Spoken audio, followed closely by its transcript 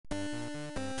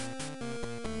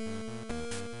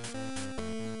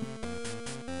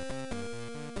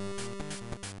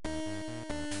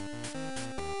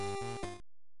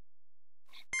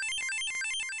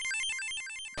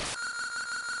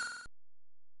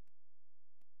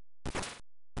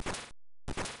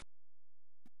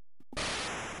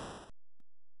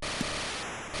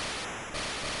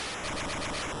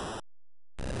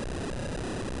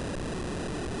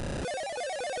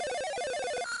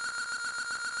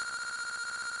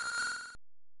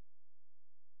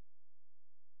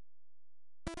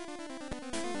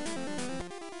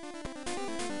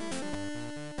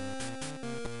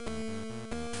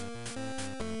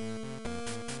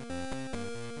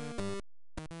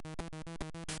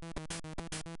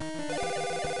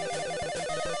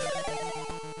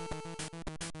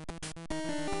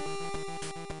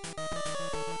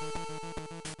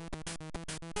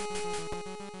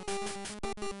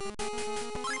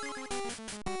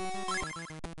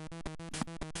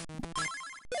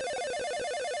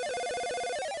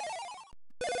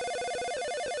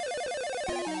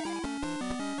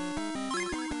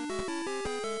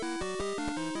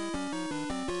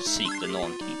seek the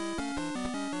Norn Keep.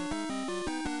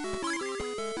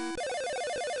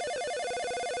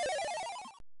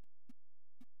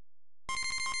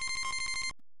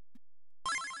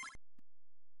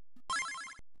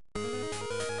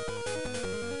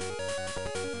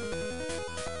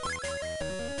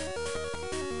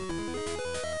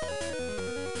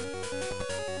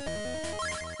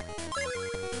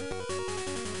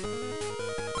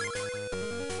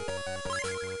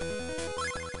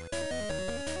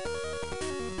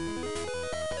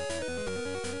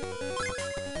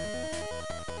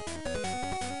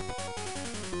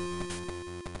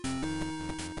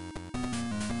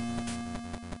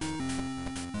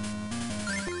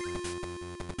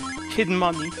 Hidden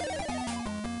money.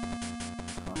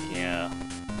 Fuck yeah.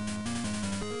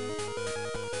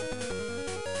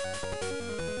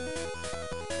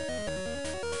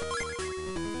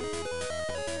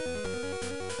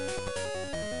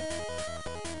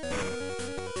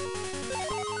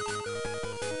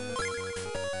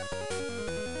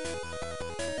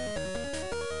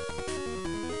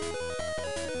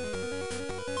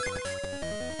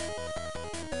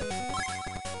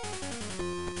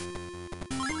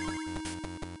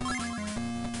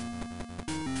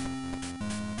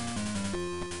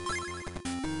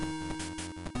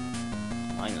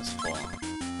 -4.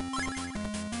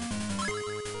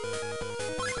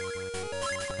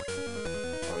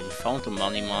 Already found the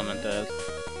money, mom and dad.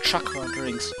 Chakra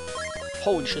drinks.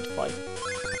 Holy shit,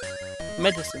 5.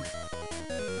 Medicine.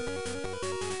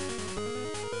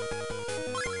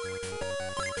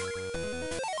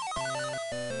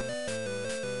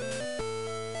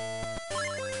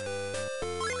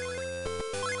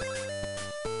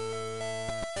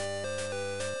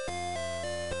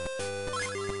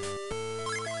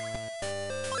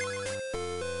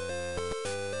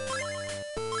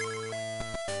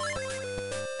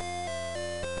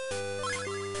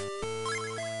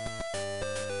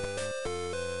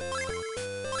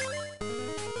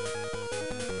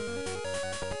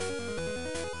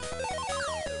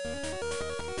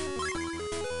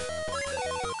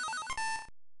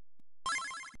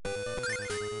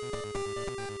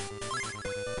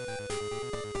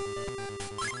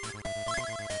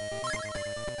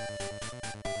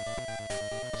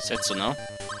 Setsu, no?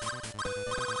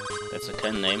 That's a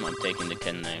Ken name, I'm taking the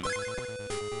Ken name.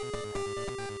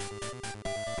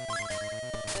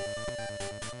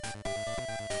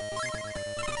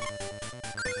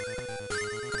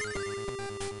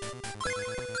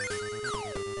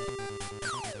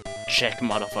 Jack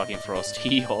motherfucking Frost,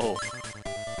 hee-ho!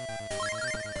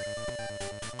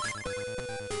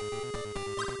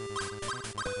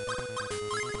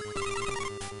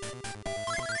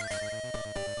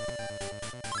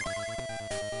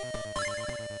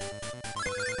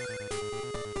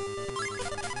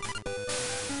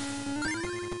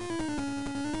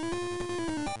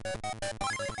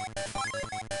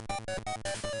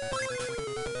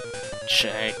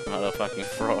 Jack motherfucking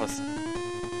Frost.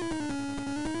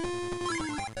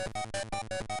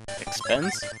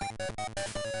 Expense?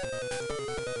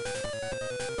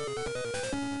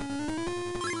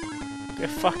 They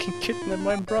fucking kidnapped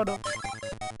my brother.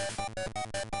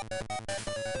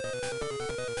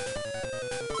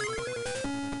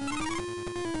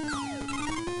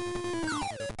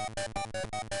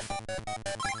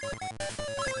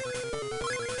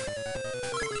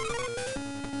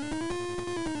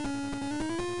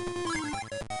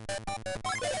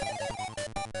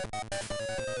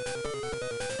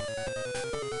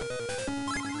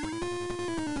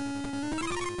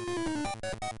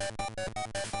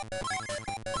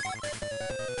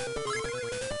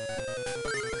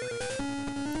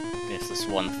 This is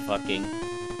one fucking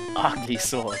ugly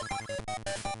sword.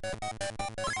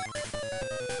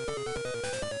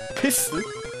 Pistol?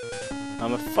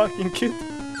 I'm a fucking kid.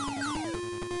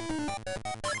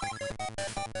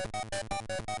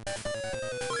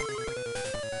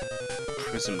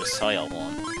 Prison Messiah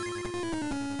one.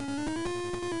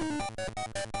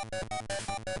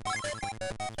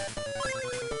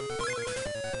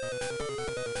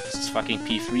 This is fucking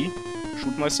P3.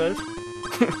 Shoot myself.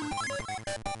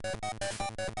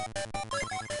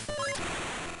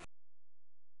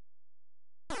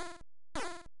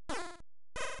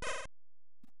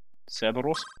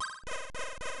 Cerberus?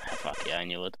 Fuck yeah, I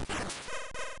knew it.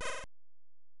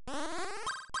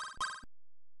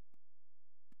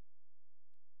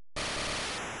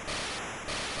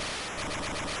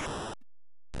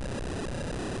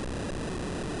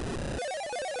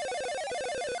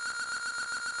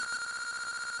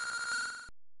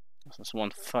 This is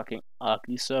one fucking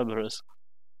ugly Cerberus.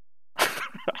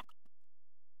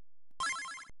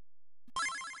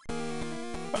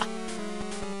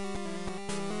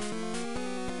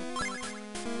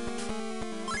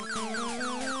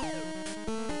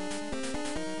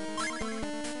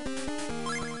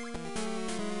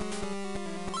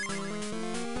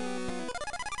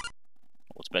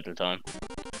 time.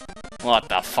 What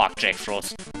the fuck, Jack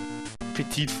Frost?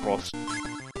 Petite Frost.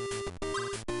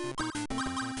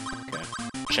 Okay,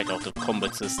 check out the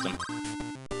combat system.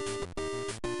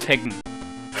 Tekken.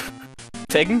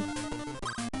 Tekken?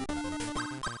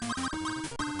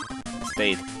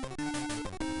 State.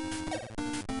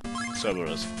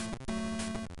 Cerberus.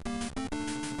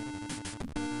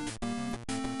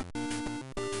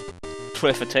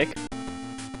 12 attack.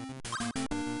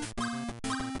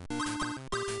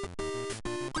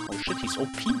 Oh shit, he's OP.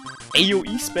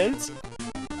 AoE spells?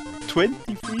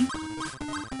 23?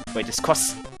 Wait, this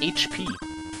costs HP.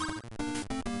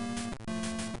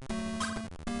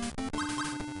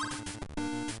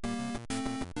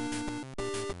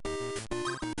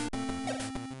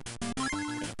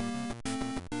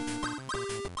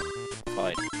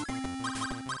 Fight.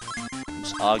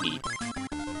 Who's Agi?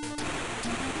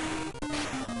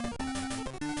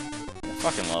 Yeah,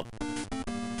 fuck him up.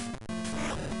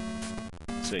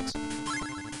 6.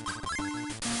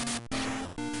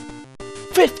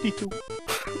 52!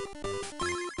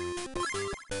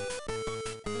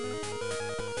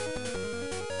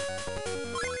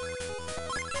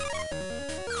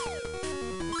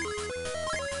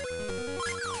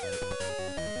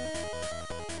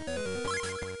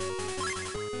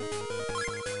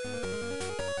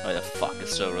 Why the fuck is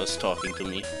Cerberus talking to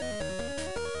me?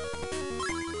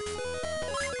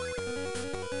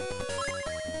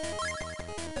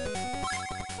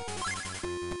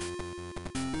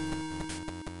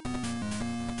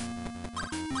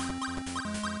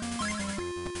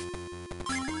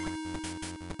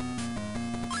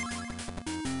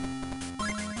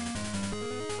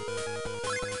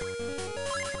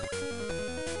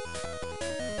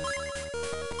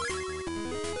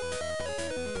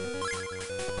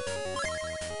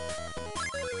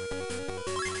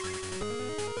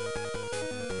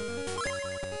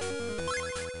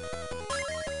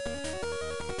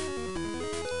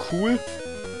 Cool?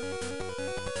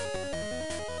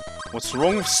 What's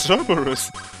wrong with Cerberus?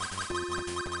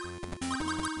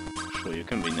 Sure, you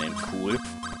can be named Cool.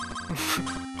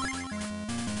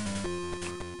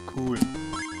 Cool.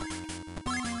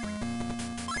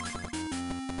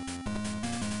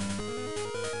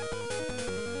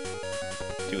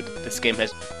 Dude, this game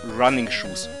has running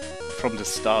shoes from the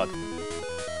start.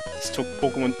 This took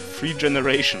Pokemon 3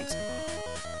 generations.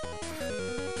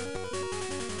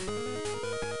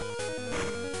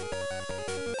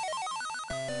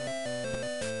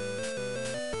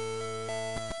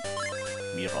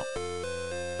 Mira.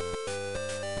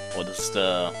 Oh, this is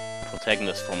the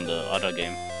protagonist from the other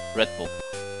game, Red Book.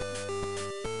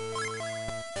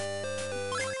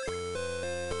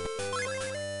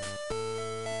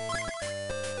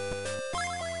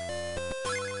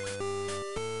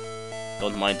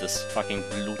 Don't mind this fucking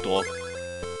blue dog.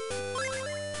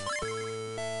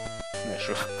 Yeah,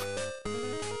 sure.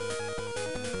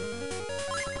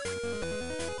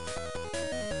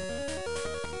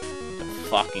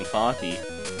 Fucking party.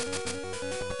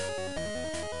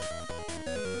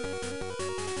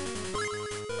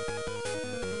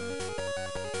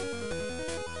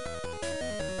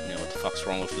 Yeah, what the fuck's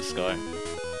wrong with this guy?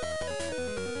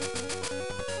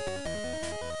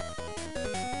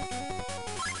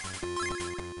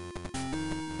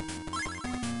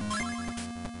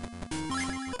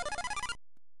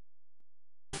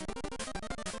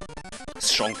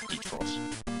 Strong Petite Frost.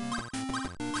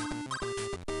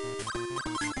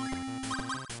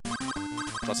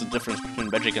 What's the difference between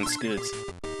magic and skills?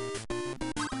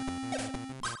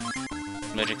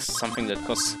 Magic's something that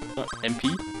costs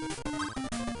MP.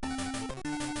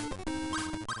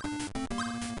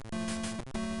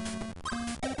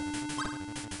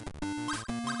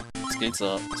 Skills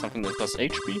are something that costs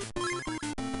HP.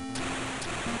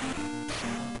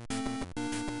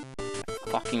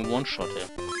 Fucking one-shot here.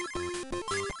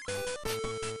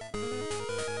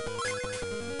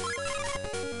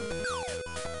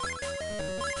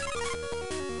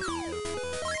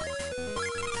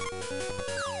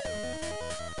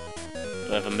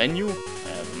 Do I have a menu? I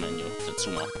have a menu.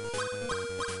 Setsuna.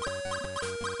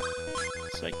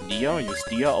 Select Dia. Use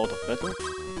Dia out of battle.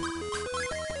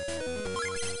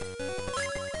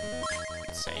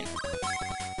 Insane.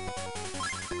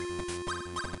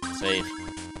 Save.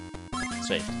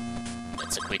 Save.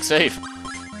 That's a quick save.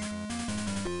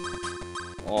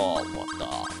 Oh, what the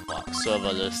fuck.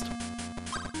 Server list.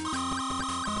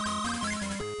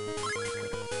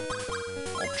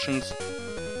 Options.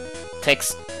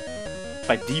 Text.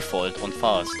 By default on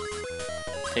fast.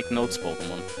 Take notes,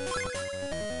 Pokemon.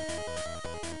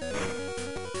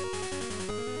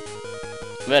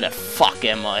 Where the fuck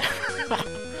am I?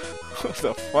 What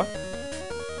the fuck?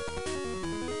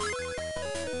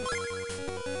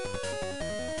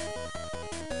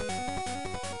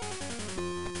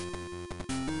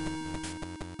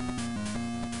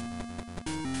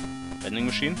 Vending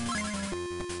machine.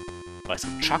 Buy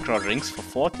some chakra rings for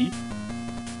 40.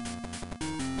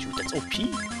 Dude, that's OP.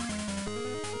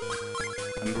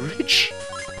 I'm rich.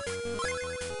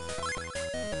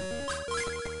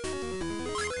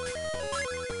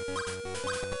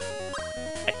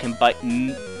 I can buy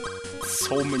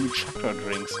so many chakra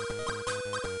drinks.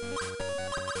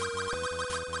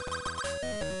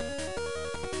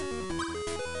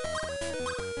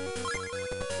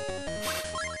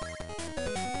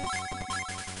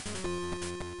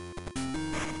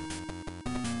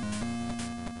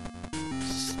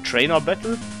 Trainer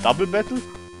battle? Double battle?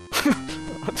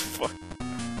 What the fuck?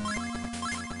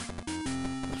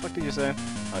 What the fuck did you say?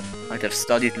 I'd have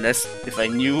studied less if I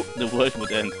knew the world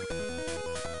would end.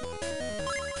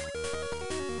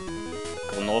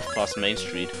 Go north past Main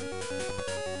Street.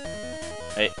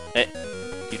 Hey,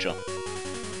 teacher.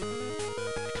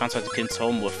 I can't send the kids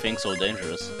home with things so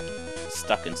dangerous.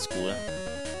 Stuck in school.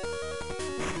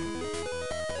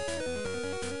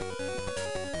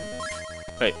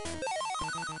 Hey.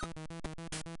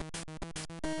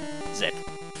 Z.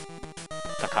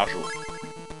 Takashu.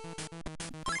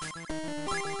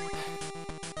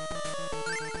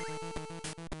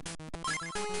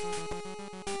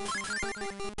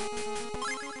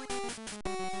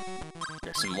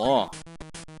 There's more.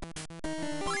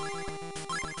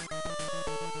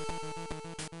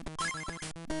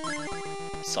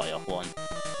 Sawyer one.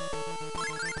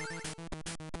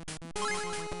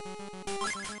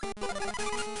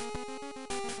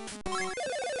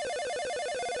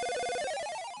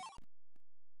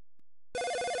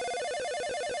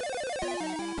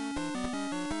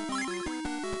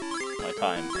 My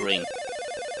time, bring.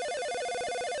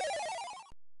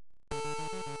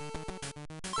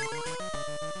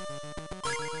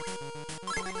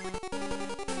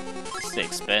 It's the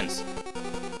expense.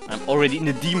 I'm already in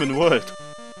the demon world.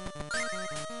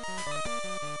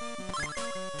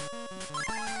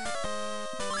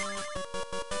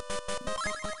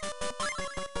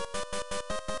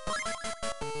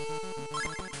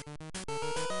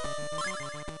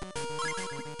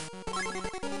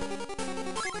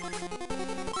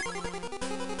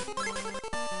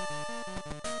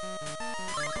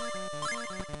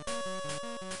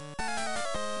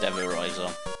 Devil Riser.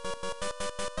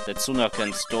 Setsuna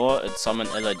can store and summon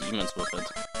allied demons with it.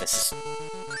 This is...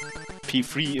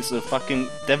 P3 is a fucking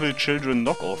Devil Children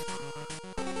knockoff.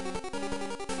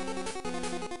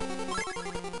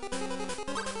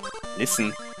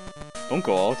 Listen. Don't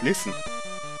go out, listen.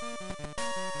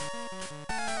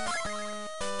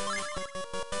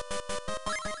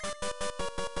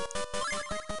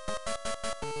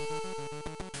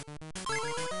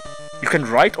 You can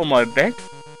ride on my back?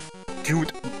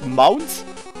 Dude, mounts?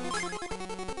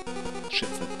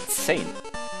 Shit's insane.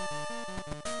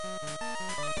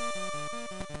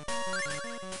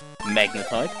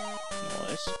 Magnetite.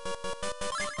 Nice.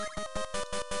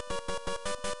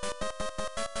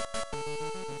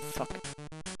 Fuck.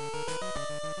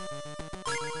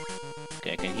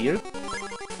 Okay, I can heal.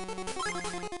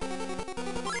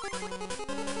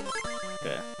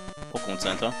 Okay. Pokémon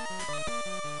Center.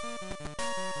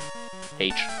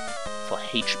 H. For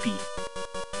HP.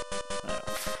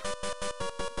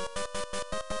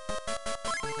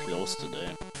 Close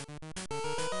today.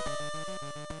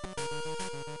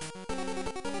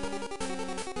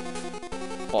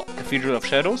 Oh, Cathedral of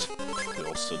Shadows?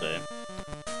 Close today.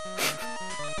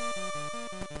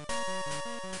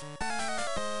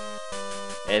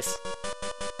 S.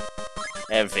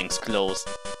 Everything's closed.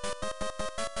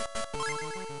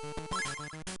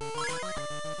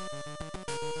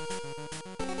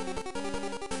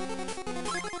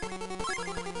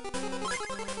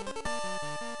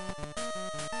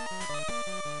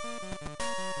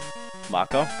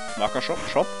 Marker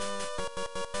shop.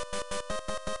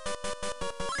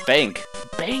 Bank.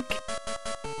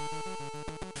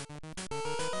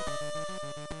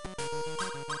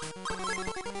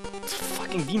 It's a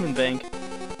fucking demon bank.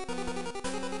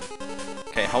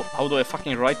 Okay, how do I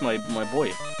fucking ride my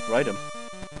boy? Ride him.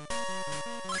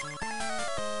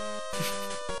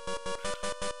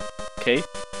 Okay.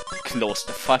 Close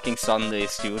the fucking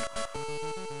Sundays, dude.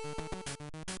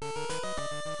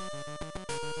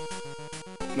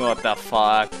 What the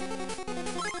fuck?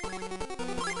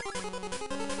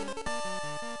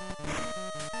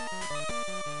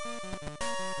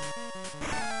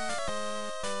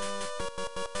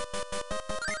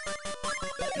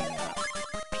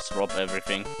 Just rob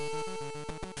everything.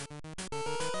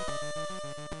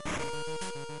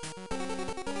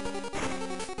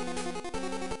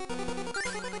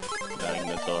 Dying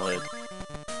the toilet.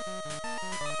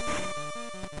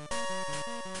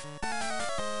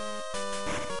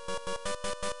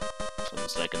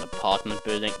 apartment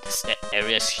building. This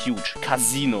area is huge.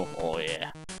 Casino. Oh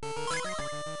yeah.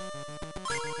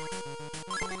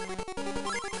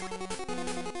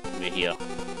 We're here.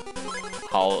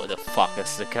 How the fuck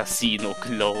is the casino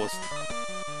closed?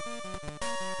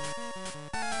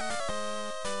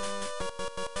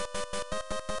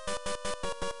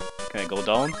 Can I go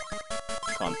down?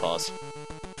 Can't pass.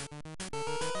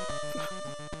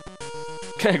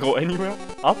 Can I go anywhere?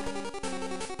 Up?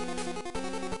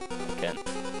 I can.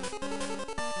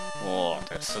 Oh,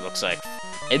 this looks like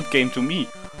endgame to me.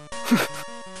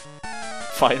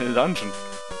 Final dungeon.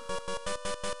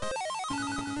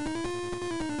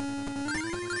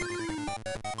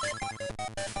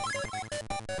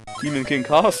 Demon King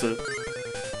Castle.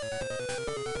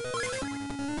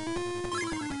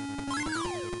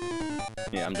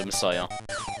 Yeah, I'm the Messiah.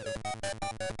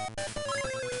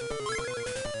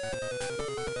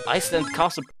 Iceland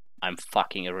Castle. I'm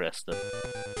fucking arrested.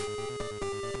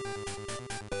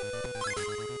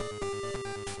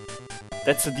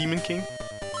 That's the Demon King?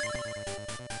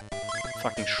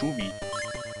 Fucking Shubi.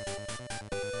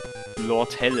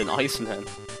 Lord Hell in Iceland.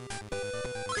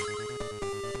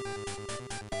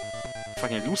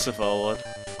 Fucking Lucifer or what?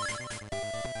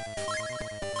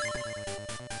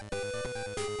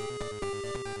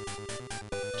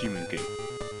 Demon King.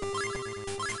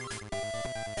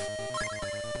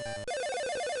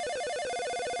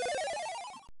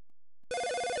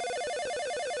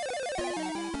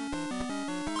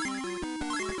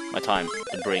 My time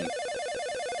to bring.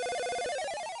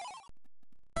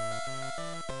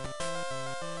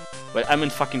 Well, I'm in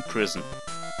fucking prison.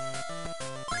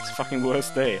 It's the fucking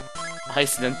worst day.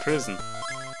 Iceland prison.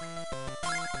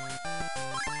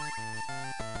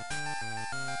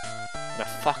 The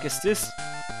fuck is this?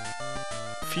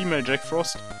 Female Jack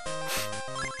Frost?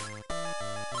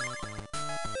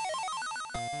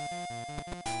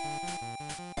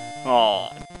 Oh,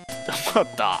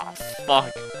 what the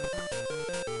fuck?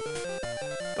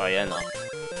 Diana.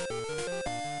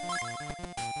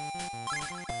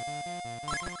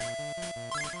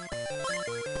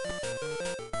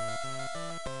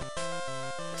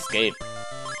 Escape.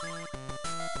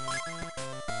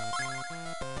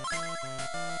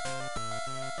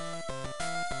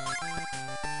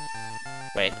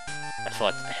 Wait, I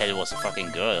thought Hell was a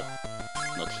fucking girl,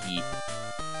 not he.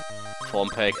 Form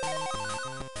pack.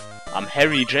 I'm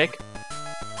Harry Jack.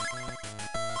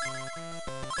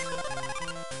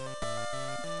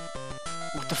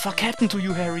 What the fuck happened to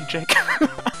you, Harry Jack?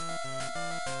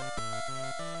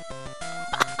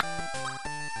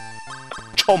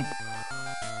 Chomp!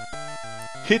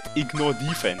 Hit, ignore,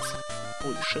 defense.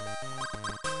 Holy shit.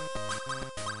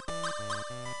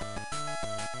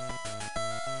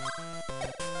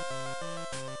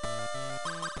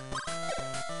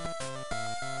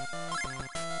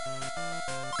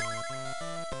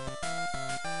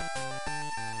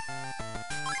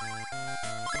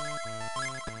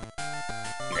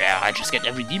 Yeah, I just get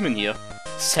every demon here.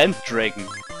 Sand Dragon.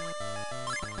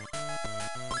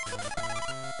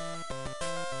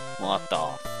 What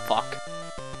the fuck?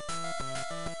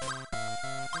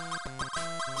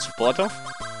 Supporter?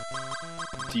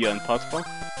 Dia and Patra?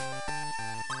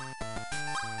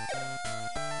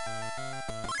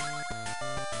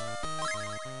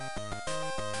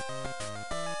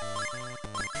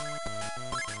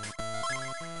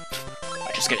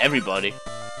 I just get everybody.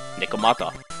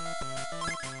 Nekomata.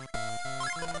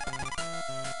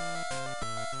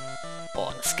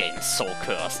 Oh, this game is so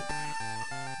cursed.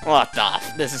 What the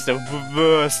f- This is the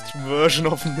worst version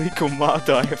of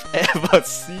Nekomata I have ever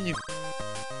seen.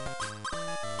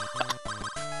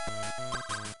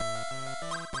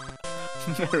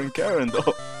 Maren Karen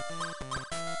though.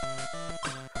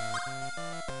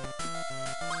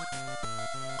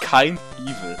 Kind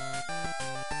evil.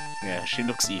 Yeah, she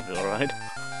looks evil, right?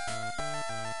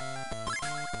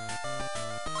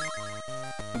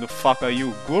 Who the fuck are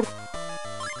you, Gur?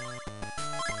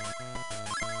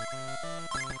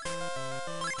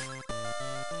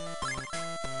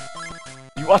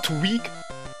 You are too weak?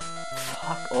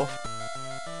 Fuck off.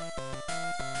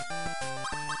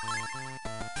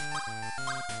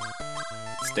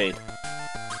 State.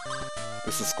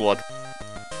 This is squad.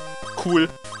 Cool,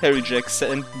 Harry Jack,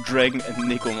 Sand Dragon and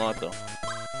Nekomata.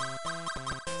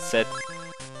 Set.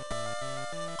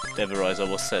 Devil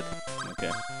was set.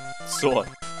 Okay. Sword.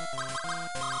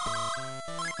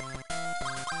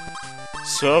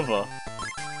 Server.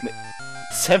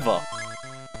 Sever.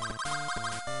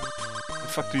 The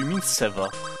fuck do you mean sever?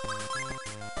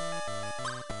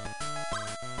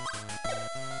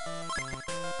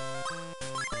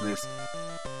 This.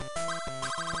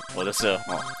 Oh, that's a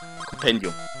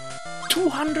compendium.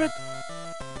 200?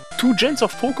 2 gens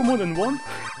of Pokemon in one?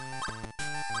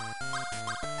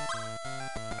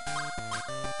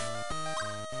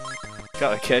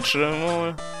 Gotta catch them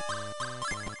all.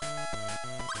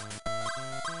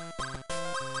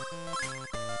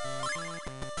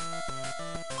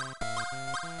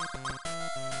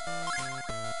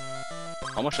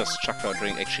 How much does Chakra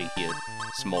Drink actually heal?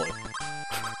 Small.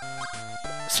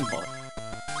 Small.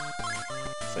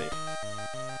 Safe.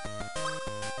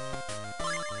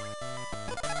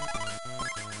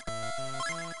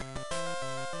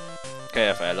 Okay,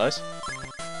 I have allies.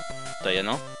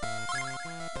 Diana.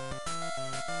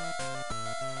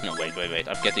 No, wait,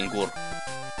 I'm getting Gur.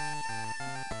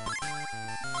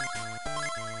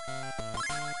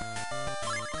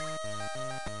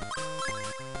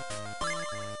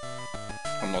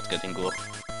 I'm not getting Gur.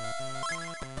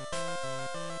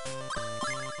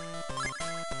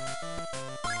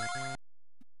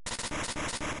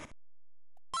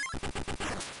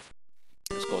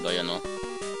 Let's go Diana.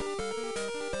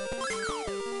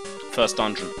 First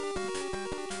dungeon.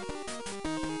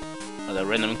 Are there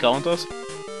random encounters?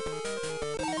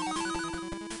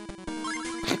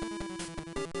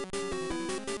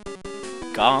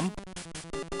 Calm.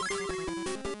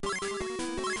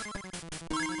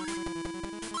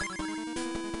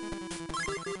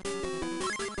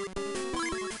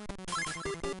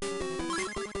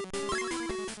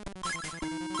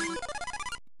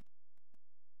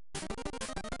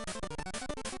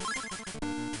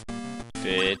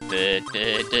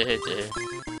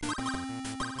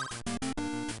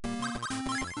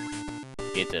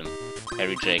 Get him,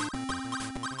 Harry Jake.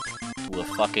 To a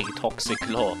fucking toxic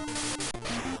claw.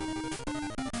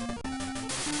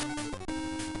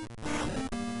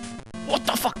 What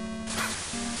the fuck?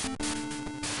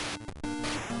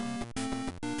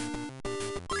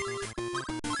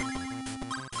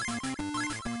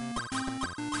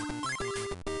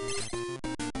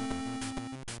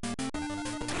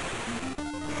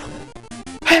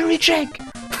 Harry Jake!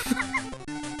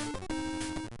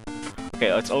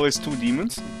 Okay, it's always 2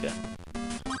 demons. Okay.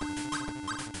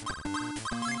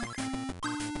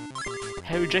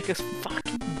 Harry Jake is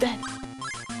fucking dead.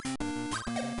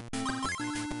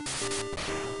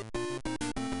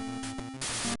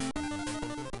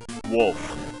 Whoa.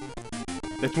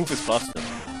 That move is faster.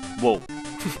 Whoa.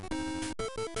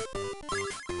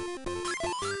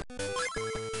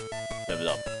 Level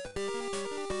up.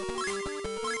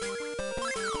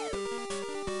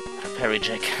 Harry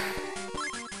Jake.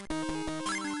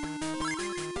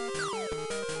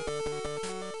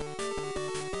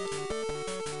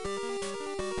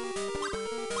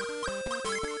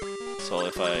 So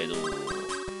if I do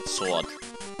sword,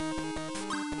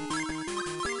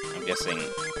 I'm guessing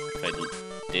if I do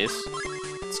this,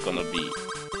 it's gonna be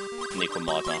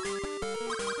Nekomata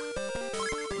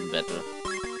in battle.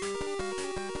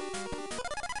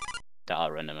 There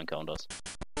are random encounters.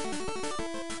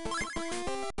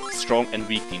 Strong and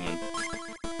weak demon.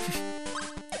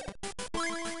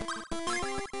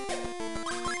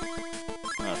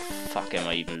 What the fuck am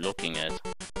I even looking at?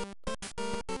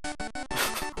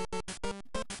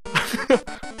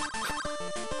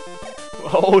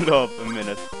 Hold up a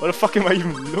minute. What the fuck am I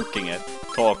even looking at?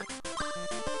 Talk.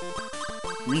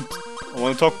 I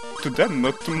wanna talk to them,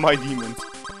 not to my demons.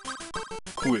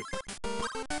 Cool.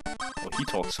 Oh, he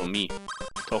talks for me.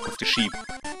 Talk with the sheep.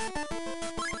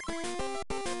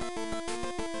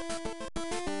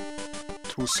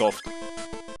 Too soft.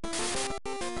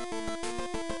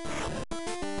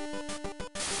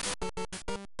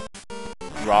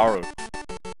 Growl.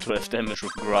 12 damage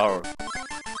with Growl.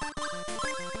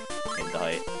 And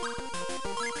die.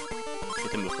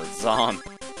 Hit him with a Zahn.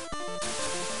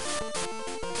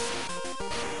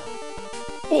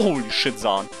 Holy shit,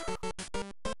 Zahn.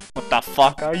 What the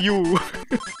fuck are you?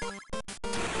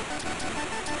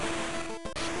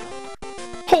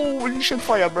 Holy shit,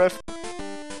 fire breath.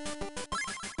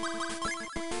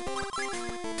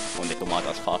 Oh,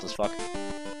 Nekomata's fast as fuck.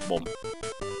 Boom.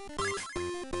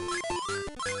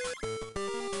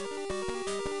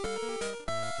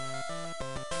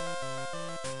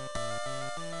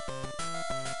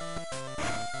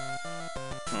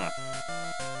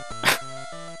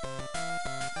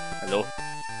 Hello?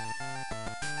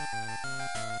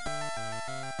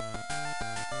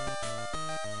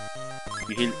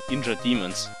 You heal injured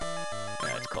demons.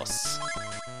 Yeah, it costs.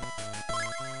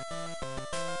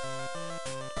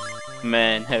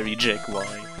 Man, Harry Jack,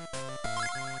 why?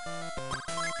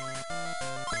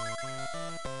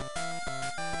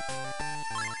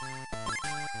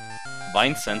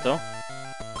 Vine Center?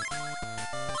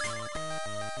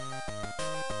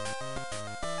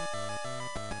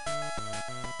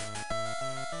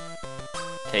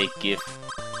 Take, give.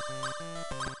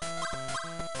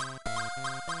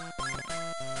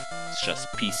 It's just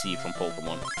PC from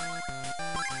Pokemon.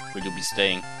 Will you be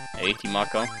staying? 80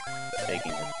 marker?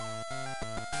 Taking it.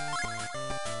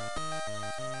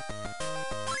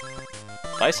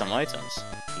 Buy some items.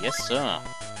 Yes, sir.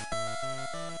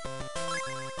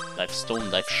 Life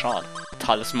Stone, Life Shard.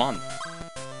 Talisman.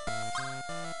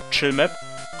 Chill map.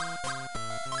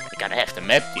 I gotta have the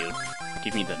map, dude.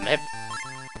 Give me the map.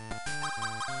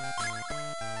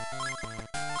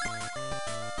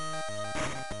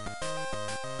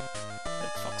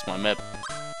 That fucks my map.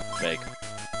 Back.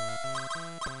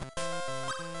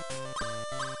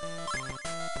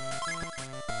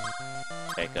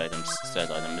 Tag items, stat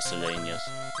item, miscellaneous.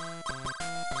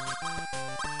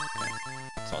 Okay.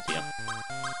 It's not here.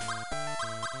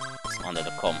 It's under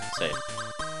the com, save.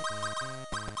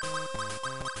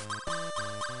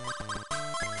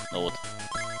 Note.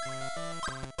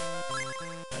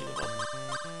 I give up.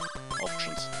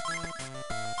 Options.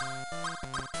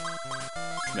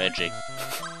 Magic.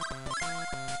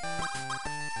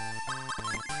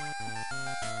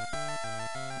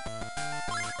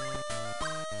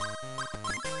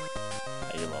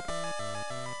 I give up.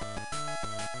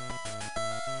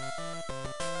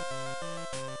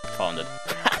 Found it.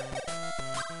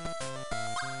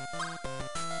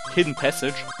 Hidden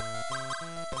passage?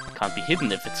 Can't be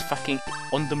hidden if it's fucking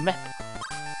on the map.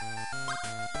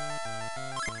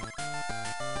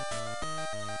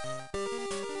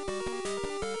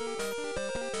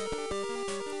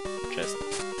 Chest.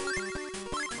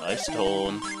 Life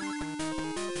Stone.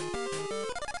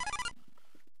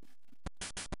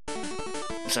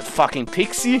 Is that fucking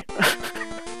Pixie?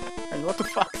 And what the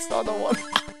fuck is the other one?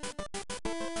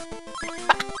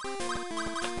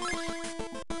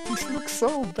 These look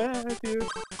so bad, dude.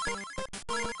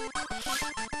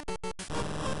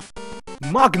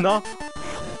 Magna!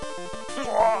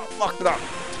 Oh, Magna!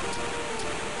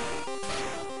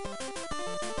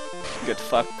 Get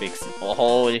fucked, Pixie. Oh,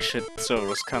 holy shit,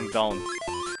 Cerberus, calm down.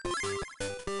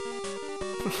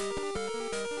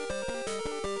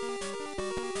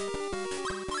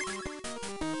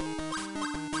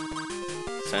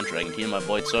 Sanddragon, heal my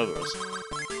boy Cerberus.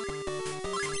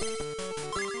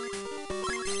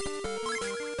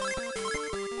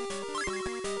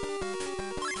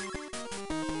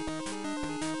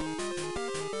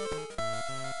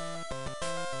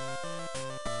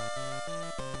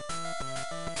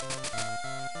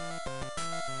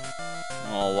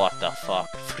 Oh, what the fuck?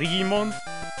 Fremon?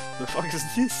 The fuck is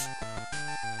this?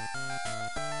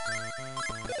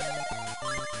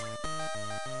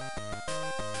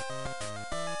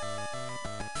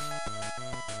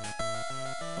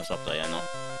 What's up, Diana?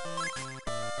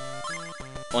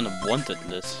 On a wanted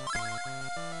list.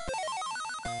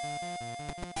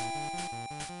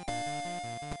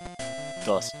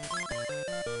 Dust.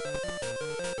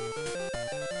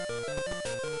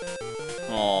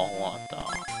 Oh, what the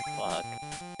fuck?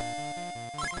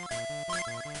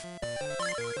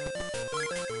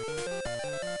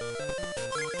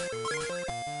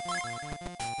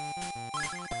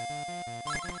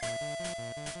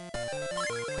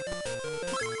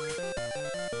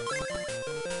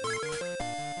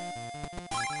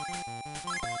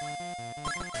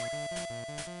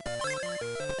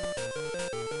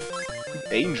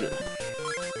 Angel.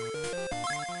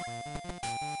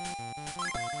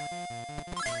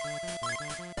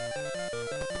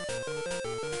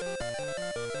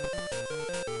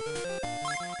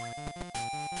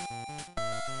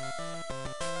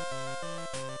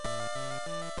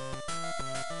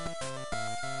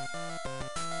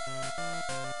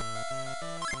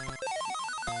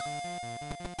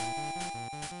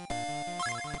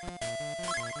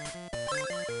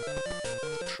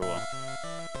 Sure.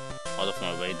 Out of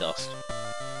my way, dust.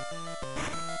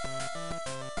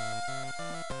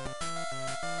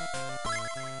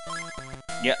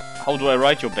 Yeah, how do I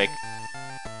ride your back?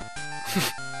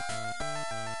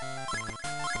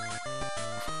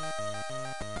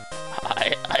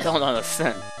 I don't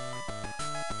understand.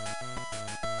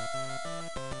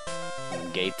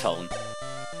 Gay Town.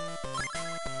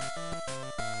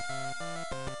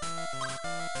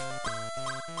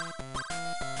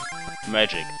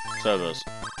 Magic. Cerberus.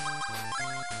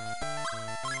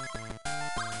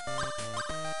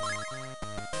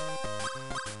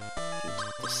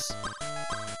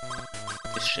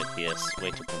 This shit here is way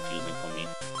too confusing for me.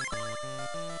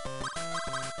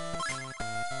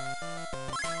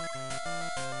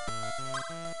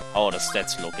 How are the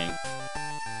stats looking?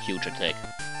 Huge attack.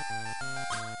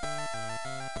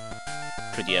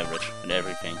 Pretty average and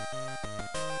everything.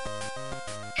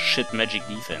 Shit magic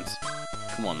defense.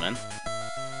 Come on, man.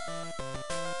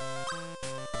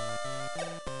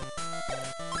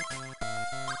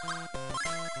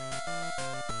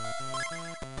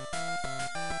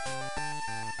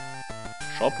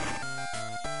 shop?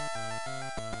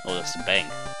 Oh, that's the bank.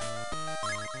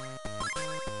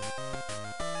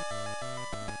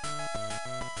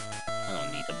 I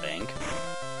don't need a bank.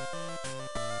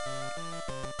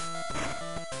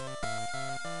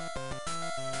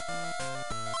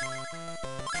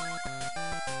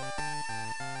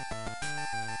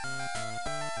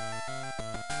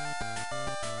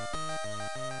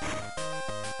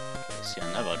 Okay, see, I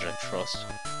never Jack Frost.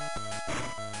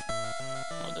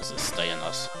 Oh, this is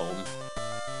Diana's home.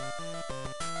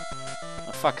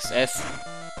 Oh, fuck, it's S.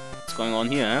 What's going on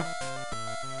here, huh?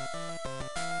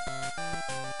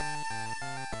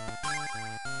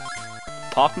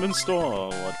 Apartment store or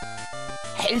what?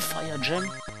 Hellfire Gem,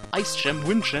 Ice Gem,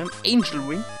 Wind Gem, Angel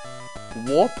Wing,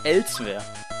 Warp Elsewhere.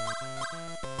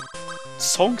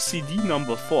 Song CD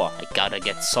number 4. I gotta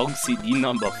get Song CD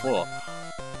number 4.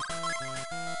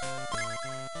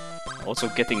 Also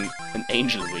getting an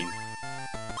Angel Wing.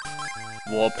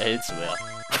 Warp Elsewhere.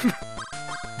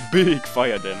 Big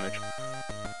fire damage.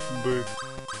 Big.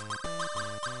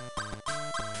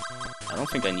 I don't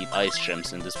think I need ice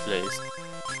gems in this place.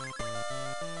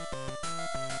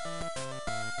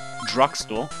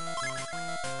 Drugstore.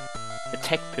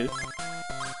 Attack pill.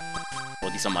 Oh,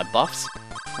 these are my buffs?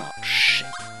 Oh shit.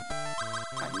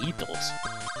 I need those.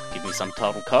 Give me some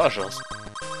Tarukajas.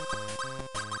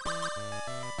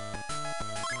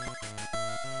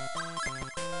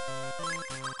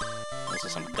 Also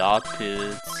some guard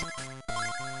pills.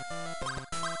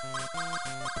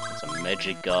 Some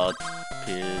magic guard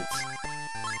pills.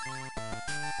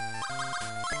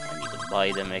 I need to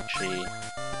buy them actually.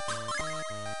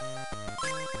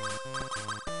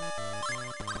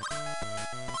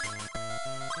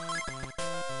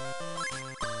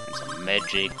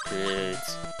 Magic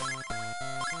pills.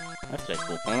 Ja, vielleicht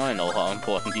gucken wir mal noch how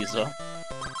important these are.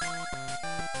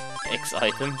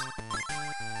 X-Items.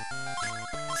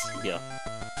 Hier.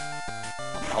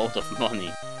 I'm out of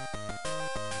money.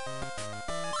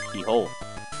 Yo.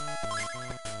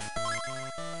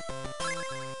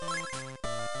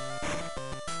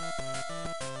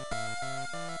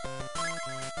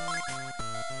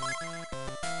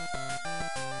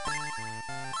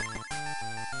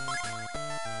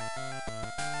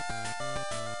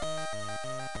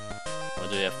 Or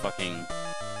do you have fucking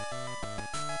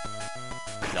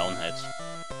clown heads?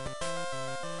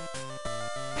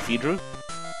 Cathedral?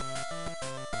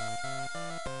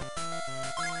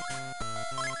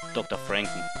 Dr.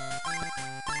 Franken.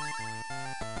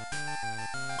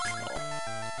 Oh.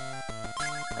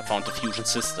 I found the fusion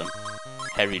system.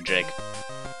 Harry Jack.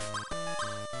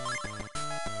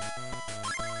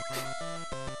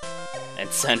 And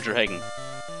Sand Dragon.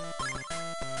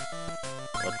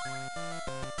 What?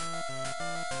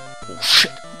 Oh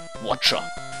shit! Watcher!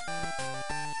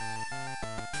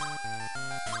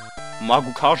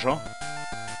 Magukaja?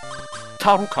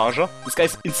 Tarukaja? This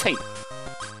guy's insane!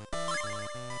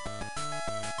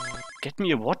 Get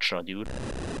me a Watcher, dude.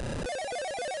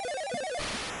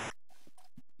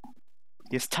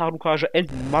 Here's Tarukaja and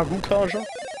Magukaja.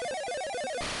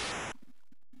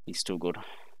 He's too good.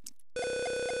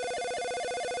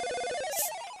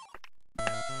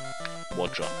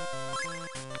 Watcher.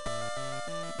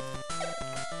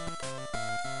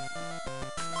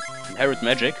 Inherit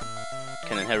magic.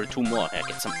 Can inherit 2 more. Yeah,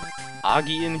 get some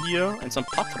Agi in here and some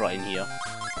Patra in here.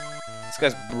 This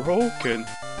guy's broken.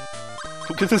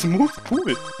 Look at this move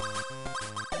pool.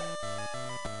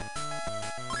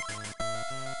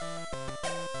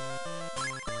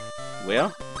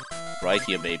 Where? Right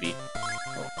here, baby.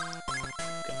 Oh.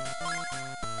 Okay.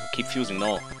 Keep fusing.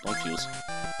 No, don't fuse.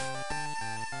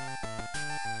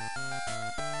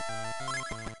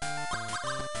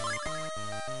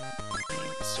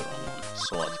 It's the wrong one.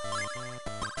 Sword.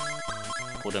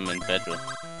 Put him in battle.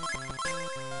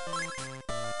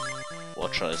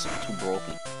 Watcher is too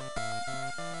broken.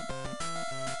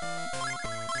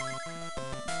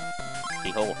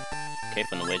 Behold, cave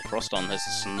in the way. Froston has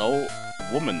a snow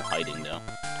woman hiding there.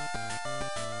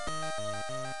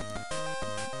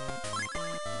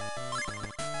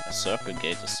 A circle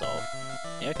gate is south.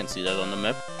 Yeah, I can see that on the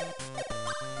map.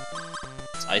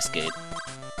 It's Ice Gate.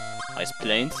 Ice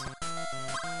Plains.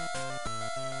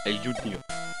 Eljudnir.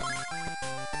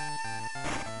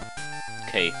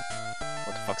 K.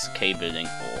 What the fuck's a K building?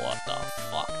 Oh, what the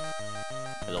fuck?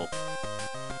 Hello.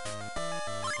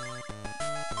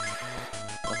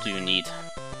 What do you need?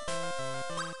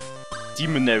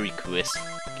 Demonary quiz.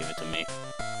 Give it to me.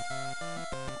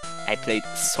 I played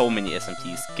so many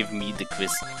SMTs. Give me the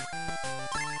quiz.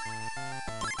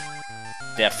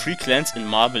 There are 3 clans in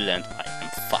Marble Land. I am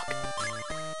fucked.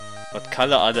 What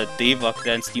color are the Deva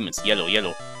clans demons? Yellow,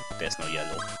 yellow. There's no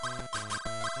yellow.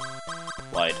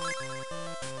 Right.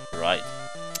 Right.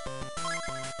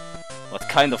 What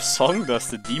kind of song does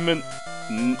the demon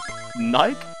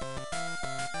like?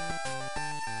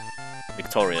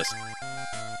 Victorious.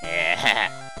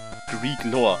 Greek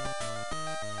lore.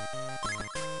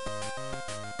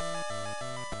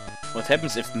 What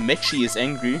happens if Mechi is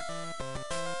angry?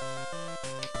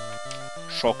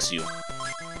 Shocks you.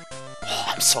 Oh,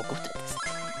 I'm so good at this.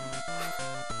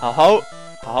 How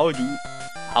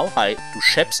high do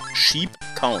sheep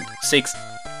count? 6.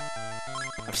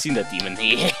 I've seen that demon.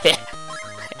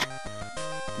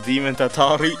 Demon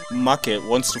Tatari Make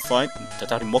wants to find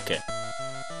Tatari Moke.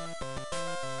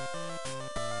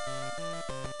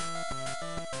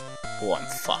 Oh, I'm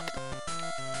fucked.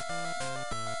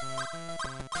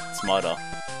 Smarter.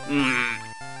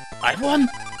 I won!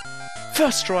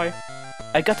 First try!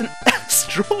 I got an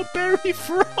strawberry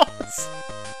frost!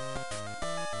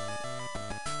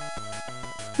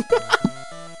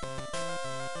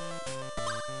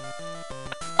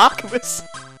 Aquis!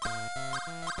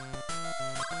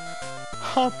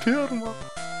 Hapirma!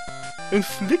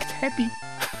 Inflict happy!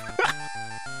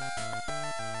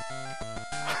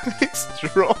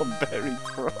 Strawberry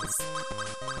frost!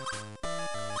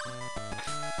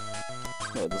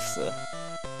 No, das ist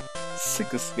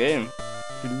sickest game.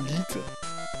 Elite.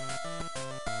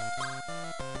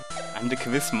 I'm the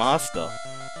quiz master.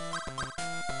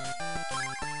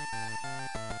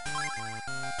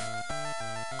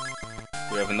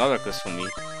 You have another quiz for me.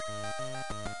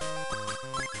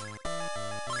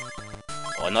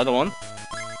 Oh, another one?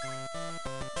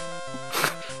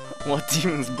 What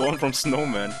demon is born from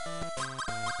snowman?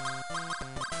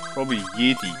 Probably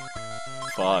Yeti.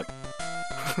 Fuck.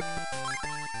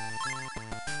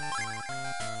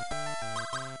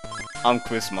 I'm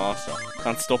quiz master.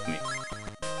 Can't stop me.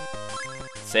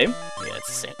 Same? Yeah, it's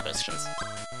the same questions.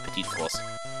 Petite Frost.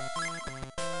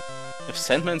 If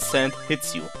Sandman's sand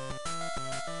hits you,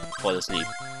 fall asleep.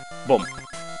 Boom.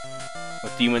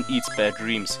 What demon eats bad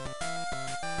dreams?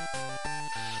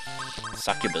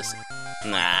 Succubus.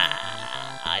 Nah,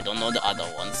 I don't know the other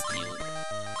ones, dude.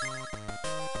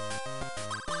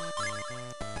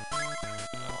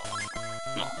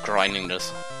 No, grinding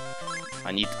this.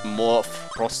 I need more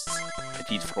frosts.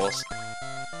 Petite Frost.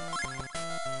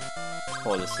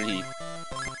 Fall asleep.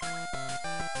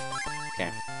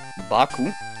 Okay.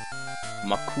 Baku.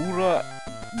 Makura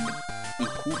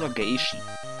Geishi.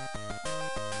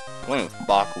 Going with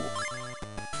Baku.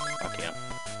 Okay.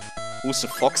 Who's the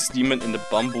fox demon in the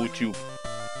bamboo tube?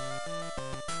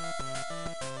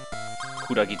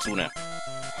 Kudagitsune.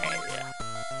 Hell yeah.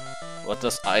 What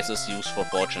does Isis use for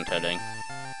fortune telling?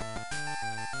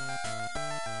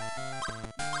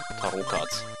 Tarot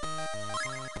cards.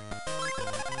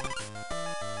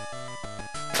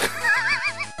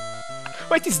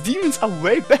 Wait, these demons are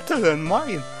way better than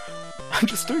mine! I'm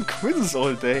just doing quizzes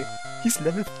all day. He's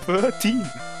level 13.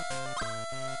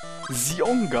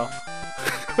 Zionga.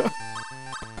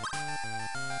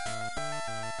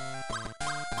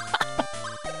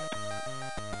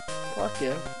 Fuck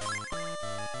yeah.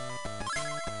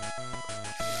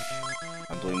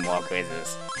 I'm doing more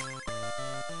quizzes.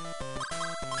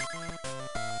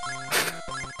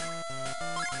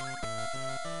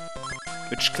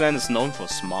 Which clan is known for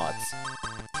smarts?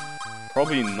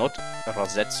 Probably not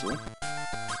Rasetsu.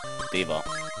 Deva.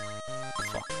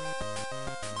 Fuck.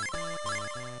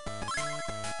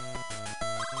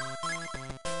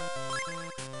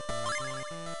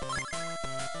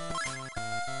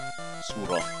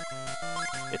 Sura.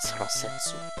 It's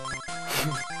Rasetsu.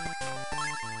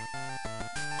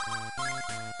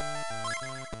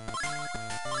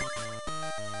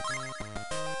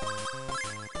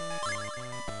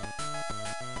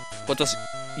 What does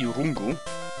Yurungu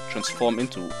transform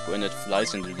into when it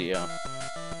flies into the air?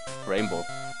 Rainbow.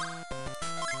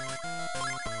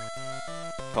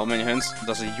 How many hands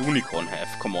does a unicorn have?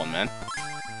 Come on, man.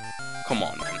 Come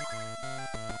on, man.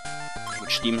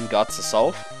 Which demon guards the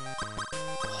south?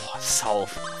 Oh,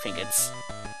 south. I think it's...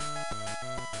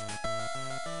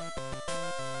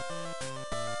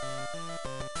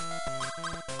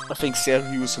 I think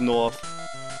Sirius north.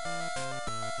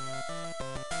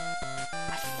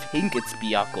 I think it's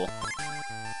Byakuya.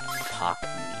 Fuck me.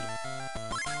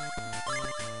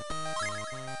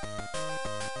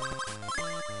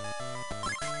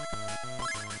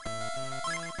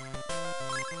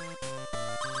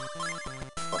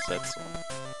 What's that one?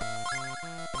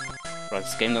 Bro,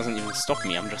 this game doesn't even stop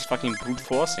me, I'm just fucking brute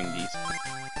forcing these.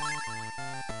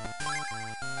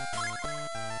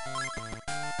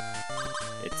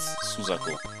 It's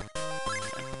Suzaku.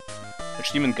 Okay.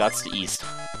 Which demon guards the east?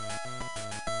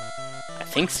 I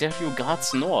think Sergio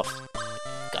guards north.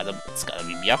 it's gotta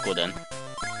be Byakko then.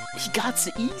 He got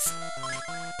the east?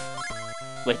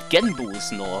 Wait, Genbu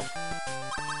is north.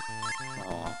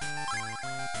 Oh.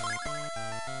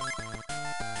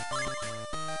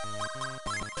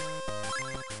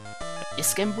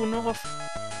 Is Genbu north?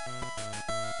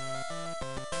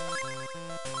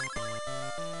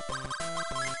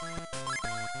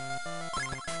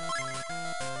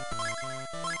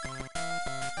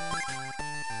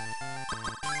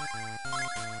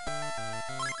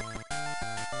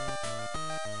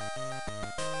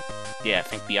 Yeah, I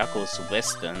think Byakko is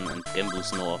west and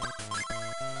Genbu's north.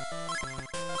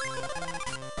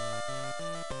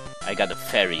 I got a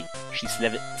fairy. She's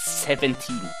level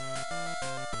 17.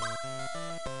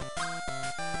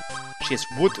 She has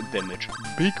wood damage.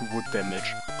 Big wood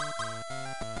damage.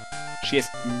 She has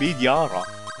Mediara.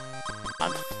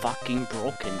 I'm fucking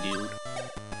broken, dude.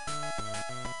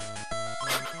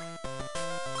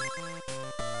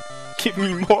 Give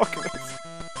me more quests.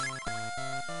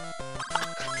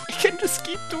 I can just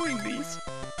keep doing these.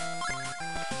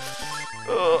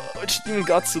 Which demon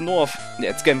guards the north?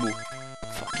 Yeah, it's Genbu.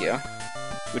 Fuck yeah.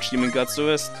 Which demon guards the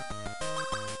west?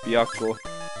 Byakko.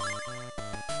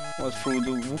 What through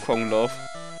the Wukong love?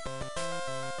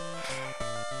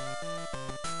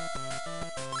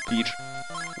 Peach.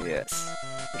 Yes.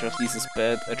 Which of these is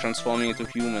bad at transforming into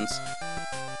humans?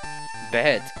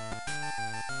 Bad.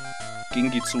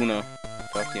 Gingitsuna.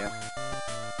 Fuck yeah.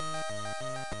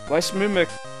 Why is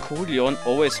Mimikolion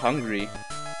always hungry?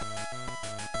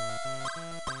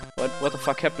 What the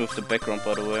fuck happened with the background,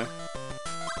 by the way?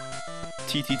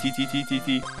 T.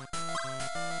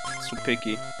 So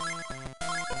picky.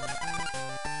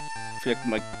 I feel like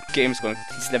my game's going.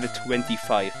 He's level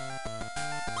 25.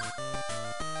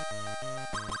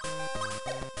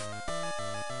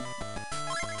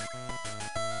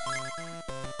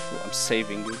 Oh, I'm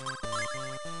saving you.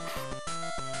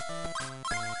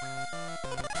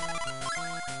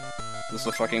 This is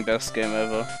the fucking best game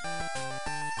ever.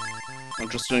 I'm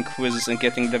just doing quizzes and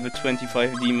getting level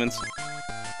 25 demons.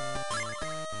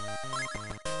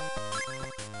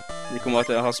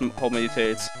 Nikomata has how many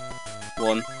tails?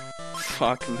 1.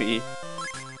 Fuck me.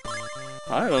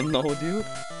 I don't know, dude.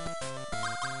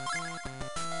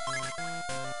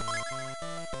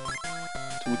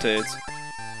 Two tails.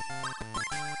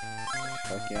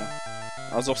 Fuck yeah.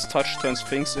 Azov's touch turns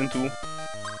things into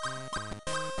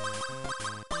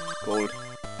gold.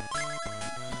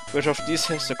 Which of these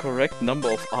has the correct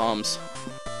number of arms?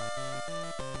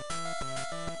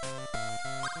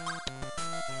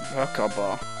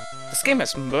 Merkaba. This game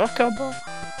has Merkaba?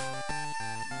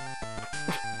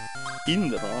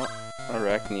 Indra.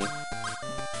 Arachne.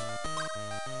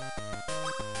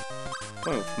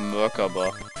 Going with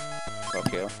Merkaba.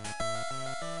 Fuck yeah.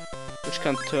 Which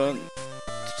can turn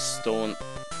to stone.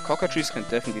 Cockatrice can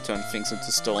definitely turn things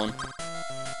into stone.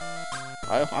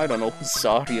 I don't know who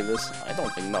Zariel is. I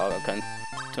don't think Naga can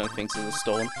turn things into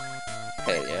stone.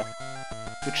 Hell yeah.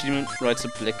 Which demon rides a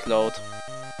black cloud?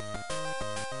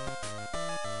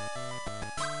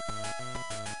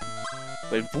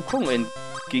 Well, Wukong and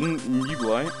Ging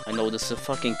Niguai, I know this is a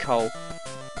fucking cow.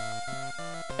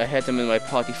 I had him in my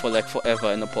party for like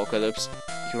forever in Apocalypse.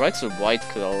 He rides a white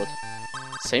cloud.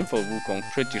 Same for Wukong,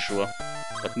 pretty sure.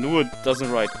 But Nur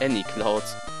doesn't ride any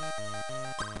clouds.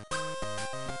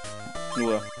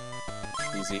 Nur.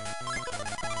 Easy.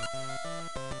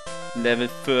 Level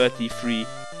 33.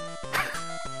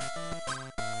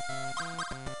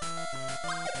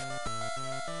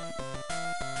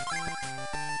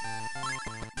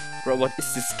 Bro, what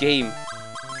is this game?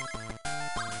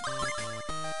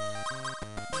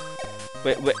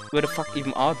 Where the fuck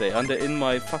even are they? Are they in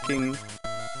my fucking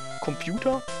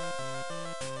computer?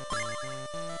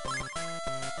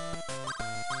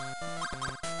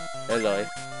 Ally.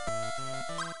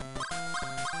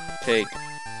 Take.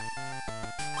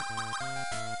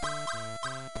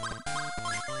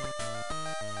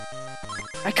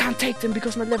 I can't take them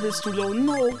because my level is too low.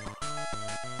 No!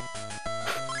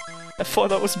 I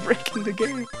thought I was breaking the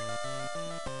game.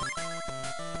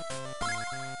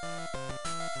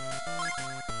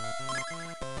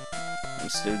 I'm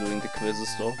still doing the quizzes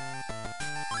though.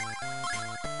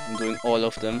 I'm doing all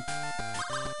of them.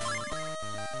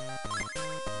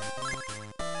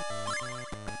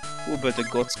 Who about the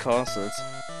gods' castles?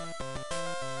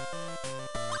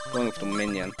 Going with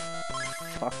Dominion.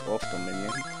 Fuck off,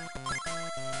 Dominion.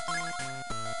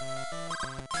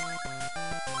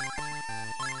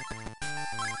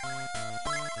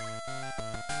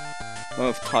 Going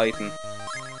with Titan.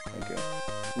 Thank you.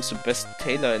 Who's the best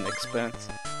tailor in Expanse?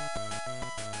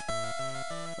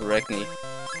 Arachne.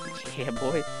 Yeah,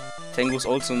 boy. Tengu's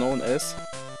also known as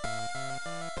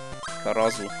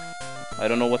Karazu. I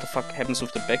don't know what the fuck happens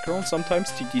with the background sometimes,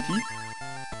 TTT.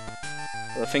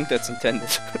 But I think that's intended.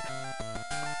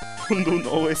 Kundun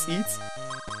always eats.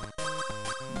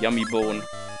 Yummy bone.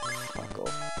 Fuck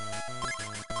off.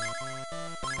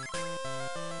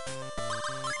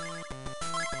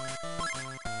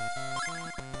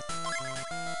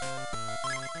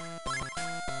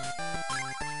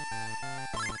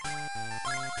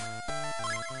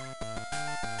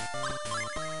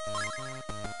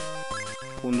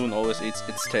 Kundun always eats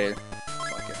its tail.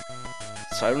 Fuck it.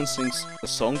 Siren sings a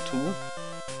song too.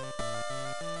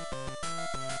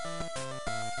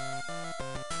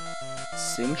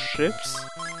 Sing ships.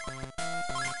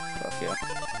 Fuck yeah.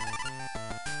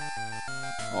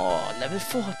 Oh, level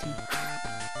 40.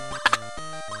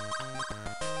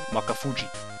 Makafuji.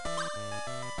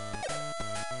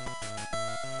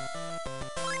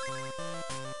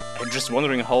 I'm just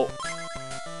wondering how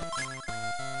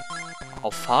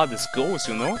far this goes,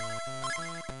 you know?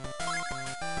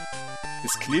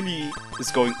 This clearly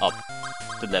is going up,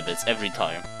 the levels, every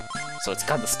time. So it's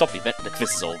gotta stop event the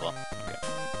quiz is over. Okay.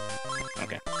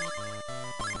 Okay.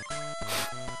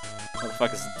 What the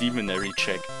fuck is demonary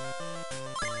check?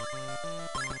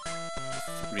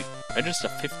 Register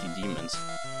 50 demons.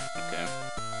 Okay.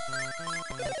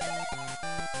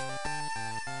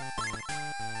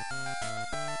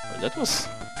 Well, that was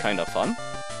kinda fun.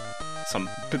 Some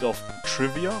bit of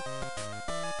trivia.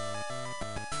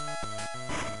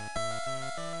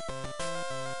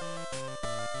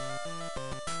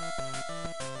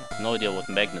 No idea what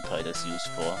magnetite is used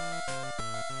for.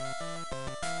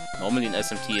 Normally in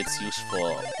SMT it's used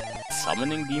for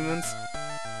summoning demons.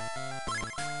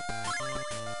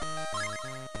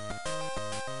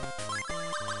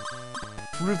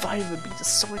 Revival beat is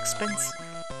so expensive.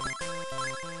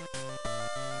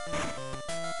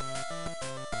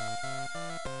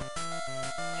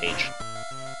 H.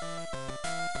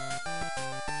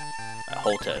 A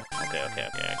hotel. Okay, I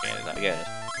get it.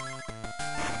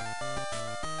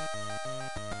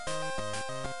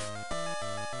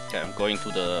 Okay, I'm going to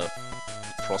the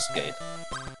Frost Gate.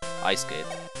 Ice Gate,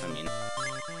 I mean.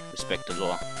 Respect the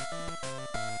law.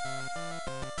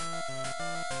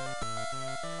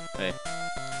 Hey.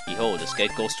 Behold, this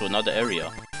gate goes to another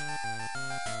area.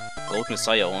 Gold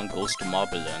Messiah Horn goes to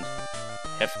Marble Land.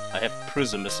 I have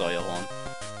Prism Messiah Horn.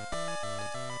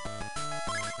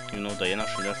 You know, Diana,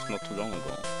 she left not too long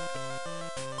ago.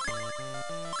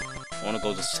 I wanna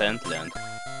go to Sandland.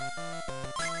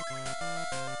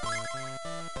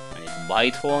 I need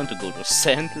Whitehorn to go to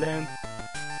Sandland.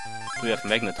 Do you have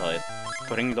Magnetite?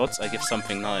 Bring lots, I give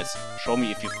something nice. Show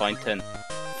me if you find 10.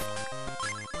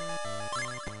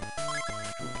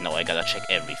 Now I gotta check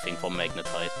everything for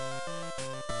Magnetite.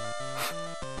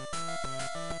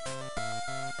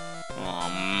 Oh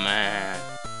man.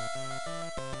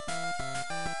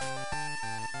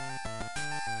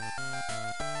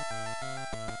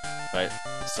 Right,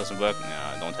 this doesn't work.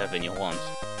 Nah, I don't have any horns.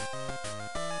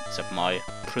 Except my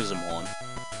Prism Horn.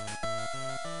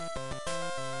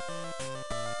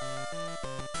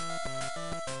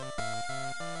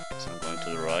 So I'm going to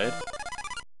the right.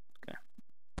 Okay.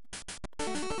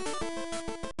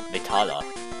 Vitala.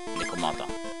 Nikomata.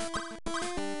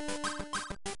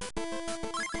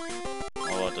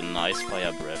 Oh, what a nice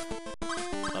fire breath.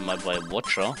 I might buy a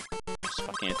Watcher. Just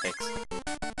fucking attacks.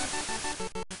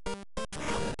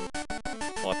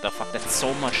 What the fuck, that's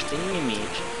so much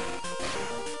damage!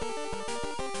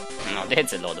 No,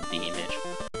 that's a lot of damage.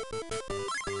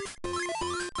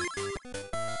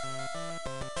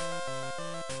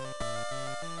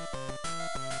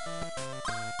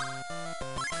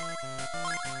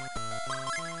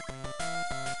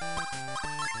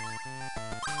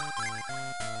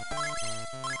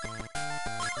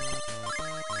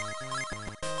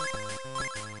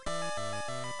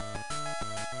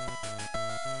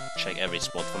 Check every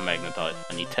spot for Magnetite.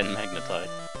 I need 10 Magnetite.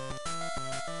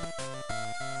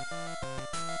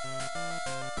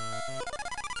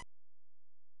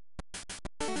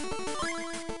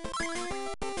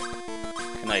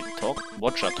 Can I talk?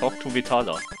 Watcher, talk to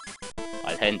Vitala.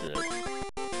 I'll handle it.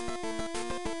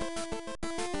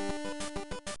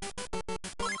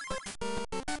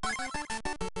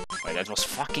 Wait, that was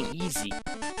fucking easy.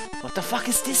 What the fuck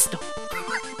is this though?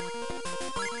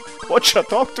 Watcher,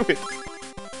 talk to it!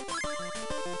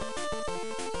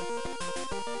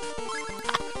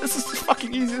 This is the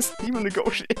fucking easiest demon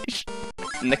negotiation.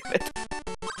 Neckbet.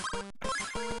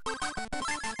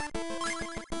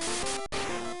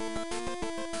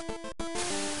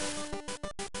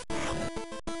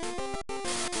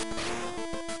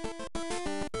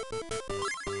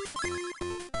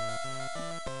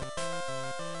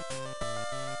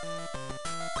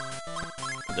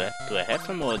 do I have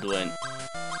them or do I...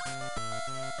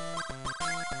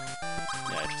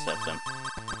 Yeah, I just have them.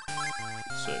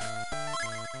 Sick.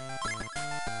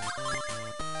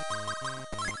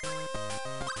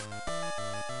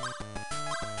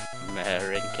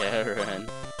 Marin Karen.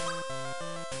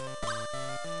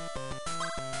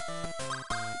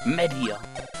 Media.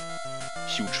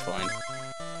 Huge fine.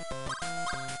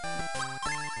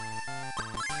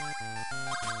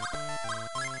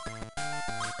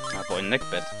 Ah boy,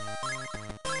 neckbed.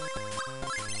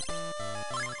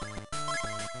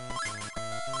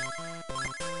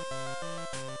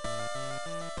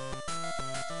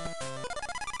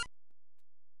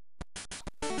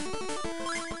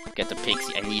 Get the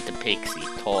pixie, I need the pixie.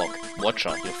 Talk.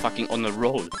 Watcher, you're fucking on a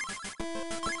roll.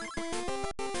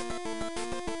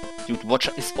 Dude,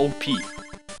 Watcher is OP.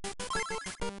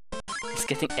 He's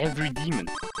getting every demon.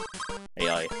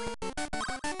 AI.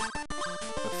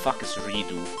 The fuck is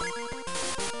Redo?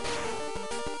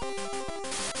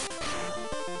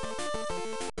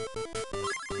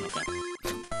 Okay.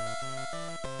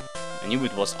 I knew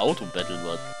it was auto battle,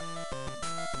 but...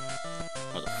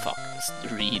 What the fuck is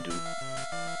Redo?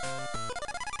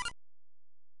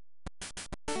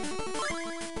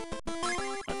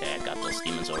 Okay, I got those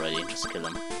demons already, just kill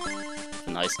them.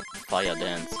 Nice fire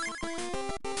dance.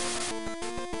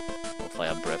 Or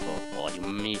fire breath, or you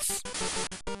miss.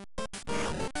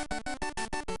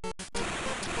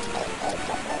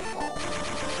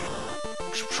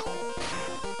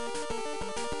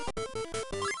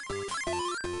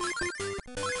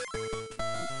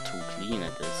 I'm too clean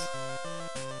at this.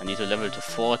 I need to level to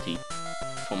 40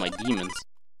 for my demons.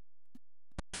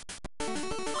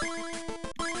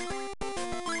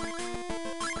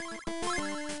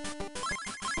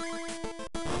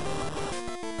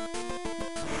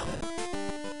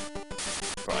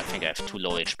 I think I have too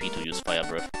low HP to use Fire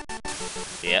Breath.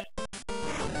 Yeah.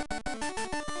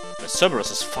 The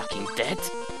Cerberus is fucking dead?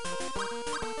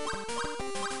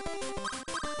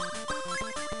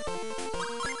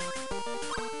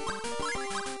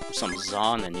 There's some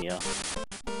Zahn in here.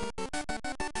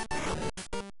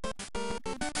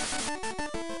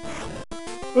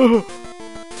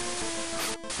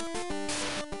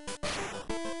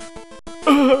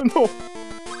 No!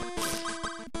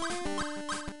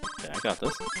 Okay, I got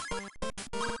this.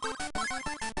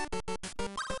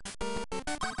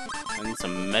 I need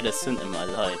some medicine in my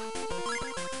life.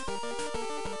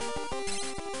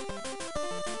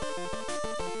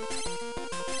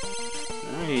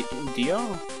 Hey, India.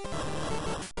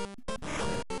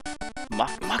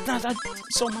 Magna did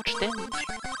so much damage.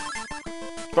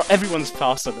 Bro, everyone's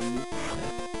faster than me.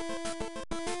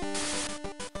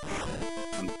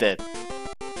 I'm dead.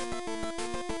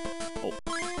 Oh.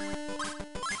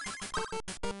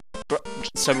 Bro,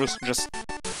 Cerberus just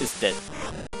is dead.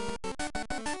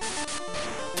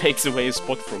 Takes away a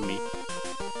spot from me.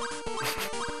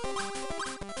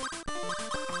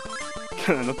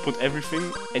 Can I not put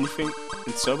anything in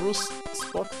Cerberus'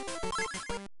 spot?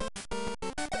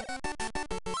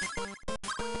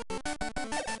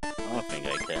 I think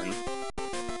I can.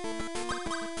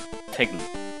 Tekken.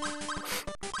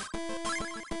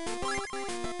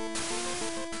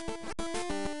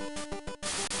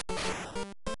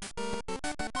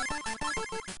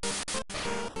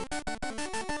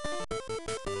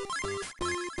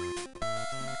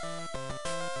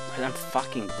 But I'm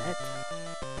fucking dead.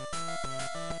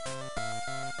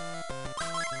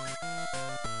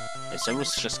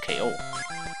 Cerberus is just KO.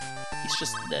 He's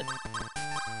just dead.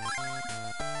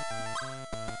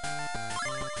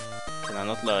 Can I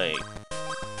not, like,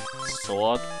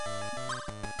 sword?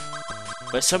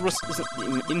 But Cerberus isn't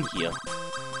even in here.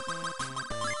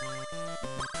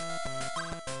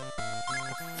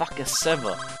 The fuck is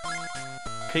Sever?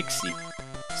 Pixie.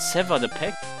 Sever the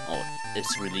pack? Oh,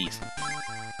 it's released.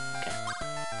 Okay.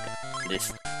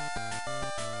 List.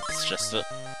 It's just a...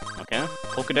 Okay.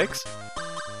 Pokédex.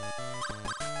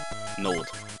 Node.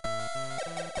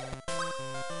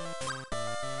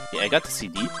 Yeah, I got the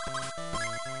CD.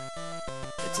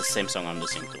 It's the same song I'm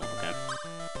listening to, okay?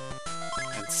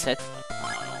 And set...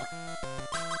 I don't know.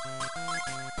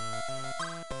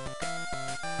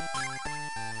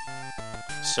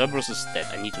 Cerberus is dead,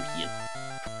 I need to heal.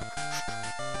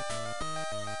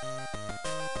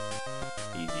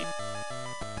 Easy.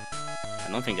 I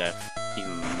don't think I have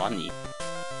even money.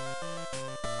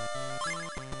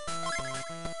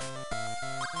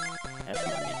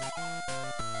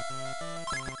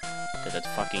 Did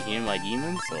that fucking heal my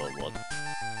demons, or what?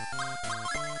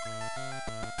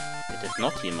 It did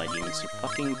not heal my demons, you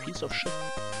fucking piece of shit.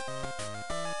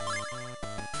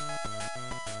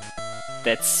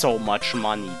 That's so much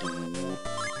money, dude.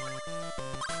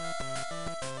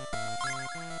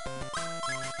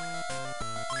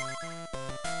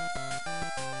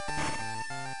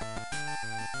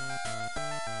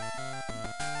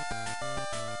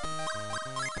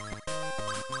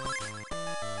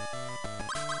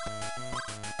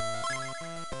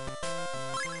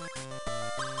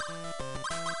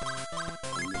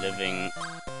 living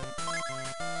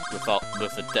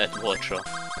with a dead watcher.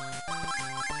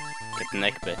 Get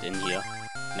Neckbed in here.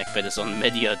 Neckbed is on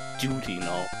media duty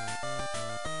now.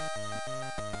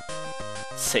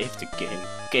 Save the game.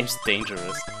 Game's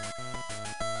dangerous.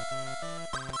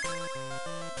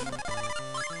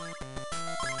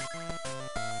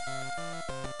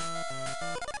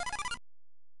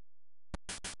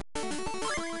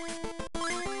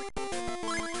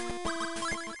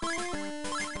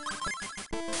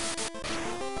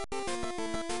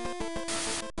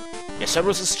 Yeah,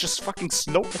 Cerberus is just fucking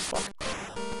slow as fuck.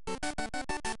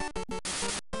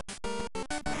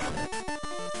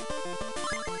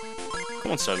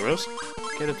 Come on, Cerberus.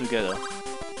 Get it together.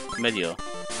 Media.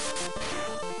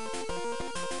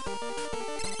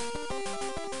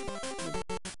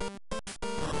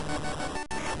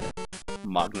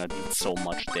 Magna did so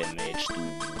much damage,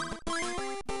 dude.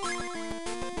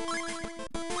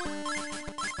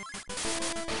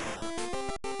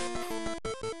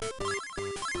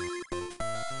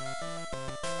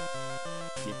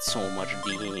 Did so much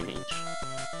damage.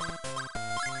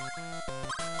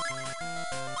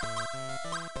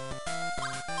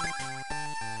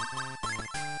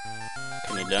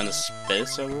 Can you learn a spell,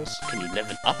 Cerberus? Can you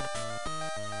level up?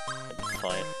 Level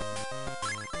 5.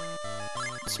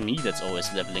 It's me that's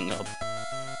always leveling up.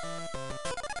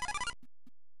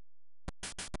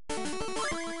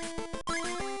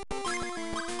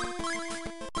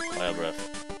 Fire Breath.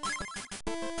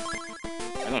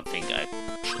 I don't think I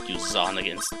should use Zahn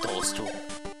against those two.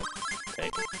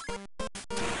 Take.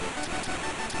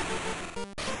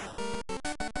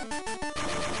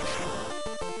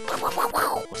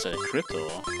 Was that a crit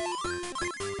or?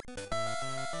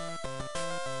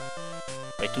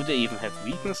 Wait, do they even have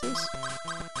weaknesses?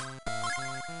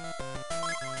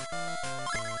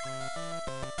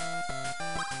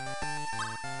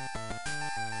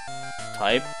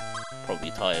 Type?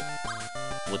 Probably type.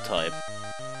 Wood type.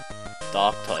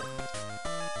 Dark type.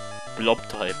 Blob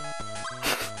type.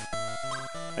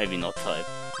 Maybe not type.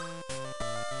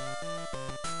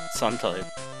 Sun type.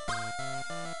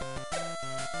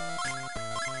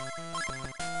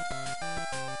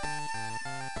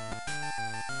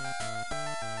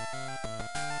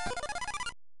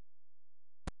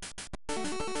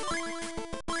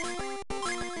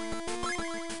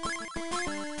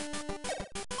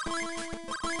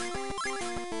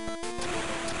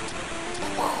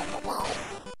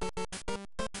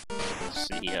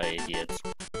 See ya, idiots.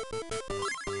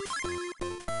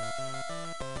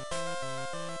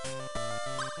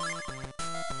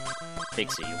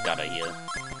 Pixie, you gotta heal.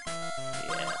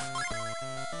 Yeah.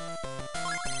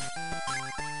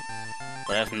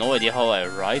 But I have no idea how I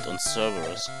ride on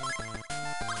Cerberus.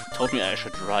 He told me I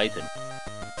should ride him.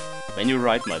 When you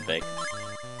ride my back.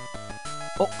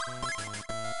 Oh!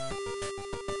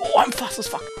 Oh, I'm fast as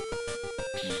fuck!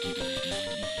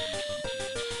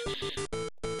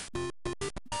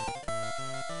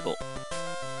 Cool.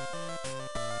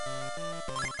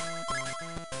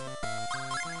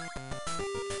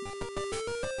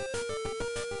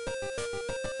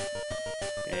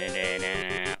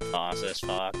 Fast as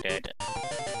fuck, dude.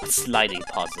 Sliding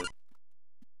puzzle.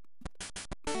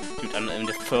 Dude, I'm in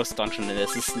the first dungeon and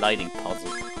there's a sliding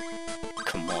puzzle.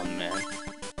 Come on, man.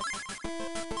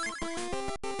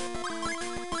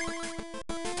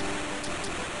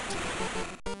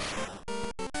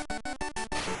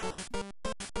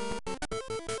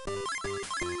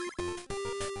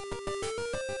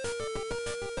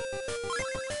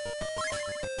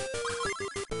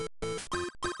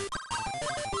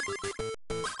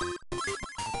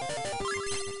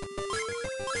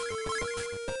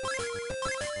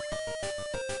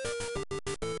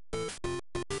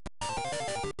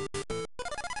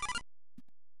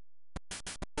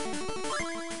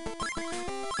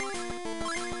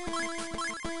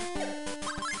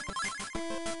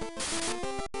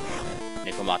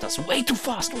 Necromata's way too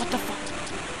fast, what the fuck?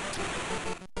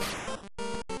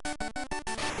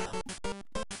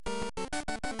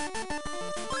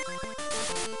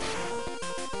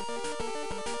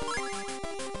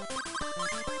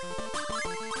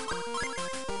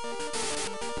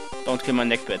 Don't kill my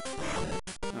neckbed.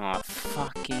 Ah,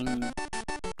 fucking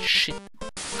shit.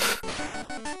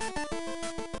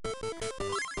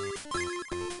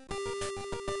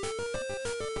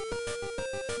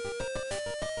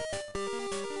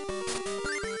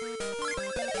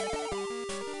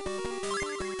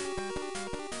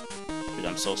 Dude,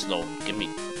 I'm so slow. Give me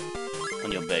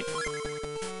on your back.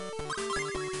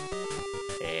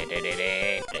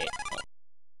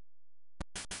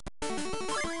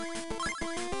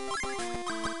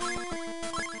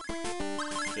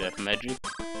 Do you have magic?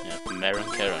 Yeah, Marin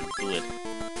Karen, do it.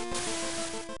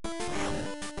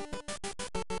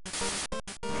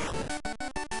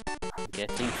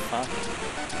 getting fucked.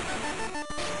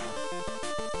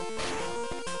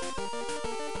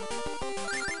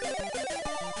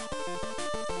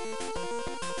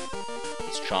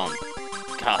 He's charmed.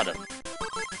 Got him.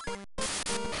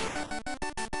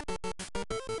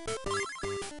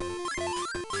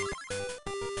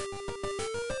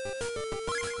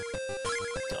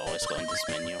 They always go in this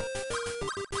menu.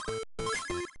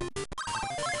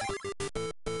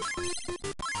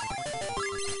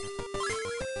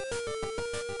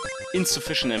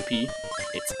 Insufficient MP.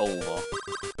 It's over.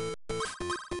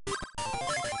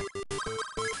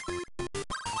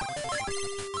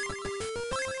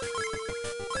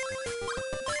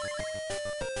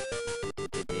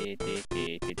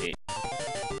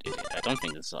 I don't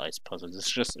think this is an ice puzzle.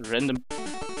 It's just a random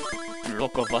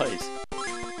block of ice.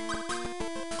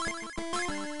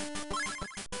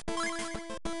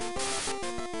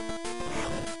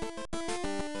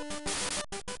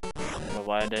 But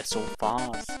why are they so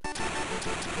fast?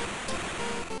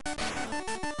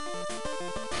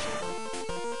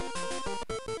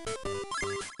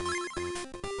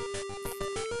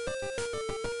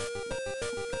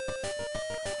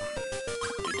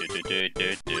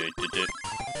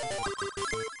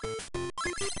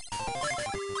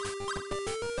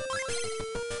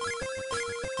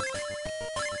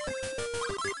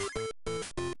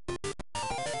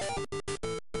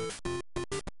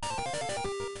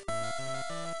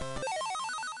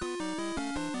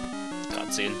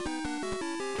 Cutscene.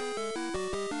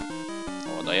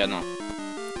 Oh, Diana.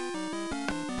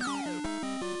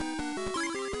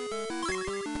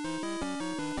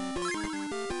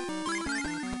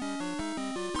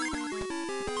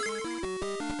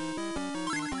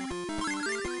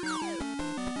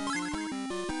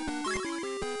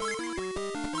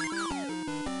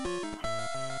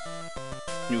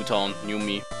 New town, new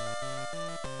me.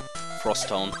 Frost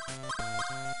town.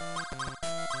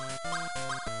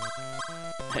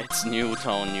 It's new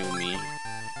town, new me.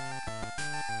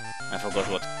 I forgot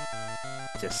what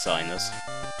this sign is.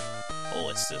 Oh,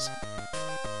 it's this.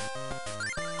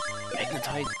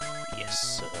 Magnetite? Yes,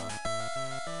 sir.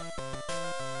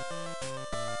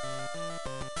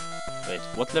 Wait,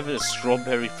 what level is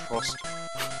Strawberry Frost?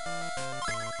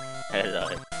 Hell,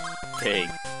 I take.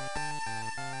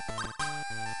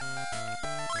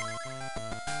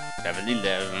 Level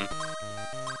 11.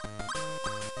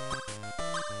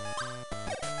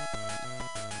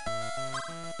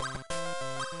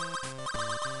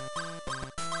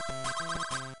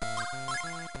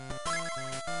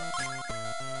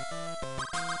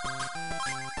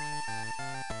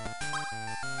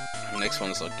 Next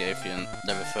one is Argathian,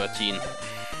 level 13.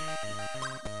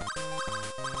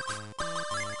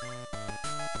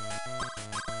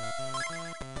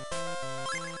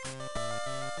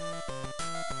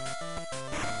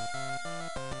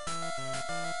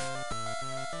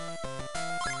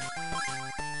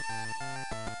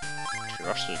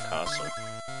 Rush to the castle.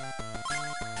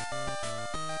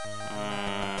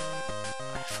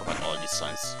 I forgot all these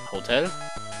signs. Hotel?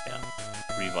 Yeah.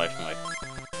 Revive my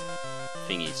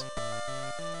thingies.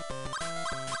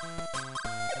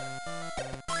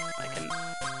 I can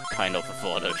kind of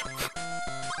afford it.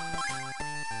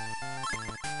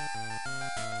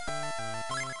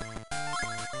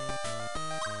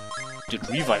 Dude,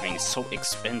 reviving is so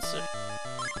expensive.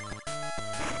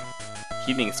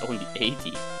 Healing is only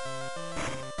 80.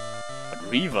 But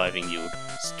reviving you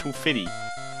is 250.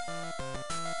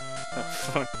 Oh,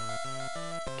 fuck.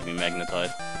 Give me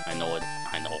Magnetite. I know it.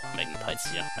 I know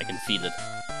Magnetite's here. I can feel it.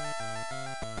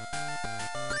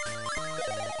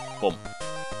 Boom.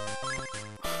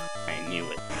 I knew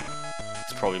it.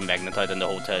 It's probably Magnetite in the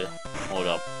hotel. Hold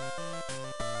up.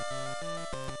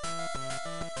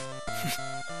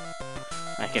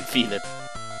 I can feel it.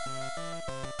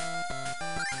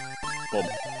 Boom.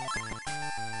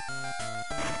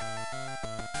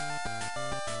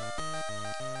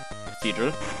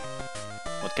 Cathedral.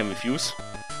 What can we fuse?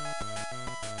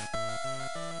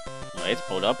 Wait,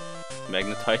 hold up.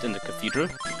 Magnetite in the cathedral.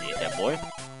 Yeah, boy.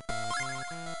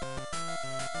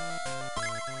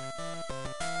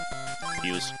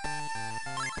 Fuse.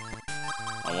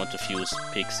 I want to fuse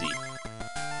Pixie.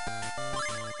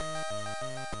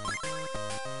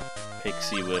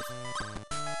 Pixie with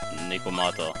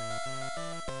Nikomata.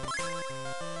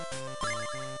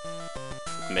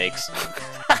 It makes...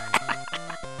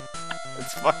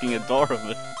 It's fucking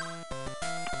adorable.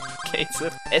 Kate's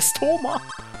Estoma!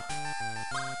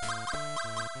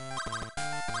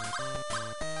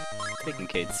 Taking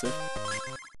Kate's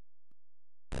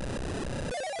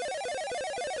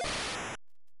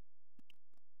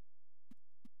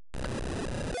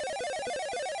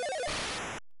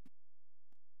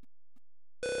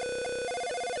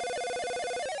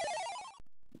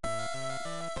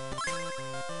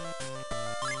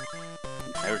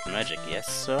magic, yes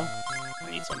sir.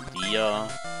 I need some Dia,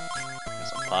 and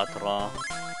some Patra,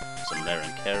 some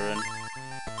Marin Karen.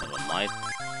 Never mind,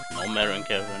 no Marin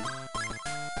Karen.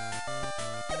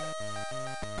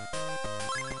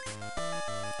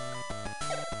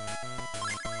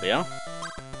 Yeah?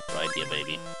 Right here,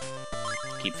 baby.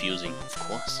 Keep fusing, of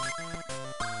course.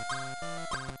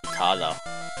 Thala,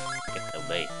 get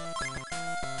away.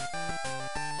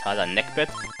 Thala neckbed?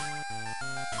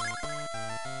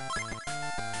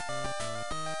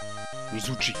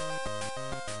 Mizuchi.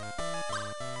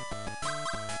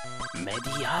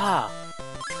 Media!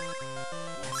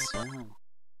 Yes, sir.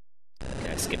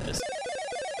 Okay, I skip this.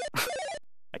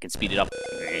 I can speed it up.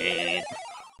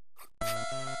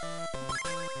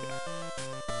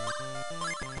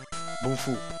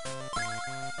 Bufu.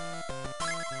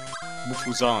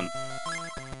 Bufu-san.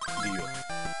 Dio.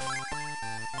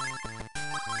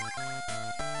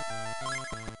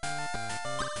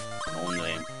 No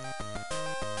name.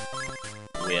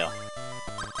 Where?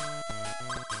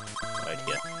 Right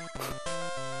here.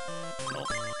 No.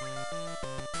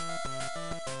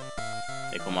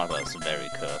 Nekomata is very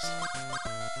cursed.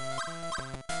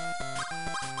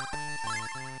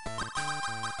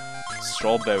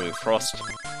 Strawberry Frost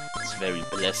is very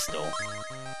blessed though.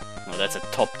 No, that's a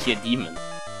top tier demon.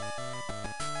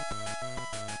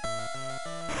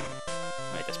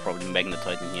 Wait, there's probably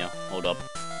Magnetite in here. Hold up.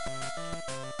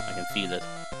 I can feel it.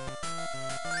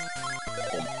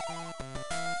 Boom.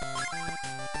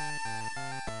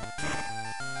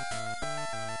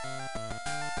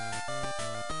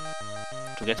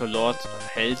 To get to Lord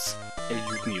Hel's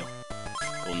Eljudnir.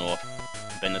 Go north.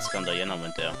 Bennett Skandayana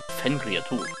went there. Fenrir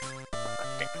too.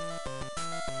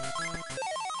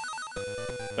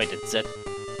 Wait, it's Z.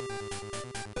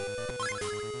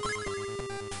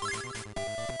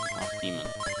 Half demon.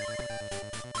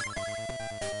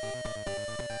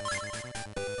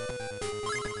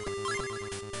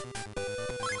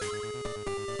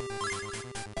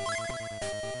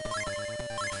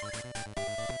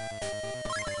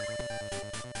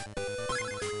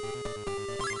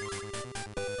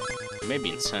 Maybe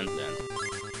in Sandland.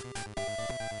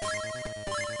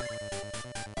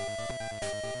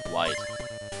 White.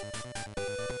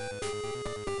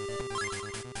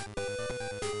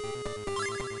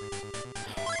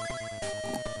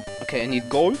 Okay, I need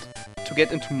gold to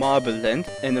get into Marble Land,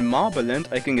 and in Marble Land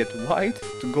I can get white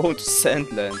to go to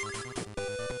Sandland.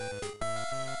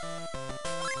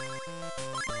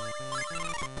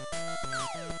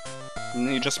 And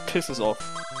then he just pisses off.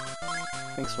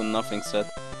 Thanks for nothing, said.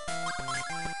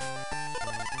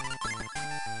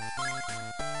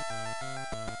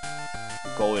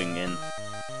 Going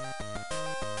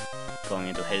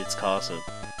into Hel's castle.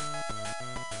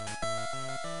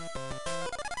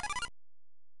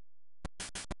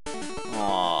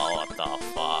 Oh, what the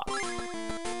fuck?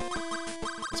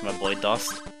 It's my boy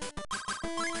Dust.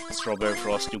 Strawberry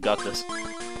Frost, you got this.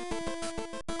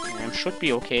 Should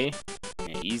be okay.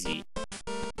 Yeah, easy.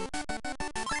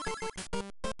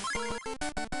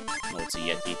 No, it's a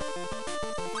Yeti.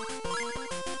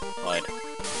 Right.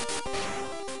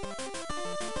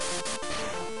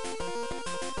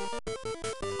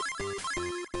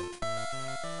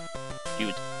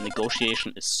 Dude,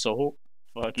 negotiation is so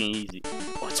fucking easy.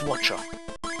 Oh, it's Watcher.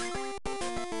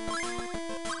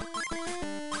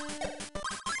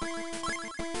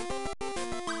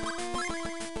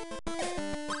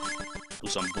 Do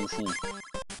some Bufu.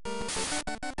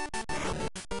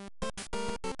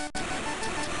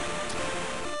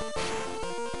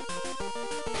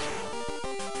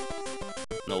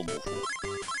 No Bufu.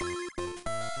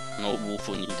 No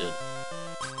Bufu needed.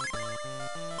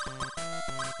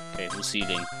 Okay, who's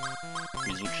healing?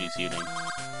 Mizuchi's healing.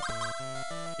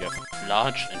 You have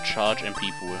large and charge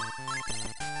MP pool.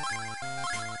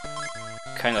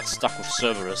 Kinda stuck with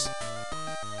Cerberus.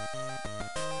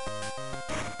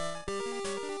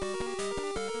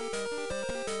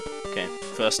 Okay,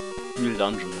 first real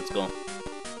dungeon, let's go.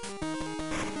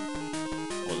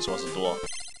 Oh, this was a door.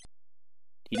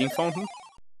 Healing fountain?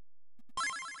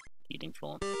 Healing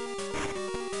fountain.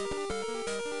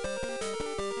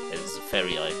 It is a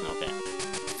fairy icon, okay.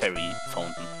 Fairy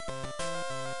fountain.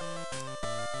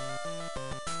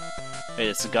 Hey,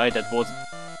 it's the guy that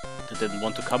didn't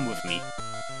want to come with me.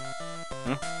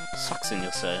 Huh? Sucks in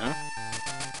your cell, huh?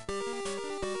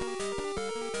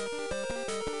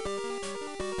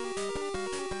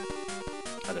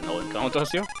 Are there no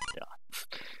encounters here? Yeah.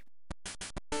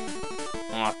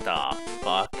 What the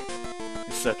fuck?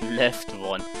 It's that left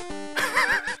one.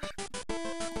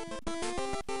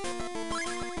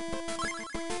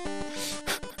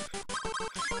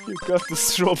 You got the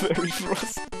Strawberry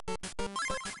Frost.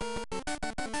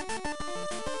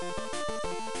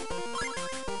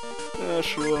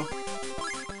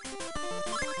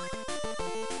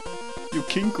 You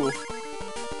Kinko.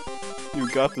 You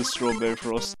got the Strawberry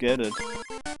Frost, get it.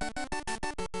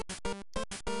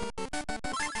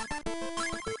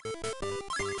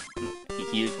 He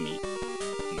healed me.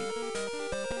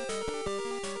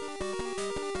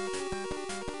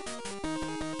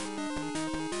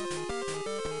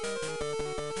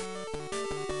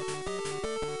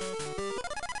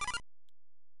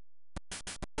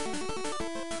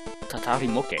 Tatari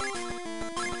Moke.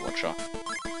 Watcher.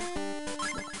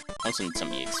 Also need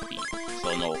some EXP,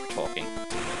 so no talking.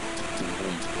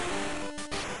 Boom.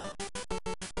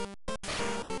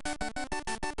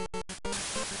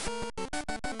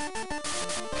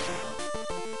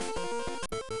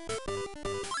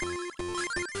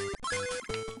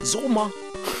 Soma!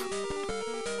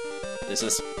 This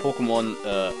is Pokemon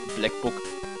Black Book.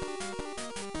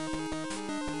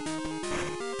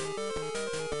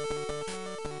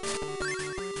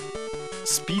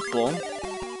 Speedball.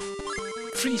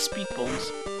 3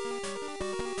 Speedballs.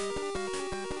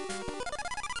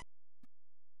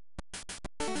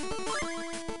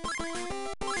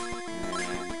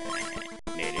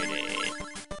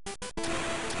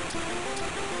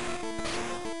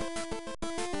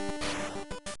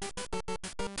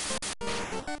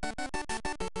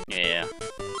 Yeah.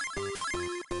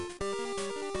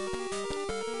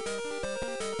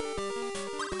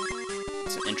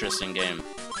 It's an interesting game.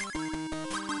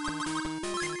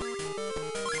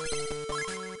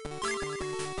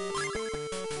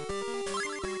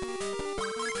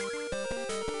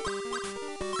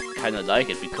 Kinda like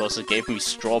it because it gave me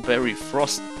Strawberry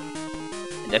Frost.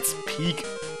 And that's peak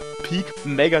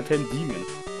Megaten Demon.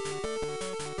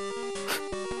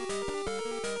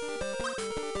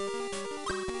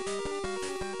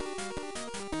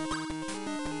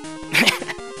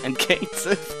 And Kate's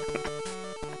it.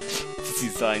 These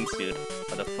designs, dude,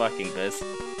 are the fucking best.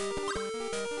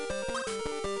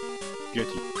 Get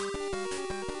you.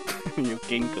 You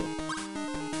Ginkgo.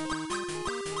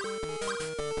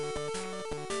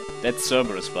 That's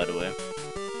Cerberus, by the way.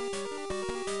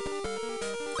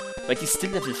 But he's still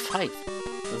level 5.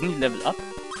 Doesn't he level up?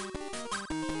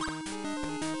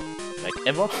 Like,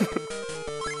 ever?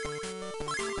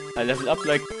 I leveled up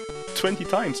like 20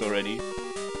 times already.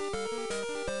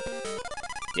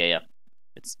 Yeah.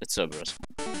 It's Cerberus.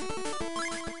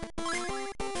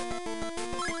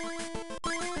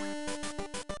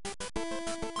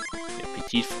 Yeah,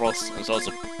 Petite Frost is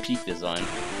also peak design.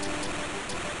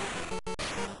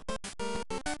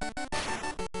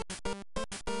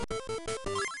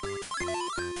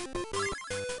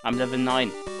 I'm level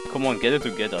 9. Come on, get it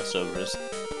together, Cerberus.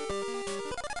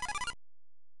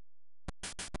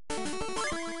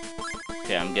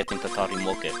 Okay, I'm getting Tatari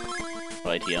Moke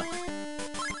right here.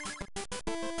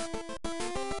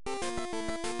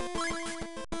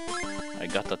 I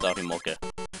got Tatari Moke.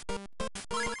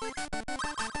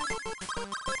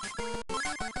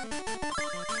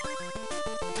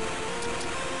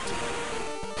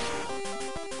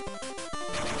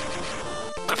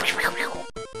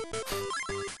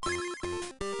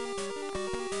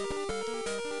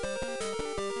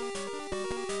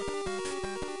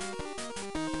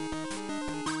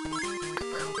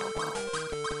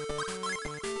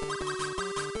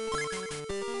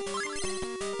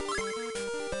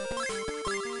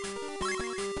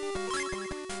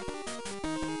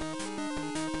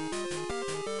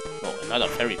 Another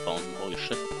fairy fountain, holy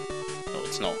shit. No,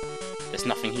 it's no. There's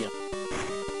nothing here.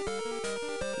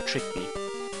 You tricked me.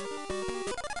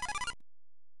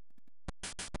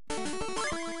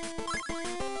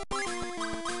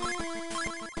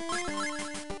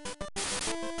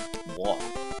 Whoa.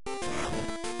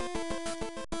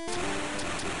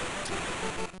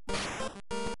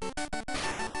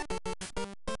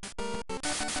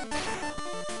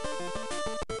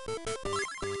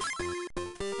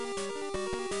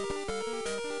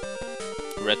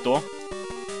 Red door.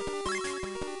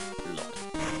 Locked.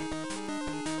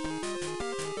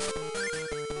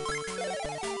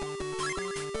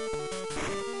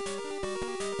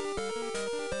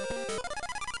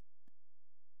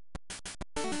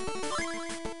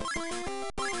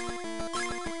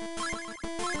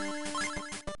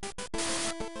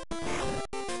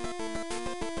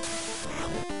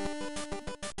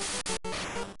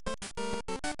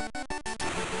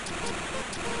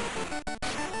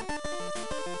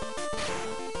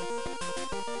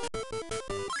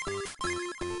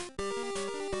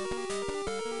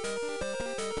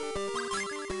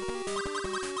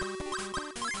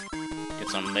 Get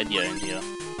some media in here.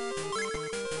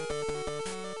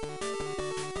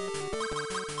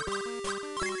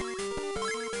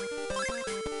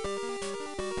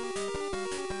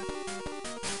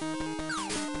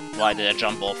 Why did I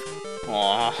jump off?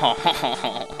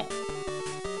 Oh.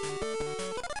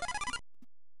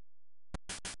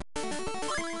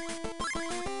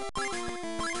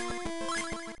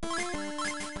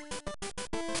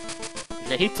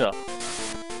 Later.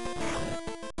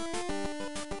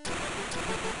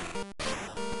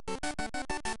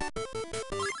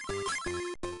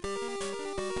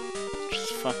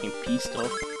 Just fucking pissed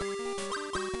off.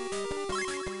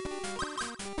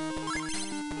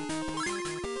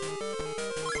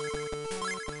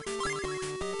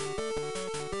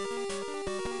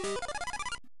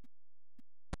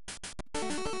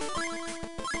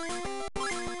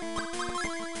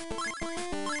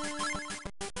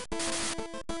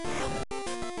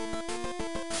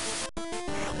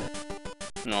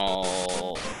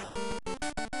 No.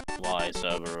 Why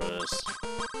Cerberus?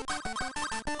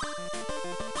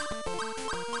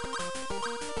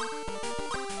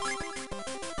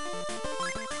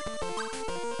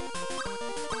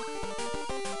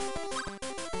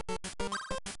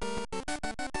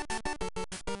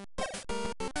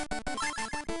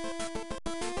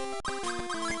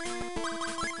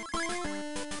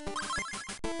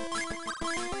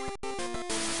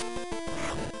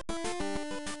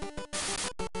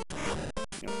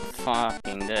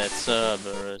 Fucking dead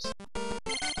Cerberus.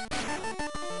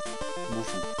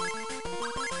 Wufu.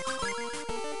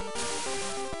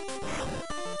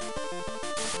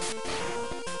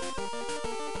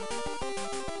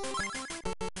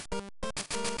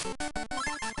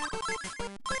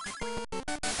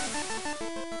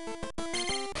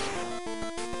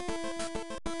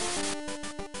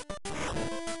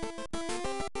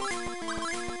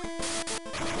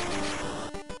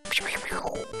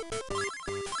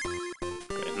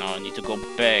 Okay, now I need to go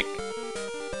back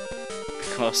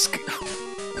because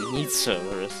I need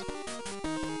Cerberus.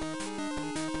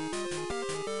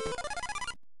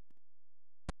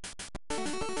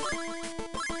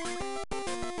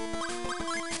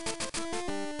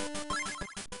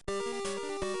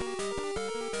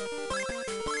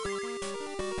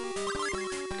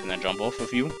 Can I jump off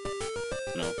with you?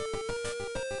 No.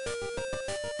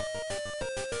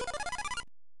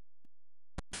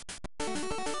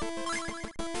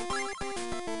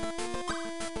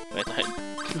 Wait,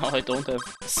 now I don't have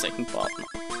a second partner.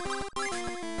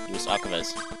 Use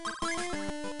Aquas.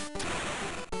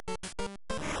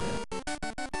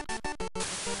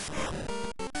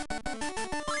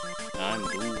 I'm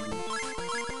doomed.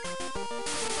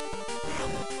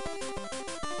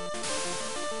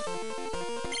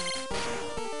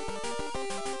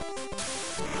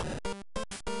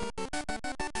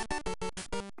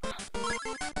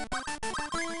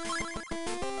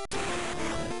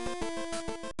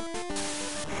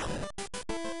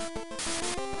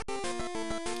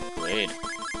 Great.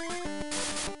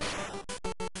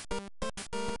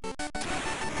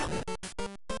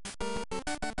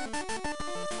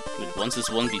 Dude, once it's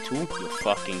 1v2, you're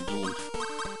fucking doomed.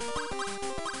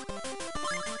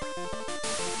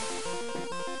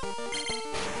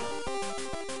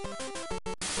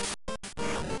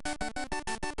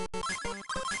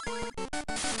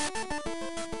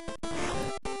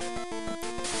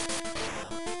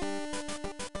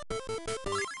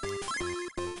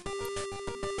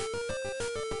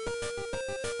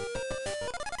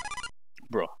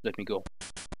 Bro, let me go.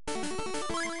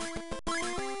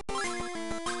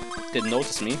 Didn't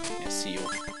notice me. I see you.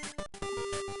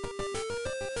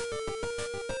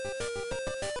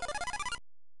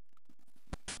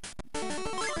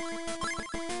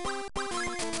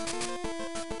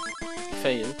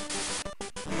 Failed.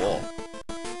 Whoa.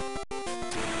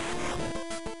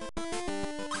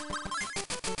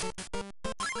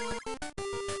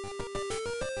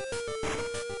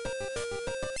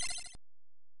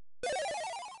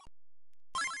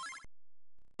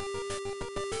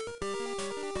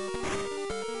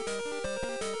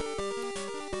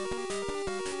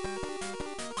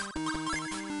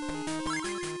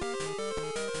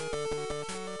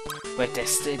 Wait, there's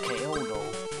still KO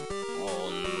though.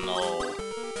 Oh no.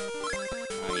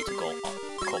 I need to go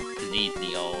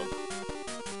completely out.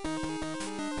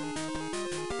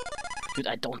 Dude,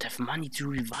 I don't have money to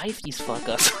revive these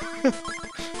fuckers.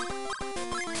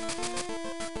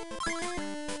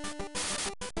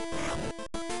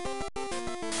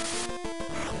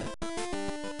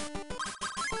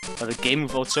 But a game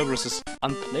without Cerberus is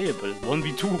unplayable.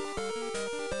 1v2.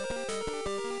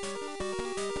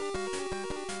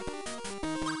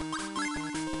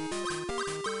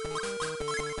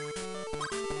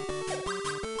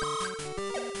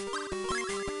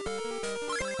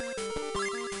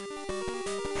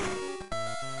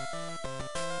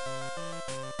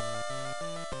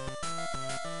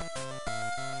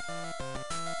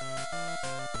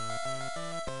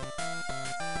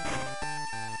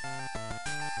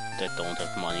 I don't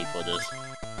have money for this.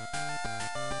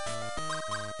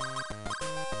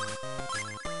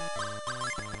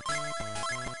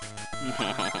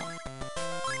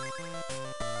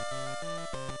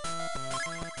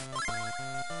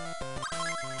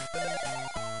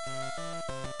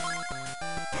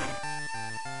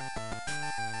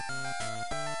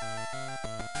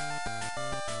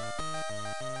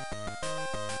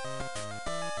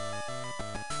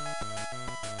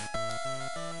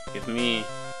 Give me...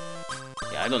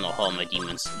 Yeah, I don't know how my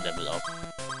demons level up.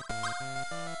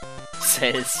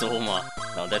 Cell Soma.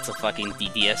 Now that's a fucking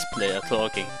DDS player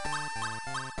talking.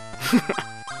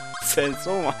 Cell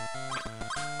Soma.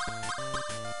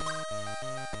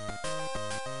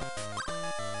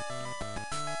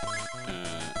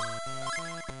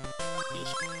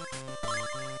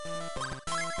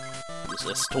 Use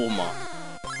Estoma.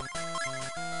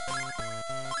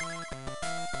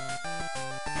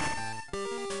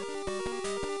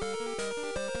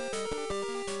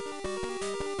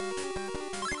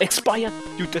 Expired!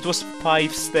 Dude, that was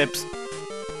 5 steps.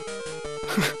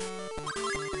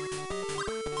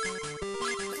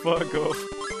 Fuck off.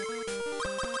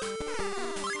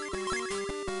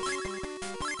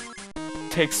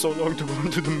 Takes so long to go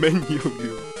into the menu,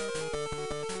 dude.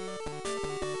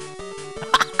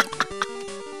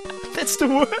 That's the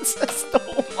worst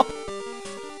Estoma.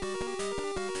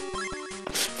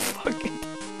 Fuck it.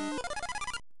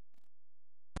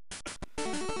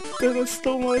 That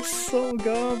Estoma is so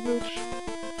garbage.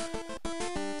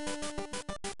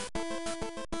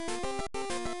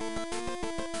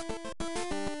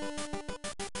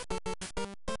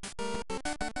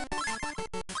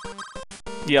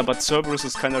 Yeah, but Cerberus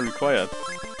is kinda required.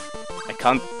 I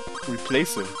can't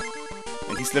replace him.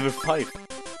 And he's level 5.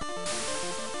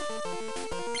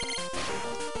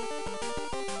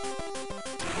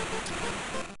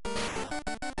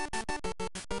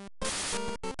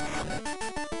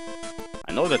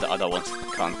 I know that the other ones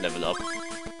can't level up,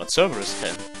 but Cerberus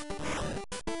can.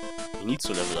 He needs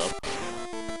to level up.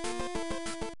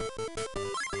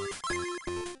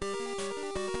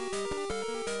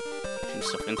 Few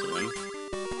stuff into him.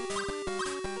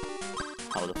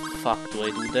 How the fuck do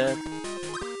I do that?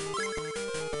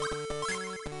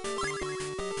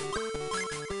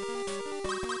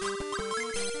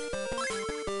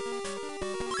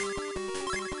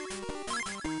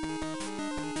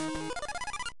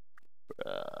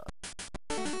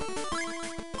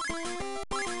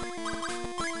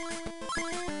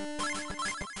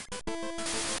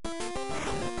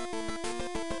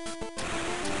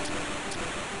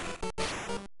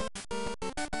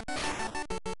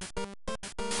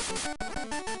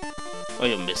 Oh,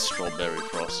 you missed Strawberry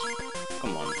Frost.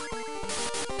 Come on.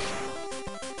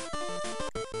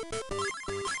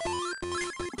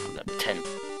 Level 10.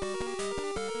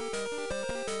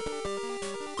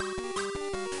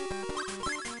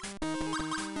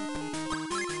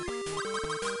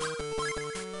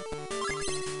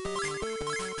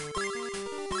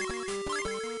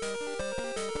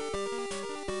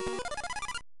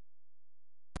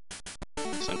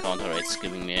 This encounter rate's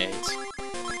giving me AIDS.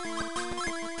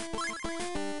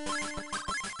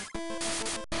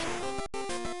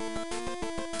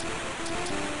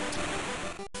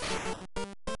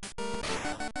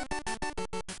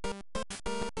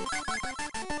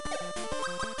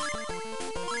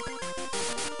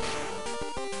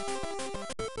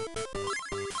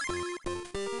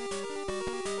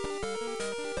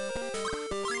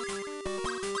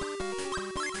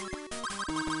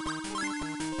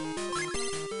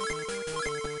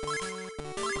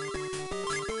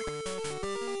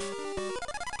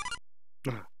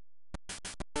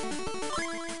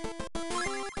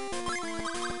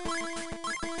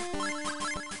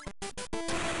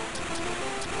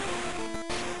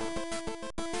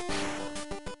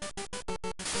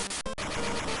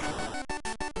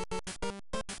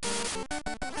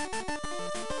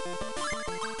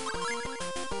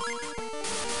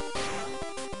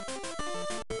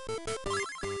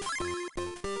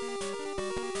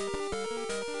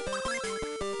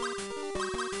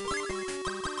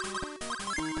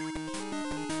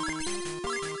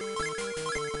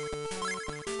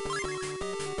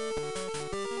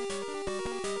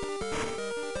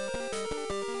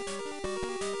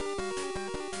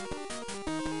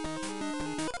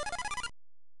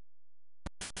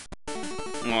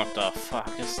 What the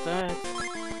fuck is that?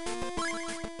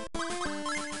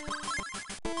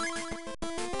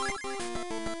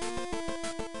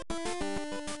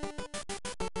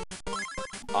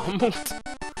 Almond?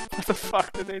 What the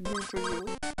fuck did they do to you?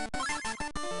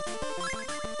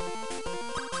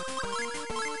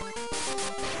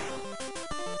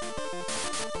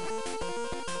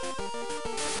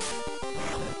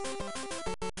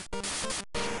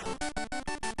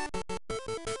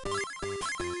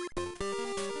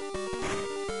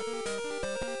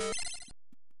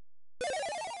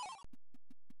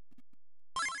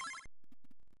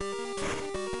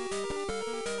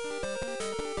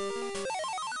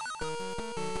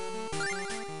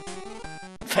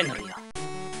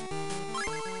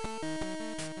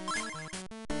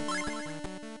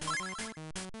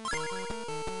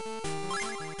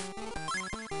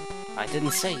 I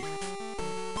didn't save.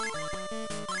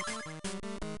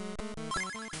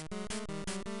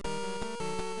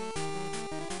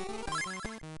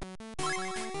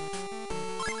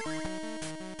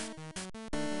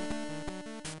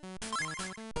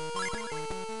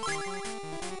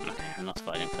 Okay, I'm not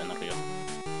fighting Fenrir.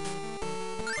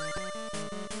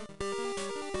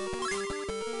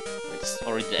 It's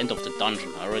already the end of the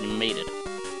dungeon. I already made it.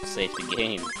 Save the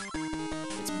game.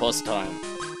 It's boss time.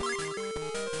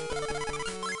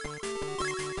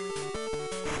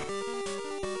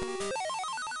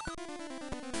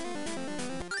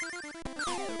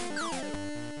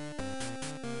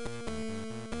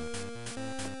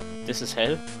 This is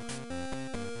hell.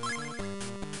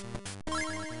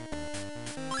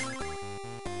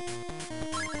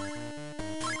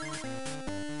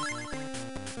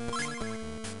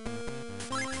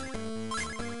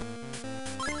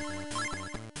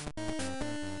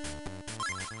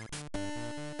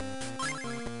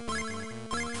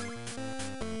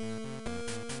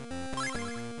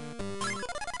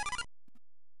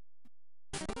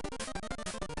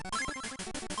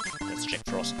 Let's check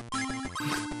Frost.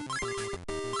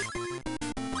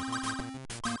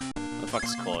 What the fuck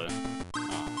is call?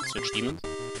 Switch demons?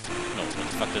 No, what the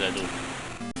fuck did I do?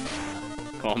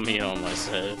 Come here on my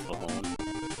cell phone.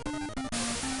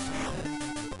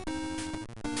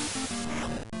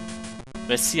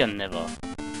 Vessia never.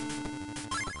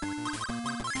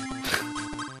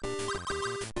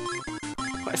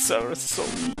 My server is so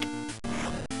weak.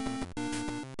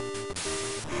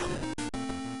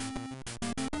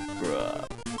 Bruh,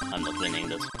 I'm not winning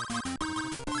this.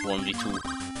 1v2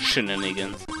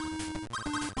 shenanigans.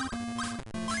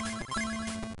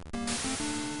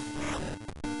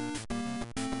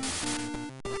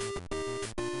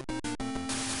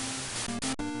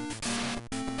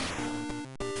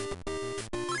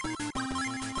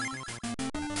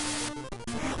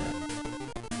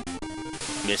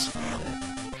 Miss.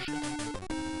 Shit.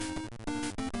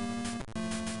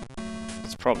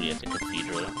 It's probably at the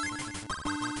cathedral.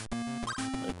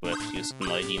 Like where I've used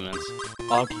my demons.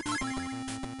 Argy.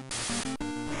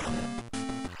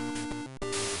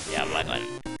 Yeah, but like,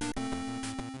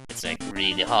 it's like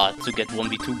really hard to get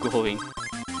 1v2 going.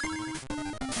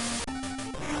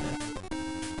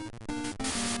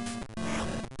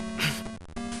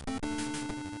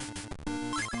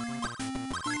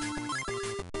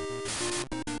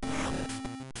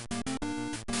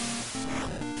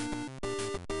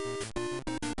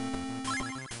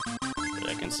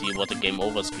 I can see what the game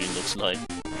over screen looks like.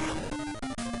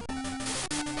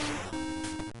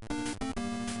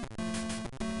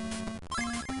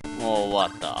 Oh,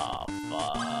 what the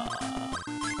fuck?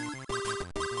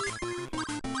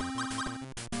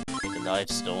 Take a life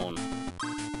stone.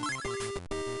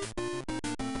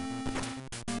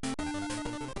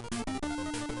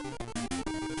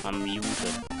 I'm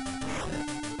muted.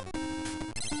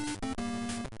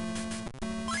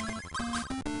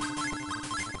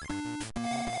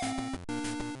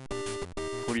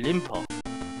 Limper.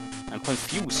 I'm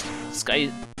confused. This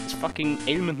guy is fucking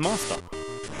ailment master.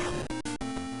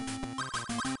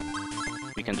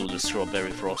 We can do the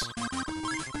strawberry frost.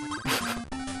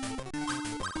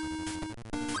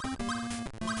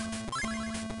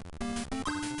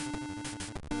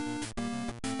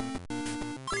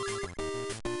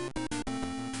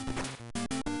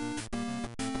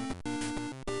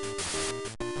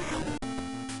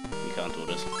 We can't do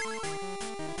this.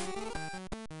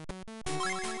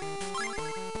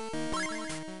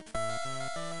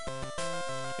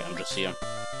 Just here.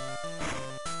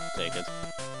 Take it.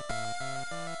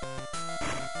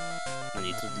 I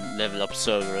need to level up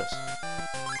Cerberus.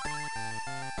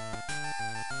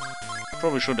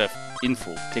 Probably should have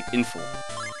info. Click info.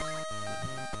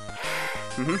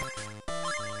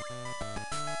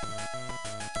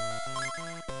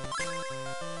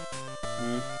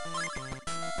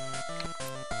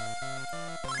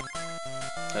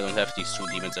 I don't have these two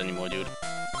demons anymore, dude.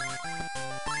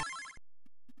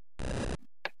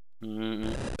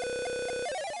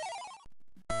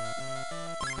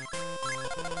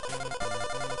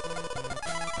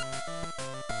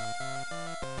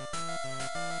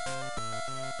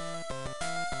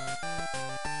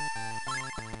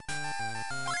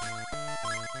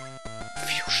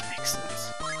 Fusion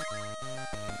excellence.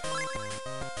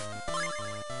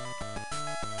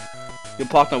 Your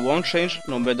partner won't change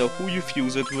no matter who you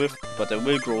fuse it with, but they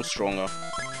will grow stronger.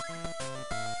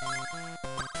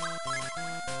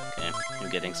 Okay, you're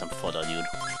getting some fodder, dude.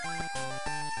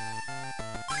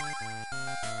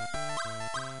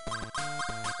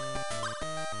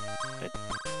 Wait,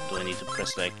 do I need to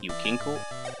press like Yukinko?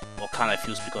 Or can I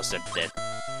fuse because they're dead?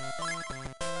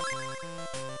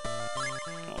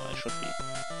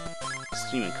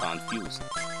 demon can't fuse.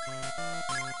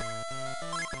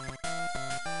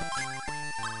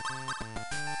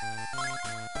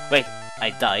 Wait,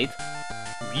 I died,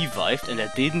 revived, and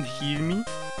that didn't heal me?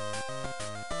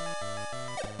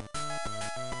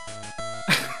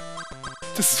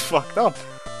 This is fucked up.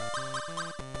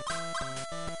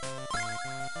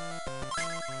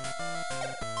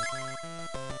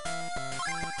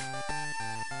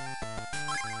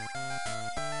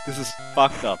 This is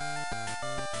fucked up.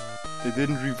 They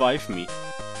didn't revive me.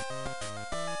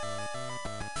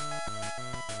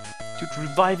 Dude,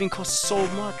 reviving costs so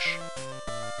much.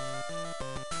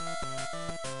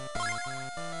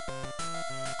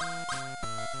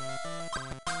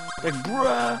 Like,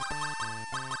 bruh!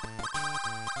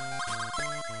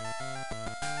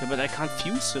 Yeah, but I can't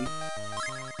fuse him.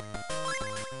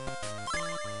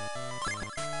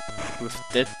 With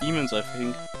dead demons, I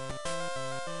think.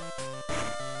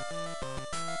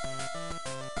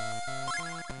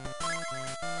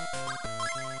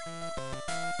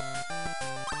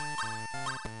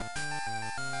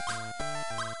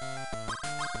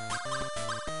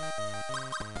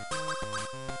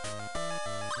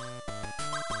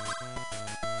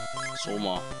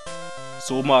 Soma.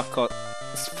 Soma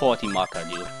is 40 marker,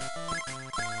 dude.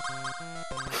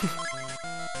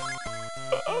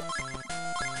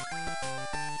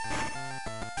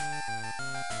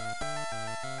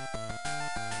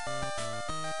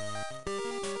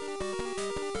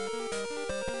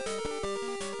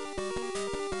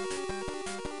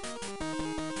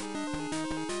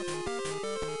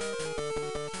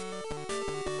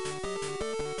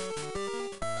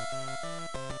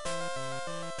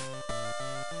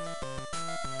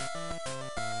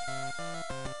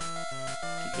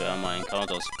 Where are my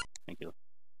encounters? Thank you.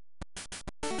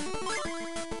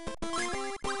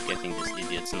 Getting these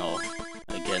idiots now.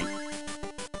 Again.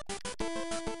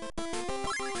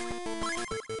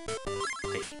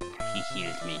 He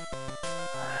healed me.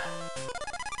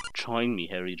 Join me,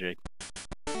 Harry Jack.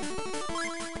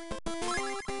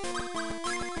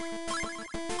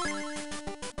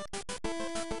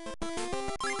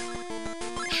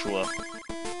 Sure.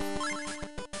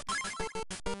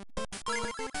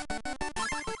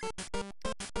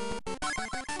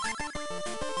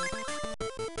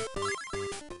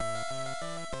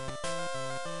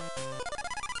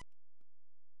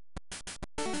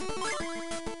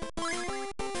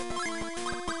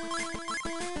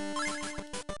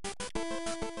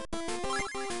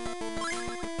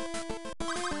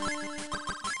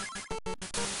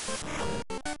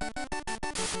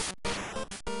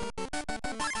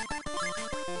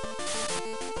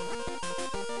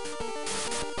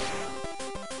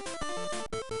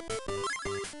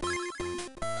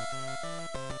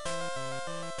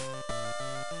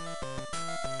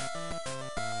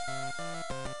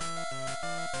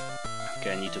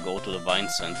 Okay, I need to go to the Vine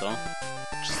Center.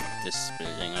 Which is this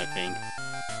building, I think.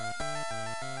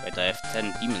 Wait, I have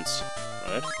 10 demons,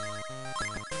 right?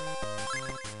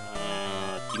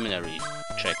 Demonary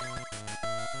check.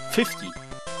 50!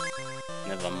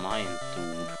 Never mind,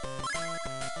 dude.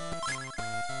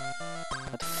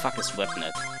 What the fuck is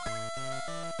Webnet?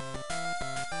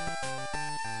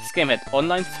 This game had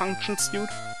online functions, dude?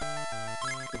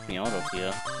 Get me out of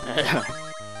here.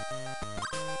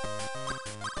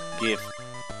 Give.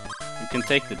 You can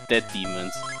take the dead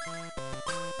demons.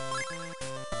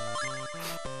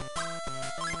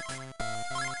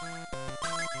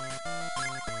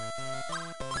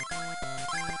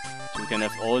 You can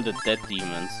have all the dead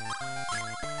demons.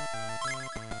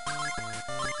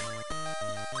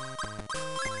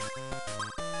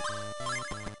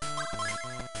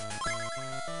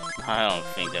 I don't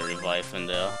think they revive in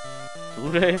there. Do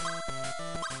they?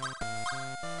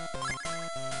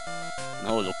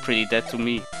 No, look pretty dead to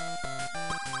me.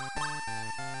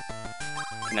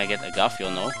 Can I get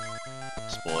Agafio now?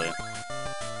 Spoil.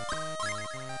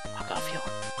 Agafio.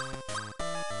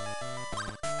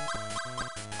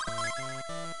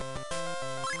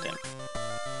 Damn.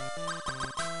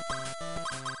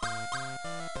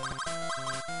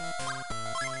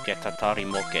 Get Tatari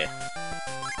Moke.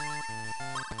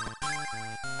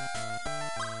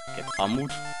 Get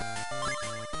Amut.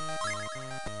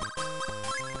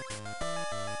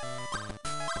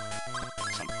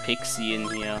 Some Pixie in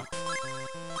here.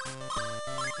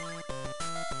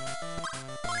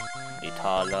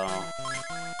 Itala.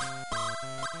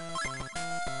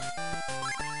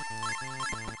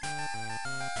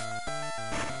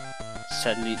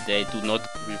 Sadly, they do not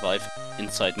revive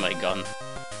inside my gun.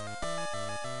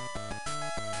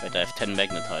 Wait, I have 10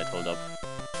 magnetite, hold up.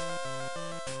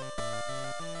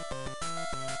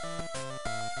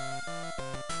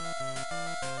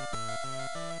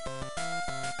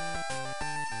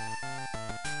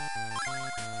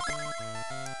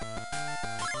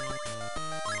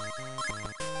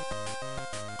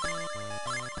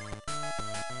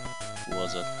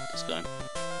 was it? This guy.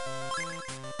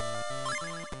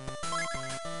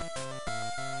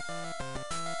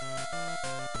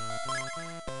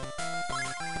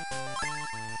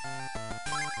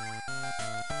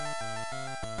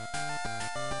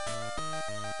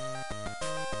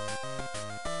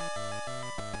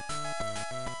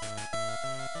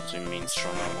 What do you mean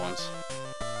stronger ones?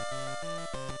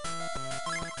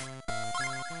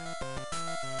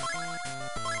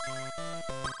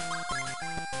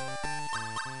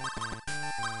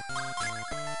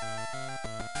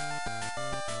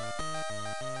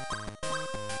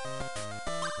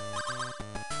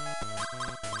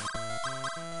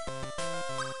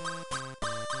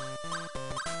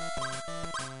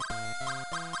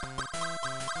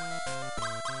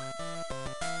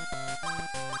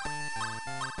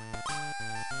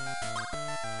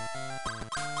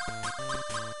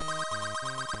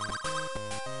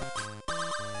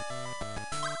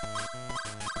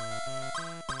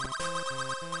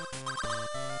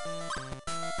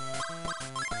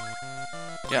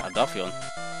 Yeah, Dafion.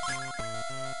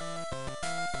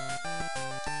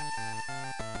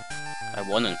 I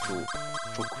won in through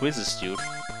quizzes, dude.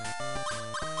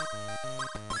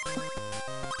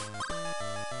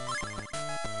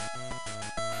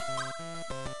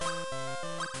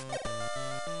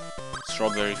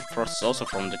 Strawberry Frost is also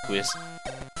from the quiz.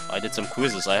 I did some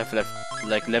quizzes. I have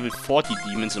like level 40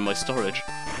 demons in my storage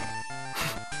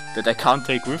that I can't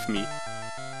take with me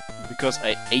because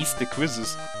I aced the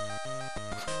quizzes.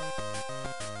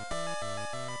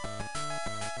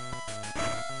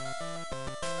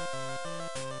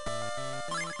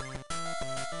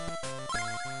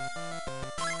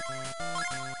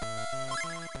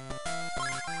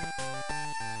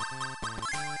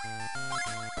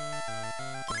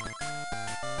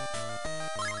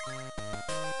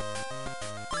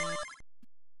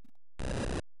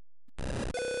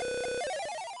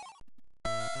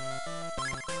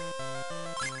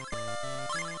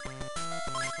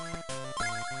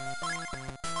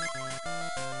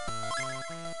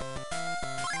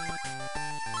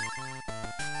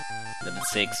 Level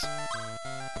 6.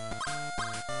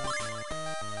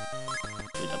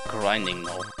 Dude, I'm grinding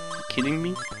now. Are you kidding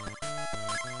me?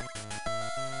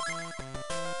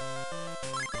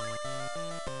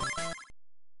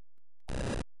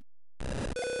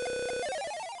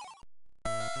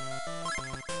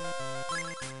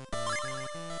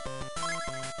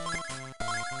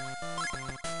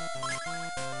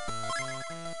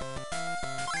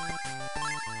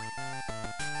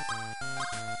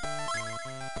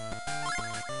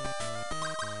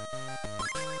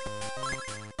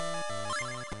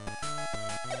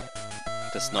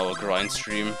 There's now a grind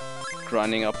stream,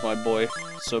 grinding up my boy,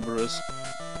 Cerberus.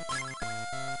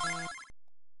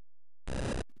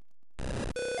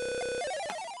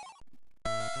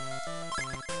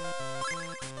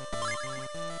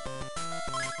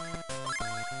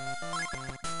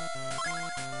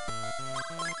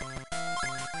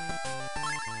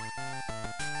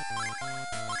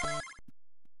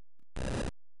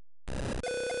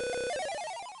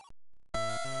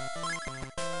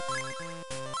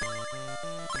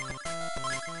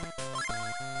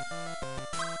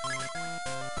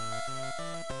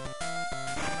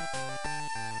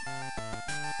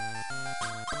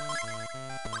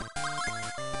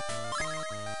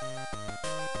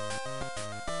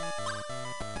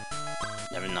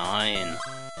 Level 9.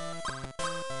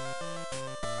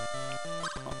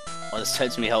 Oh, this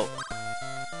tells me how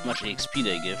much EXP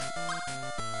they give.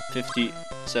 50,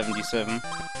 77.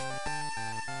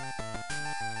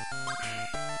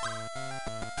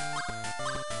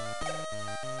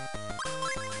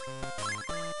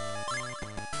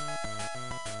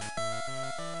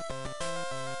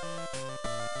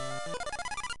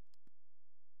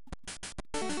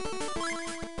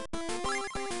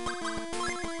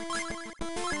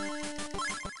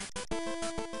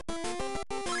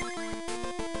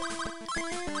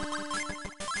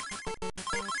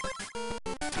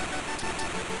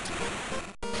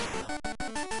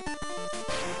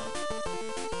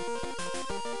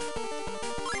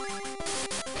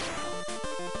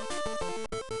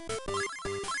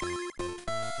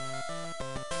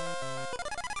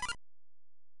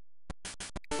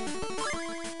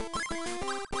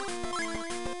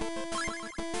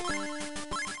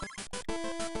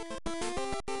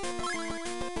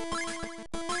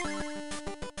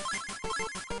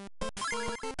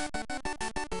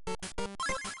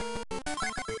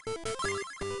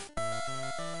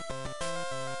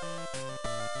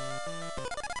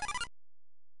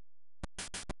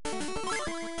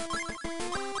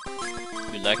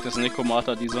 You like this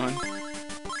Nekomata design?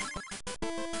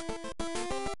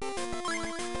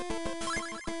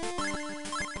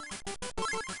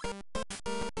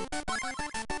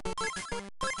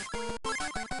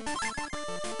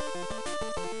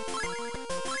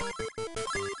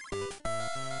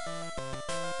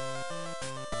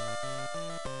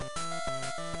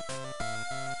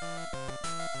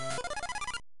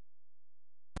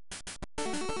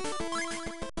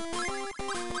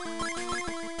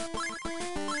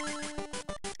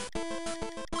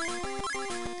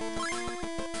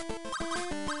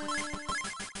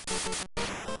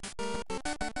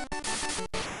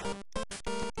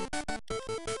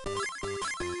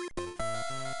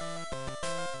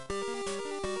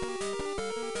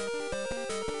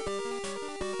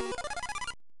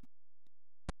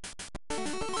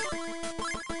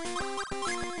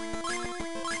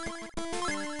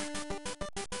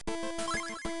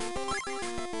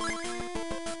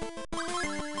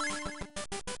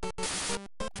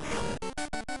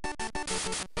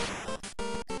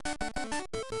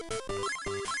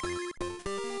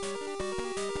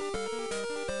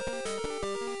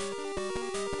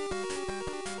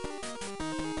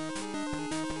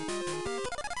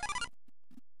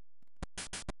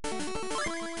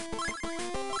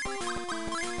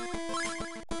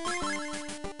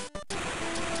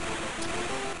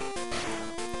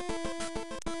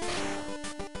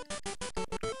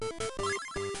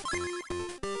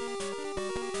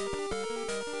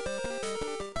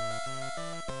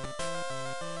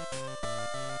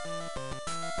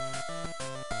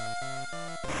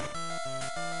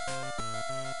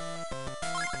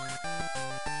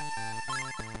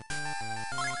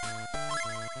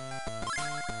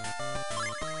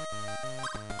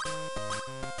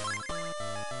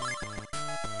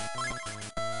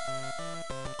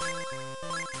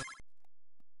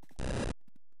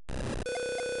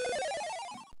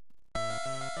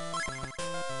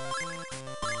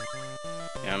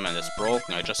 Yeah man, it's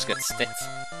broken, I just get stats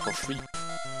for free.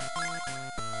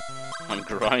 I'm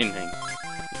grinding.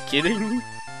 You kidding me?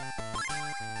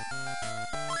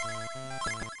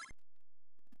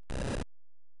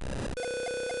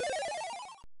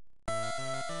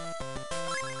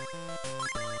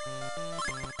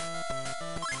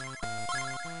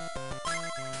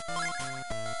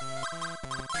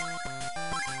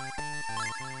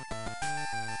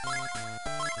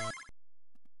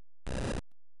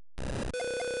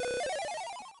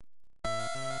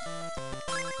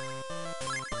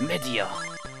 Media!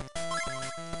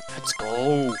 Let's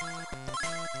go!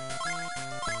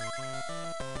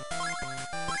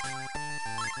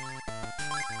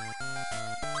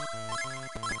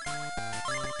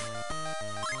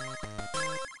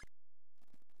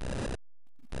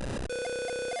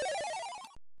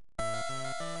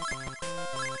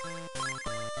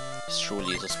 This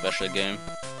truly is a special game.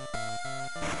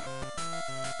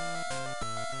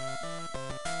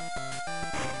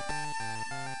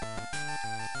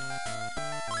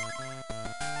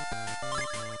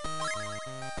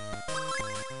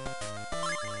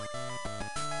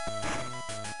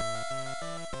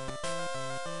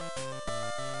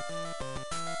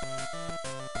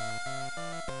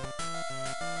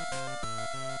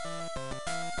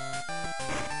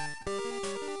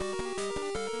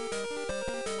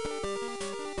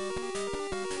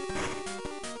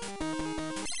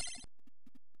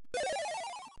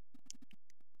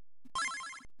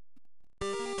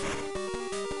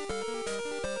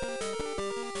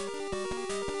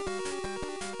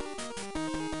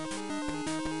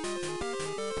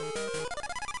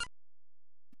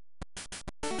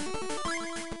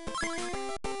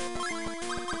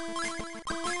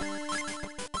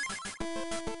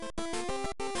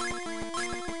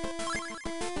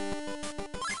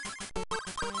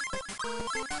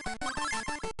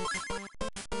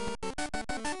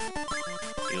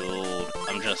 Dude,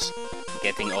 I'm just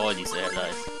getting all these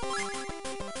allies.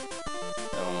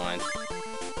 Never mind.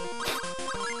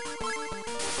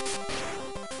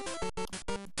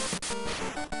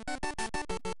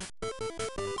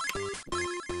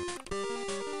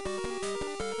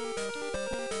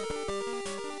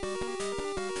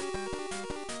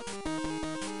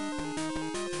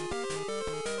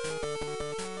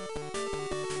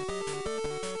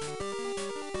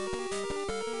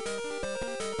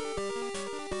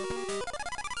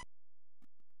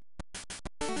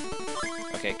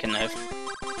 Okay, can I have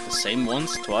the same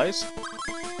ones twice? I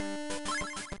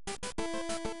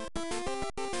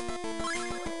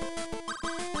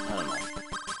don't know.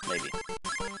 Maybe.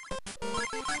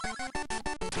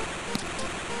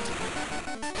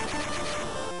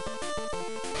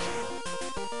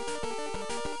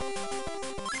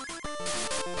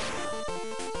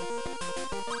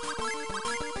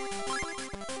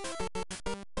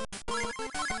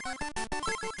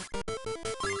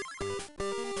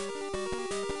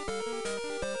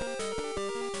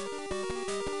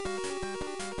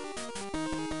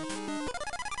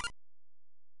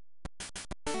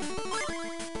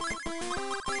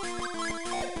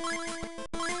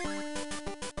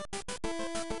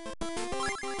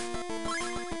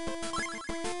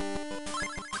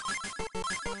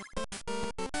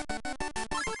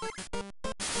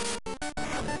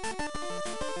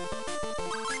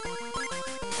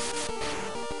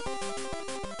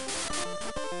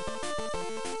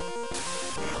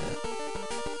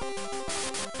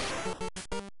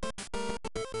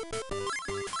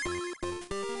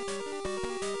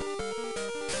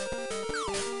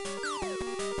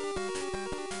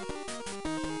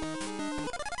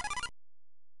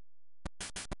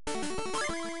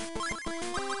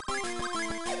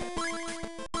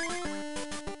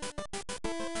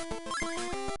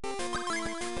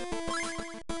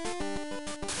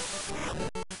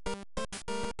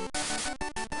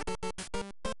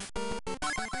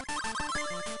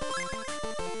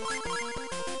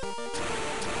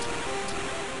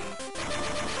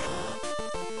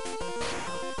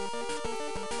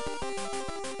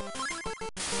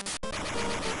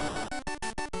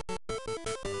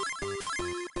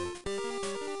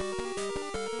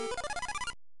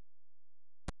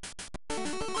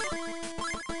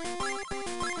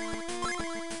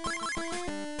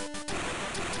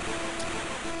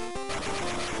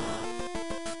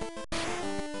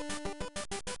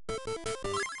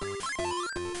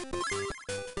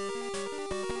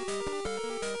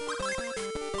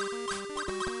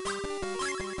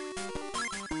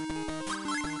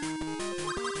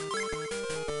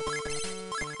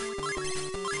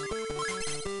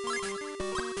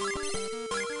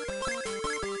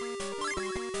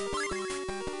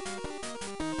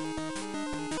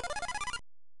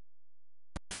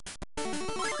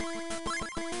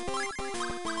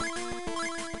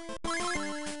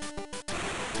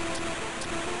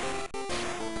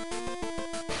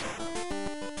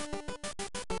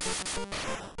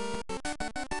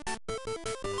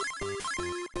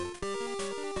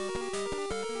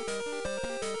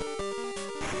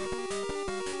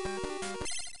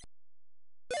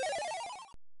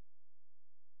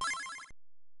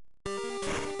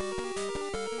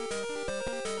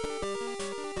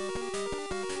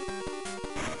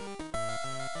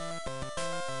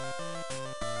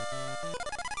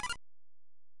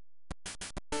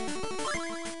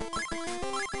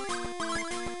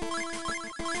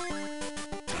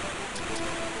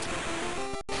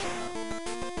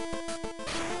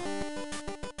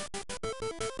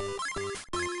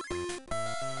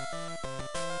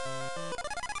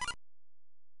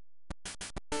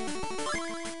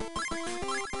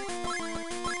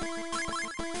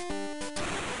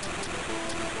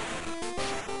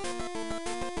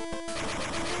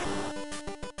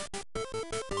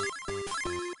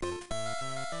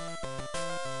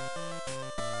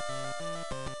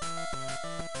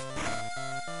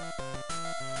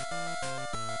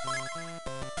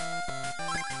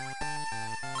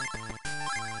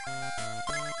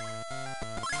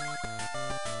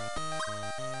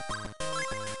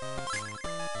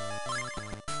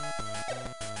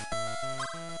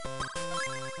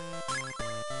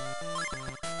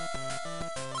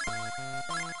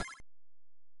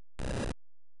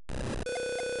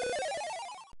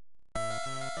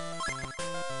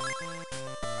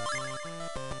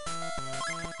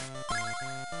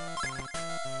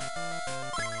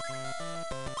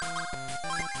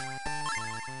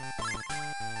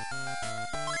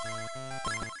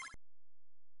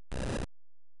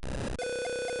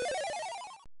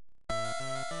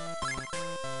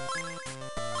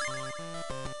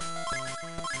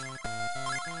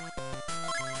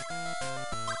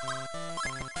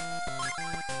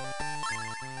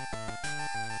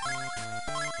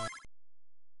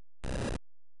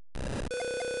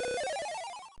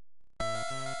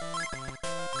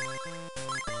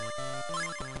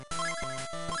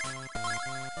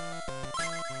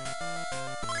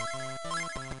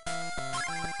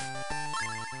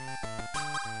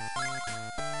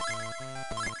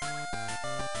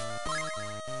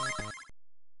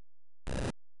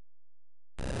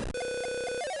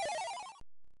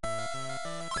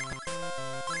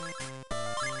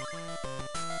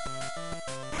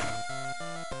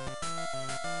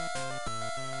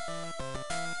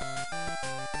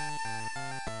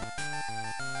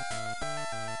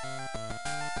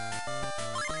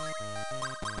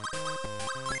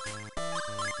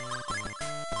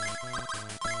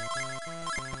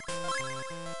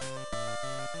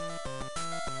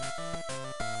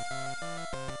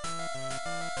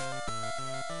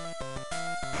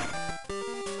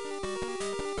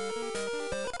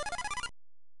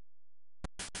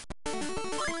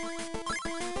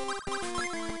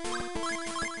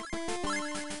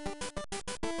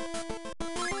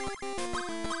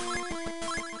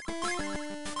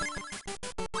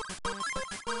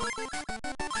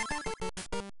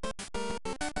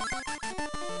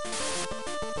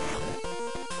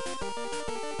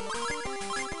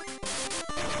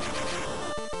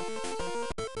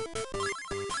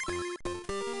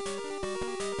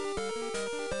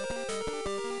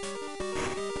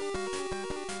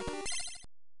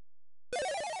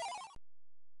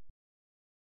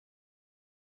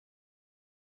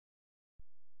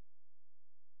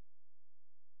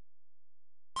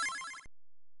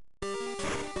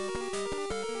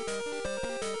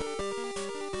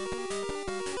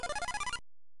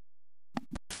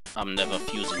 I'm never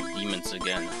fusing demons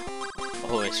again.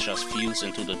 Always just fuse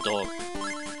into the dog.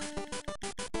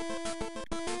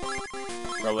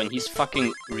 Bro, when he's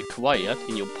fucking required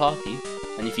in your party,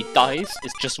 and if he dies,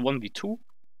 it's just 1v2.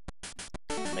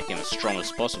 Make him as strong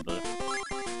as possible.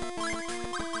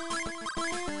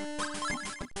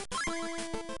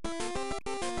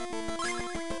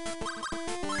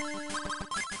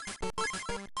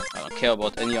 I don't care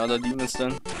about any other demons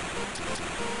then.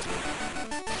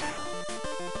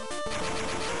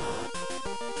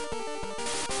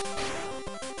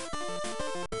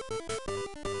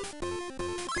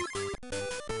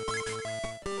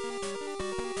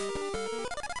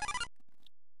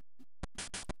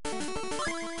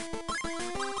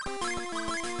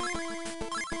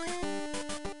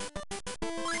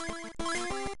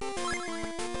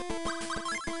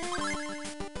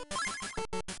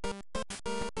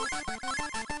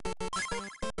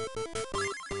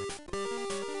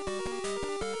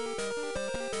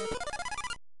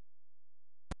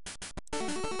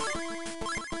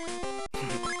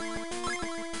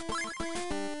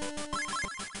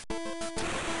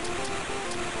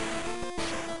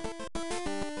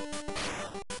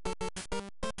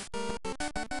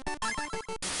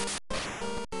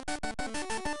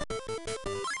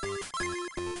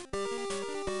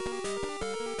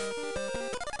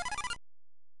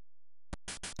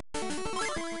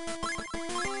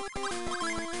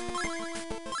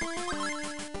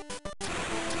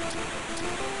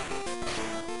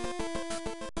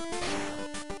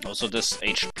 Also, this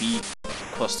HP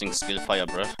costing skill Fire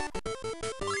Breath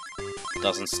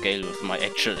doesn't scale with my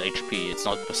actual HP, it's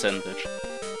not percentage.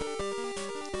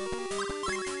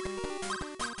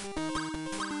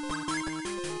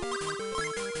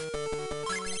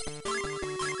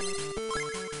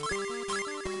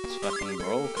 It's fucking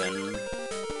broken.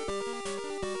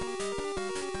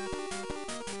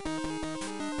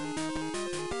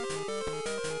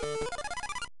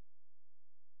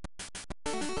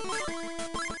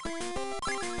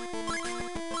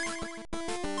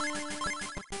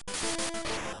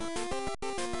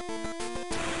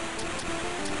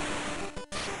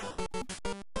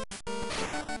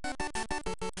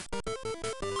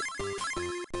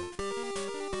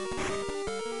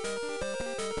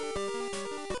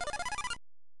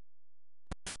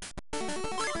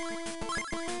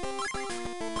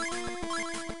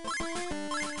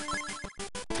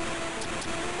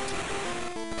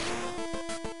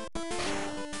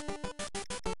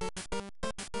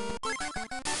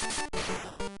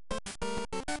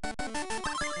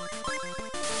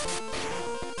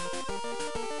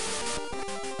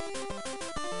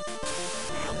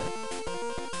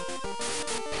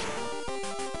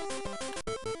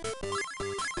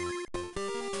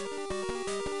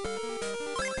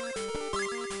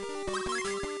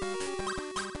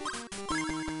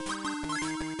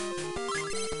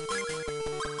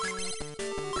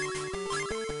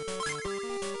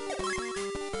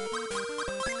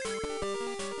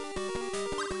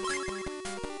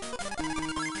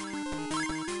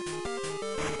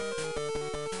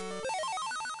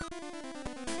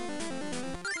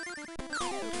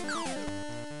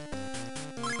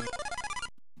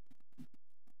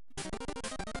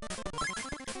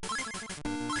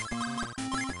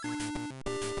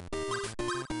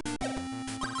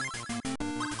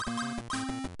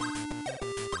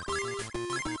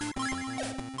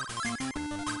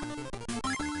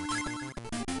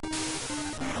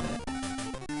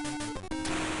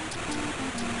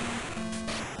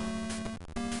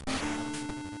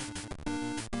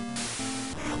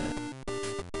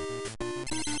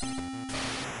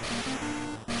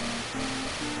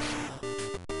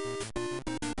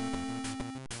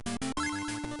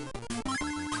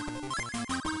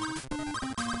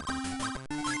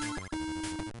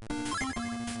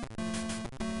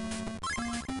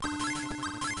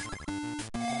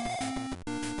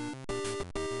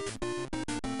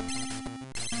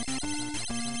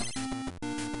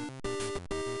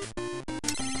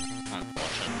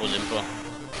 Limbo.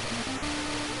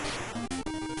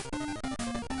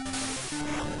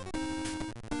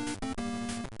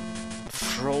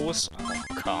 Froze? Oh,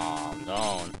 calm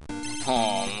down.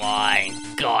 Oh my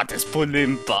god, this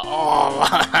Polimpa.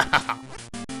 Oh.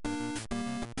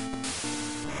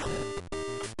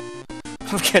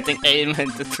 I'm getting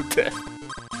ailmented to death.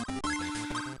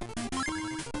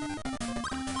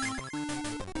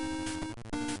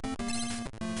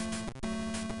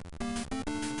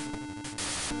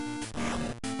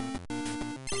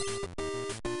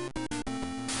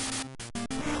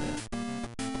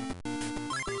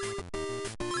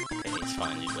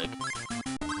 Finally back.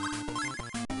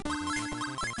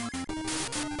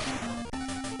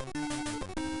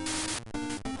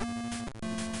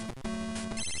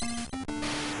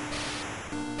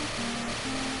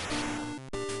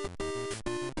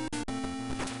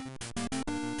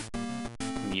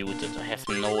 muted. I have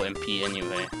no MP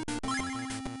anyway.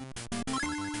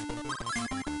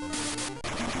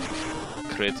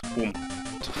 Crit. Boom.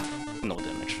 No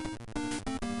damage.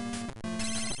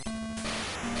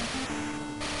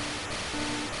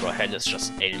 Bro, Hell is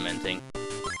just alimenting.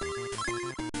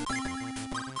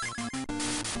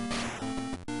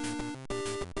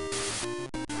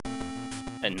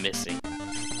 And missing.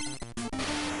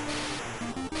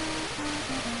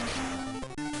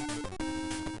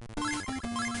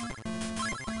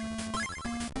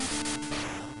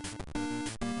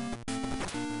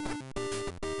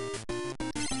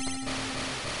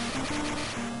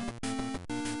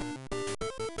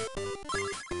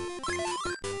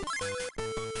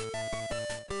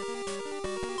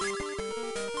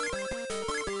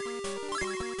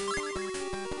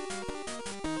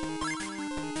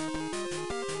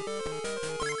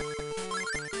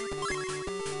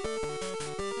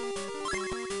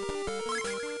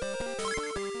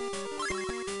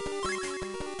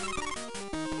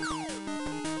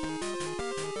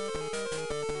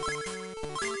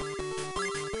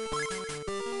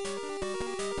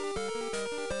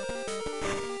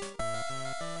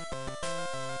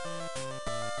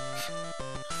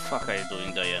 Fuck are you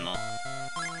doing, Diana?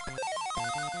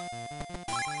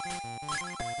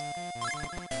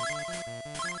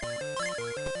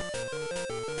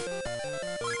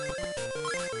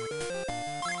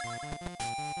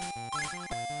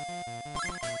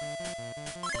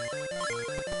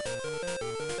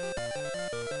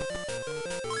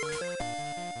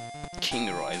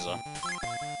 King Riser.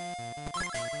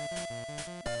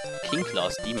 King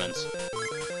class demons.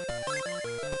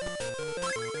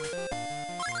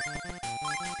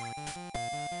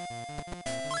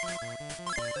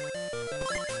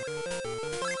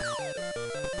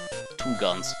 Two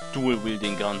guns, dual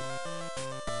wielding gun.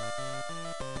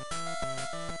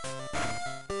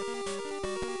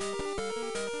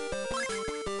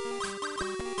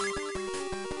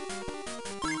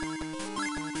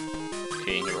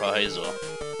 King Riser.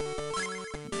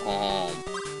 Bomb.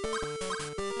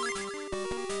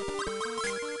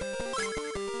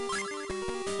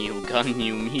 New gun,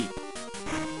 new me.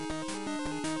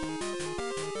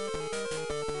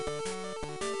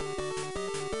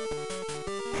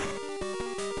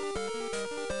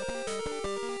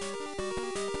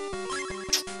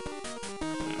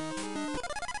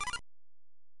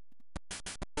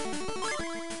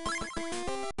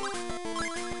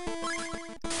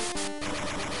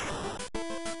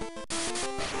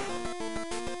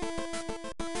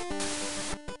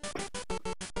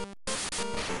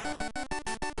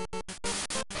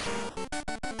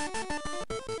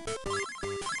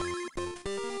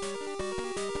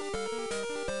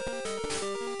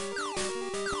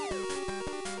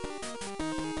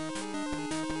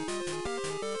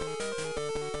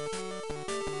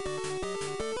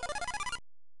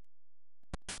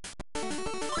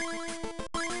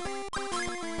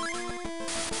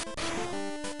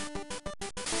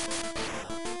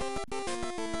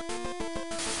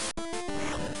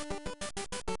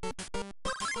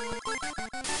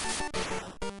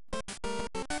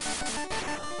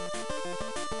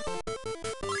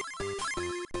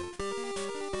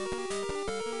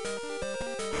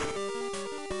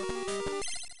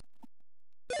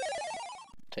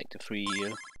 Take the free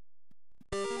heal.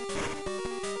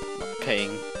 Not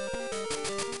paying.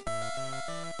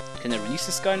 Can I release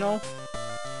this guy now?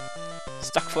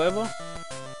 Stuck forever?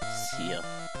 See ya.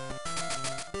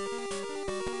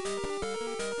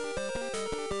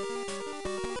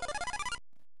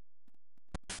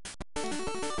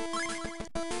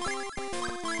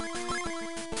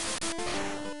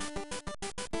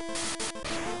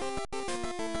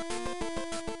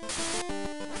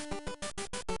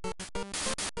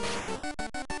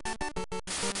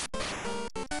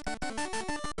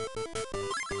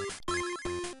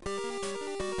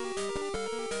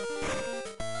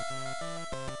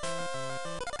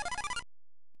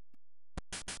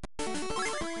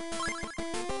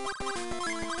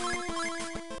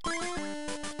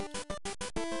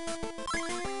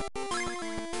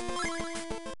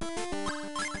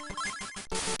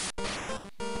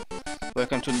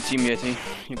 Welcome to the team, Yeti.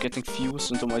 You're getting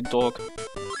fused into my dog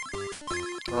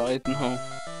right now.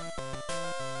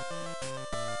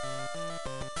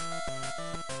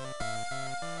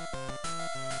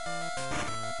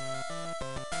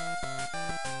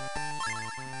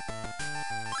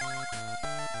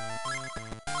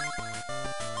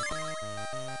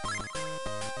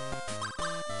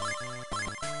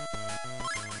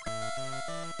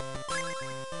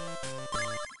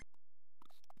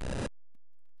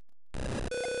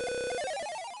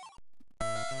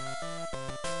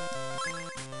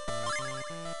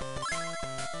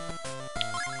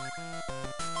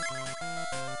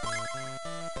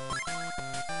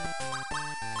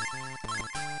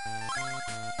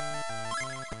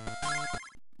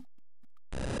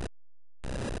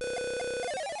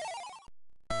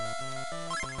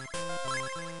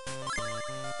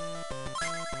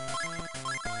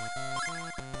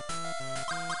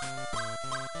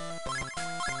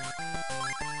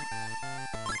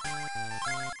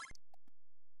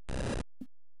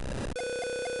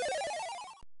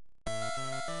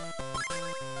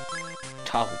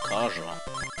 Tahukaja.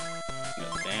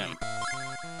 God damn.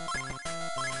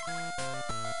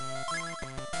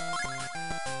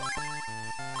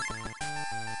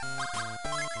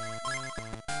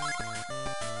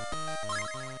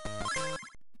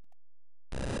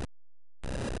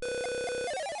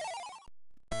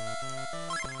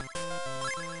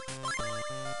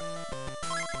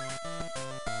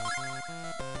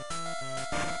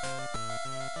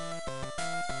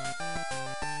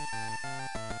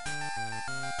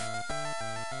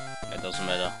 It doesn't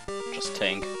matter. Just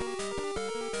tank.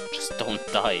 Just don't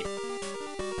die.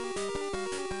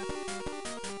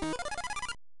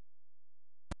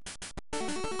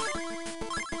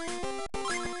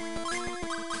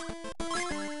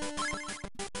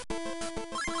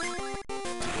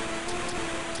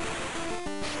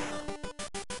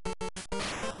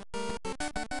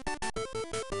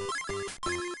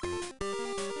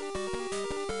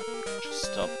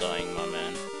 Just stop dying, my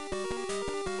man.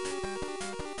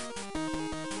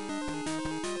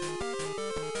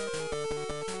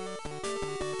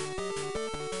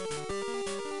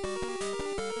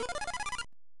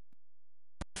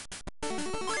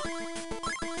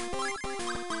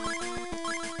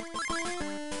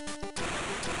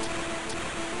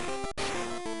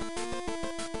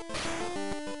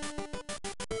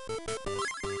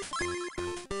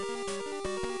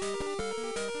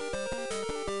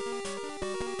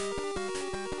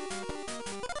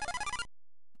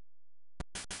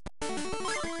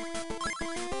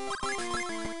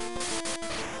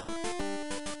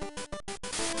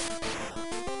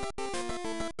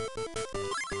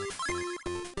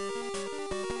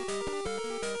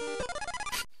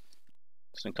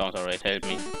 This encounter rate helped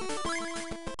me.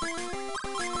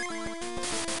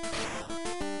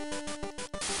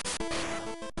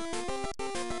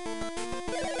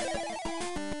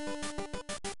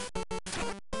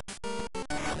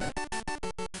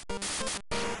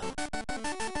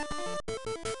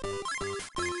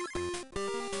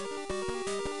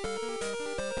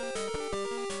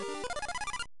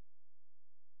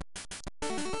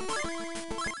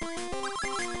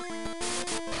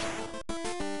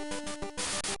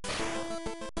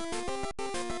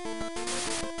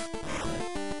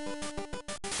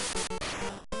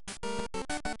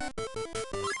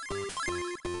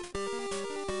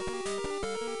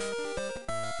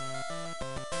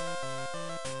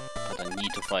 But I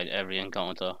need to fight every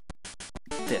encounter.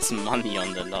 There's money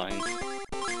on the line.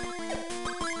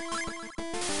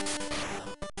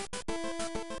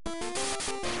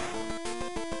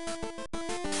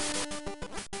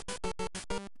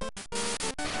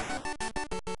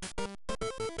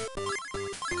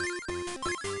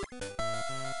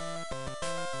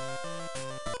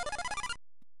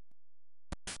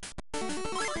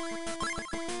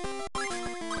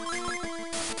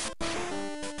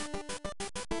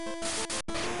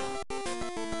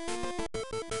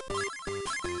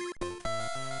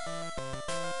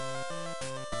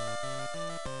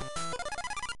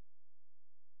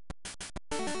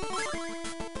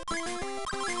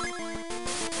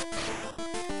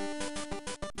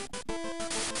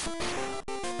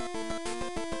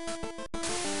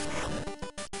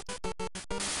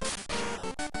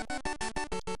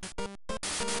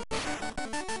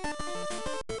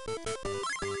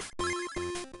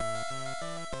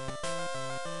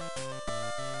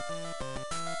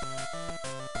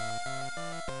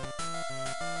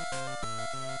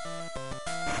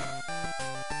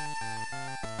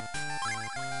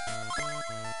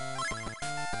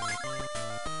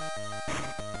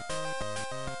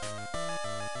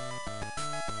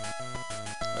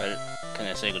 Well, can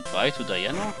I say goodbye to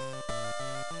Diana?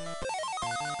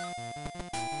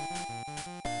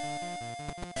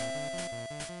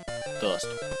 First.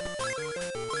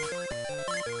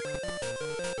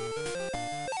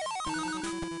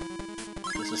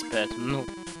 This is bad. No.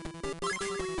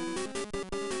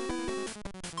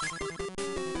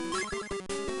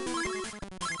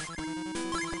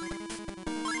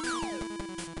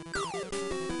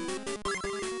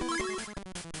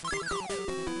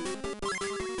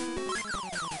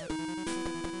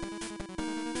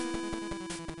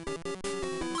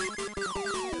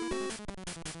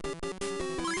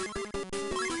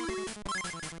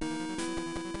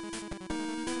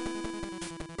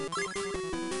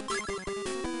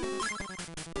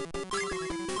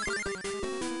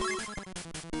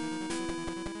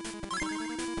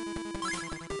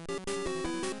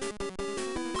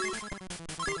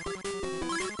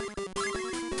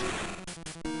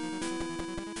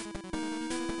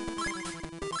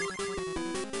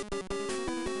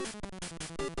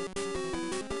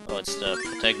 Oh, it's the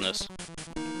protagonist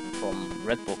from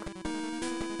Red Book.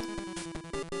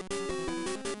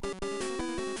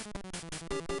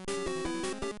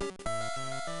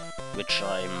 which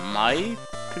I might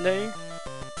play.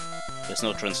 There's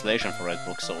no translation for that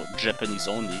book, so Japanese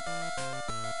only.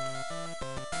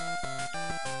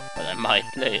 But I might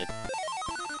play it.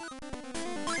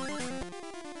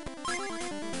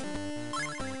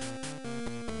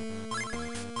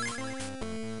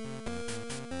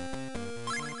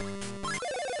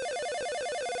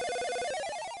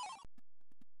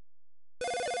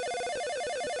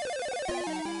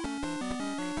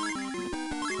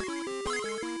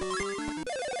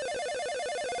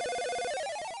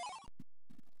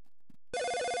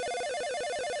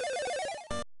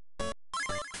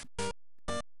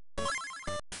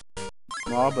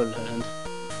 Marble Land.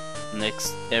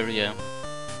 Next area.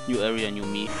 New area, new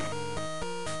me.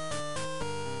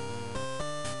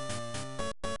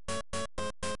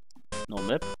 No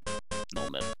map? No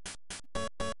map.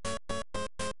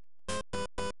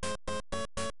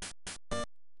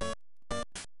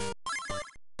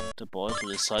 The ball to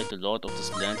decide the lord of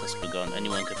this land has begun.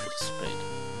 Anyone can participate.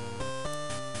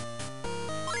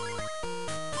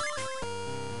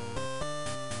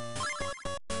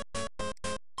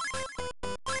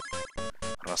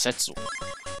 Rasetsu.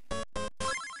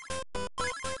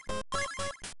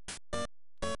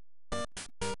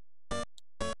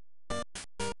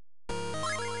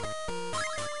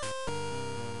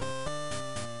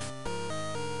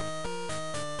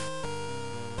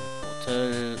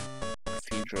 Hotel,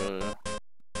 cathedral.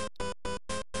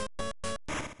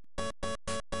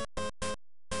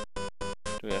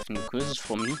 Do we have new quizzes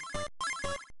for me?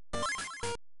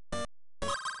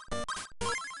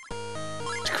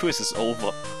 The quiz is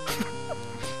over.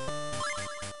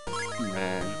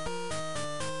 Man.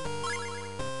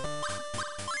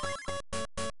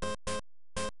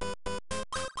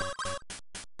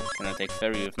 Can I take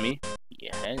ferry with me?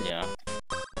 Yeah, hell yeah.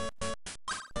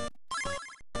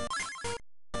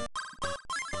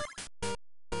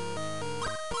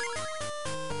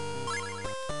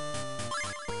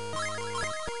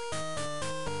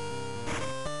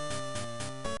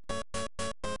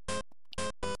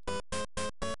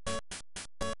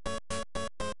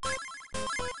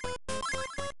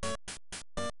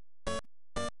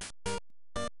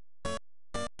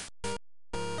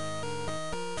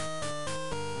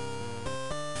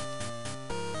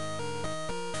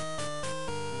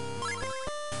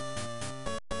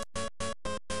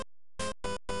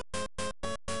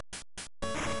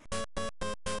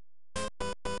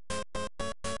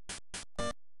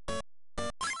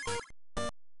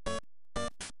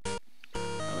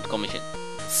 Damit komme ich in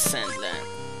Sandland.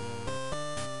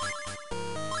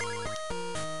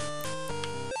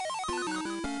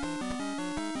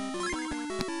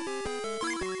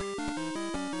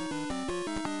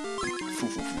 Fu.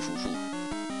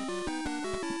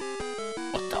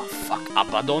 What the fuck?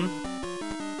 Abaddon?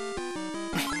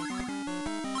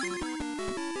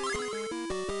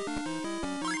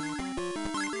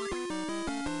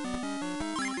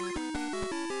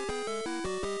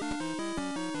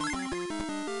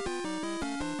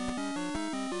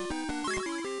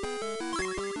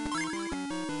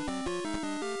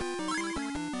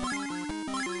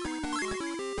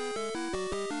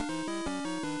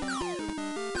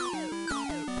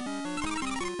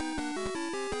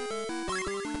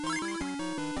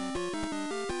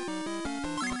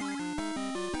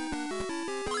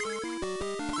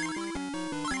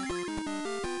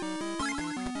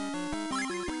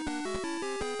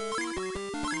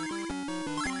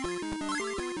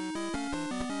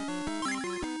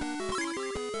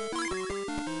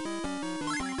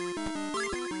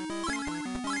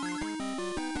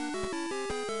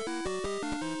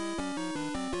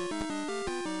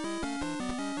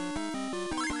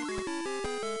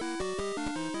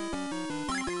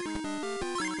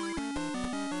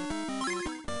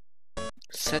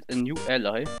 Set a new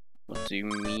ally? What do you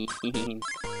mean?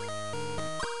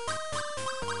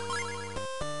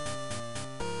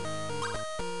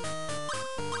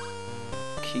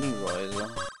 King Riser.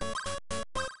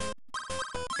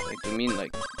 Like, do you mean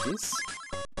like this?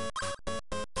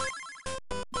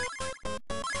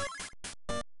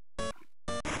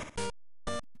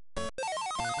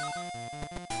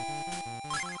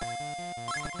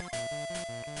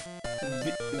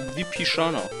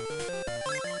 Vipishana.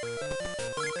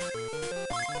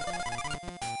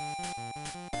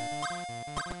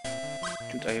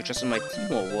 Dude, are you just in my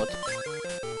team or what?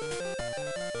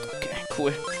 Okay,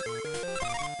 cool.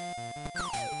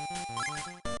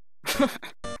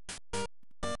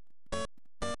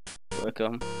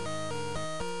 Welcome.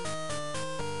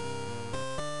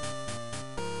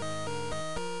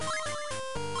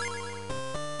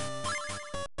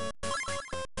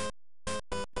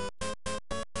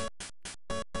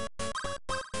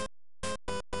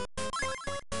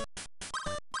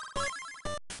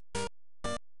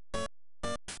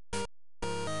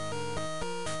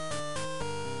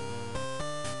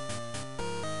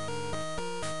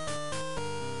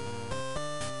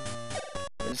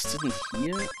 just didn't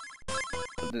hear?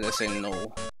 Or did I say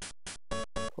no?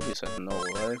 Probably said no,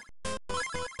 right?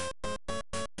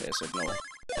 Yeah, I said no.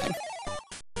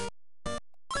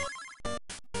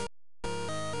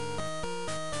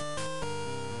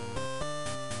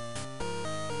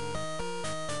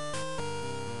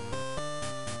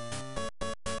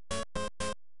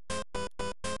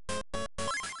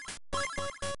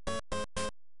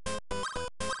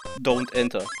 Don't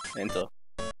enter. Enter.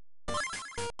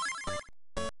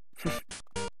 Okay,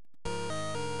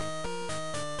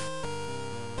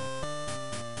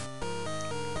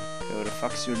 where the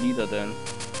fuck's your leader then?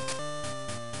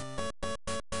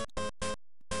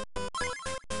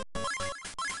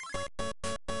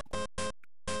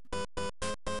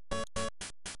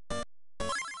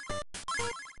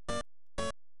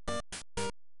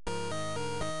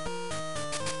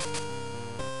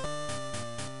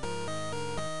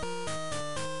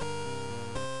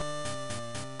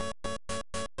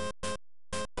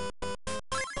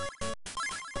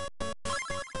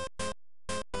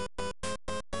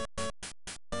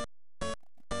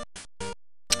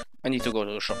 I need to go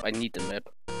to the shop. I need the map.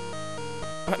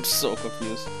 I'm so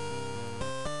confused.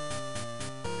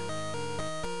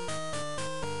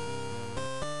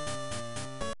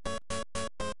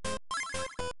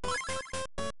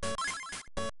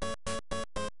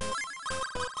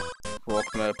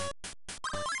 Rock map.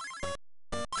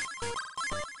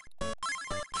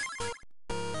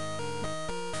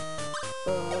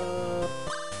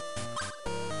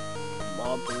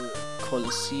 Marble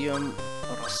Coliseum,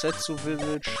 Rosetsu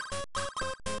Village,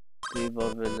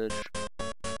 Deva Village,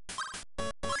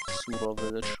 Sura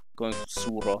Village. Going to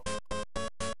Sura.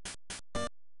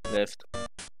 Left.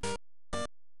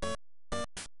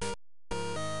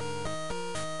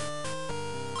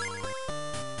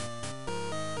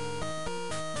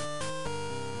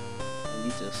 I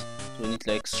need this. Do I need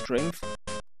like strength?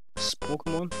 This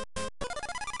Pokemon?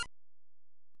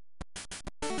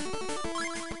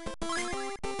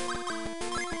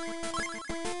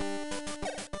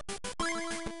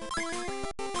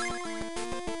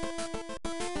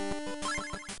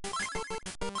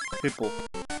 Hippo.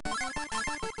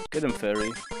 Get him,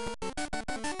 Fairy.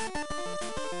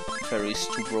 Fairy's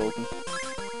too broken.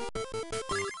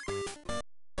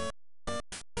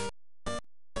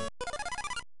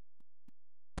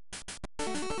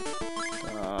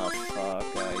 Ah,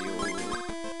 fuck, are you?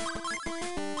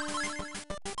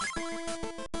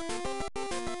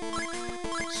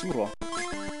 Sura.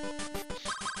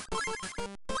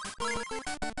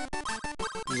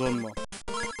 Sonma.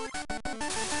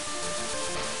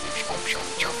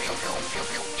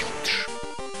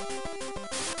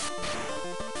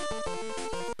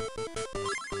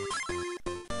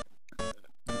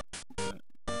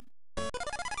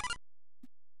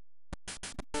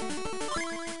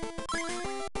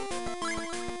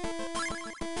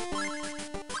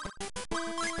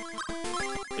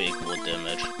 Big wood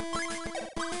damage.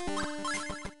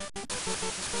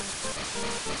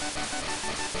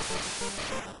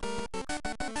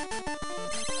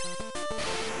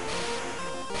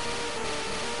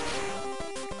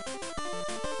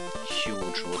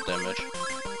 Huge wood damage.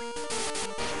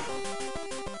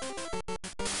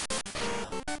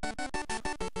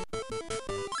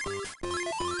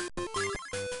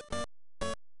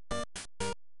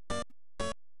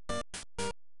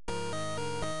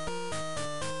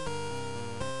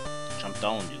 Jump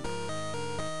down, dude.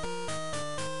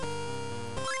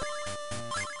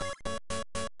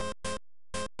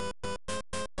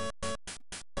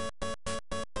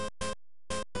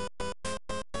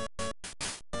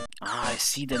 Ah, I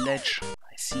see the ledge.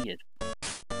 I see it.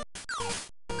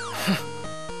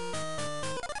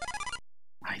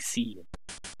 I see it.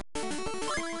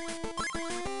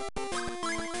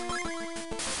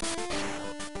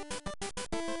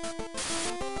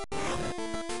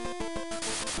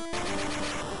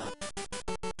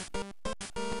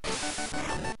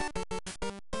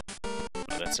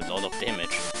 Oh, that's a lot of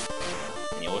damage.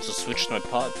 And he also switched my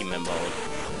party member out.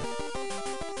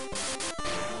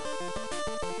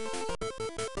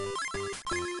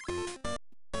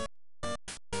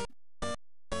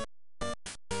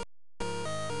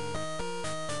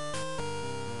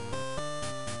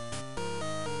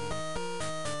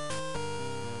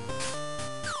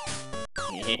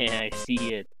 Yeah, I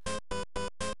see it.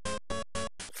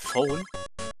 Phone?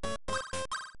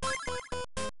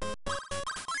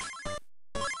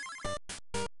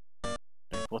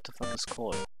 What the fuck is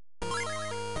called?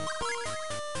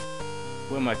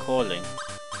 Who am I calling?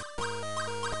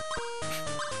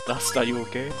 Dust, are you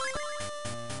okay?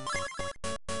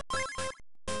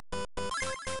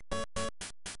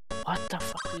 What the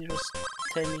fuck did you just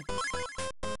tell me?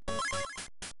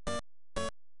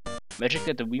 Magic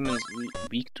that the women's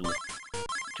weak to.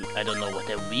 Dude, I don't know what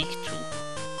they're weak to.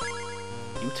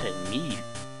 You tell me.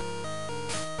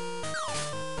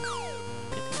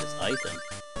 Getting this item.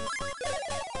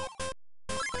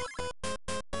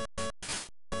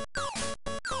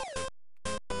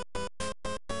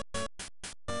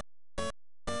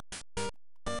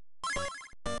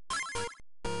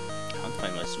 Can't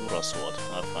find my Sura sword.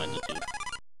 I'll find it, dude.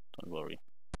 Don't worry.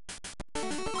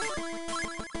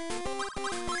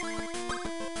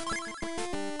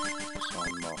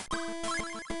 One more.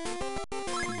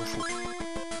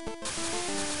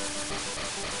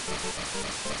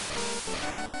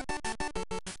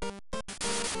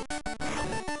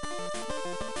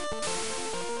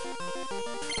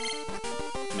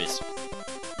 Miss.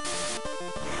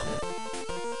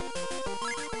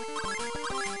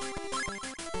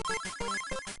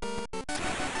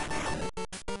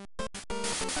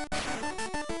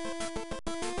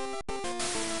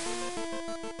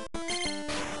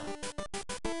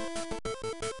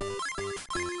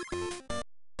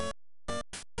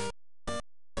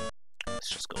 This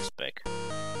just goes back.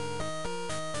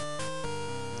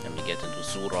 Then we get into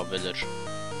Sura village.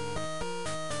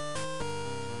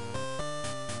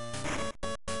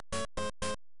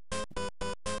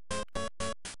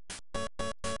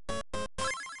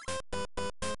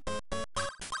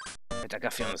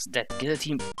 Dagaffion is dead.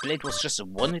 Guillotine Blade was just a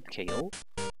one-hit KO.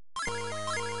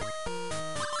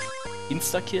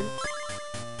 Insta-kill?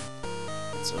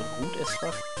 That's so rude as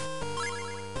fuck.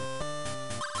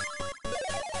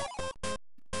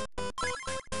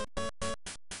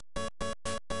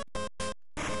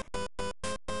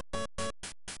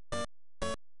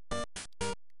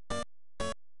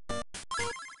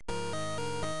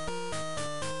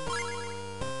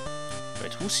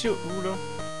 Wait, who's your ruler?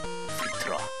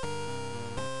 Fritra.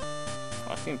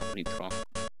 Fucking Fritra.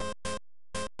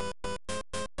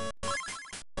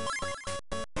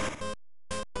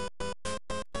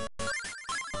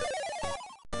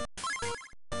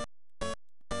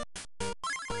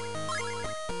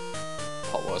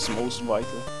 Power is most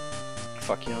vital.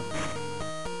 Fuck yeah.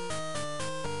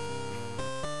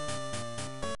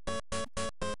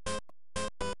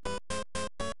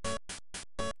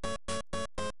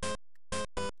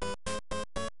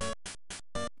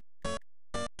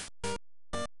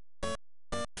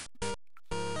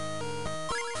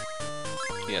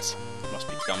 Yes, must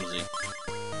be clumsy.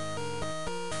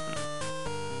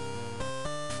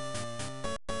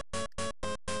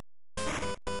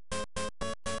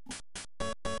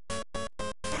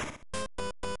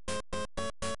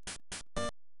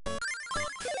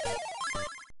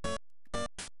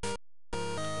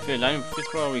 If we align with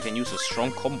Fritra, we can use a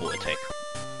strong combo attack.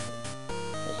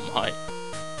 Oh my.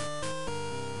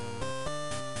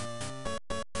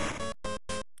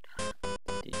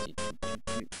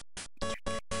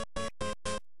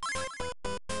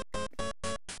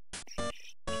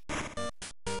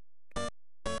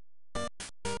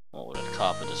 Oh, that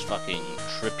carpet is fucking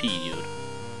trippy, dude.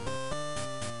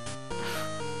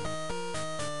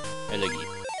 Elegy.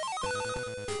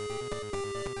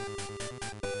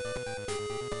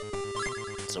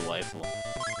 It's a waifu.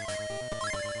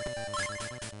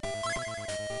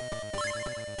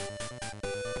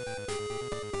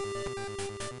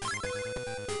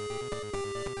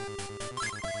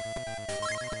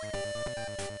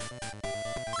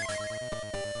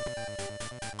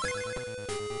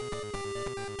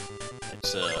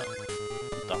 It's a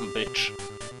dumb bitch.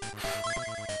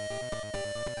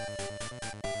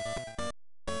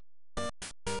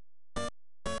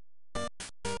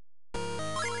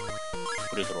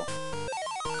 Retro.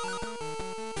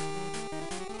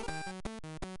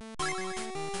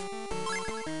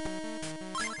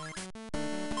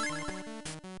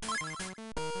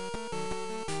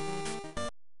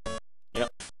 Yep.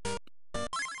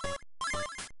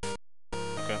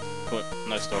 Okay, cool.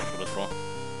 Nice start for Retro.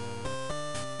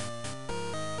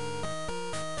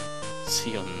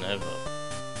 See you never.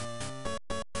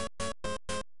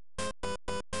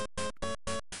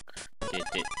 Did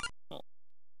oh.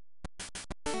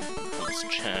 That was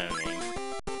charming.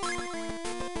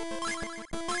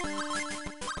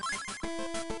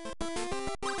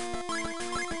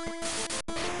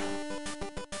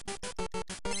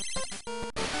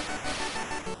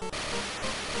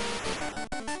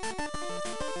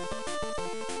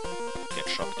 Get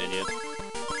shocked, idiot.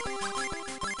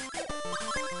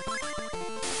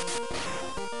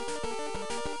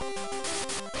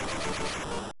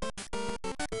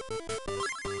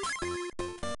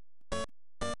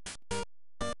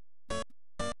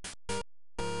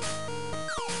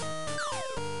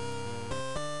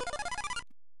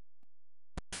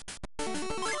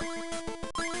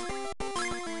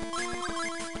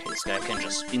 this guy can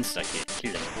just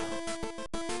insta-kill him.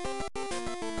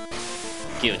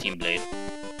 Guillotine Blade.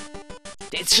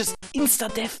 It's just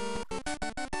insta-death!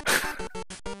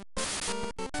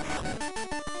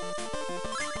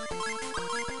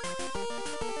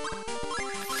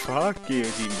 Fuck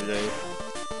Guillotine Blade.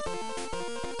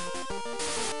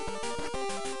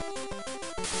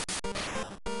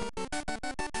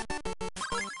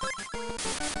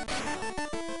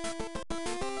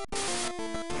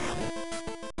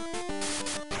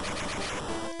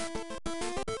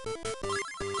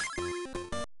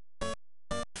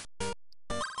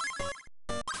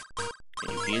 Can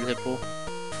you heal Hippo?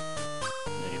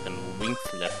 No, you can wing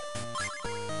flap.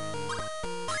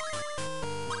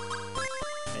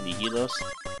 Any healers?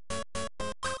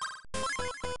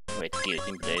 Wait,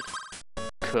 Guillotine Blade.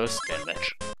 Curse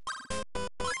damage.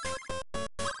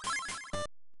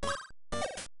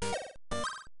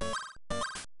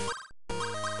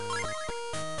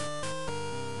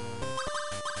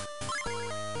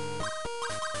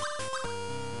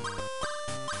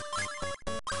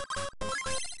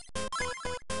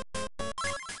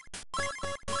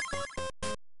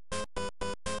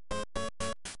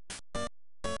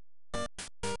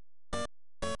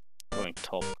 Going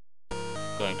top.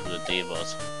 Going to the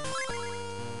Devas.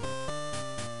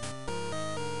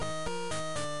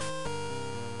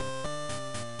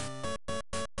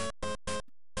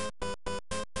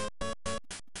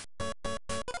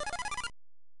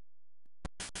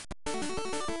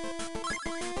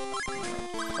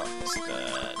 What is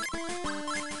that?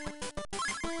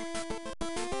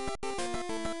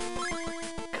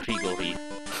 Grigori.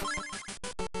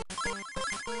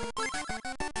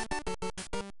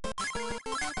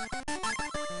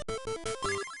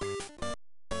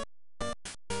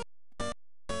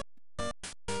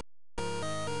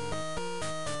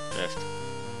 Left.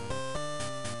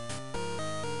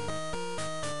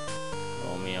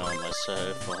 Call me on my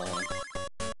cell phone.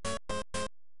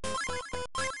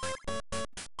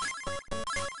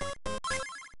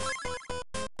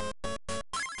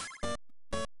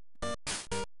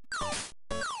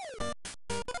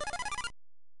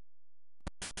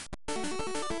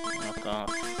 What the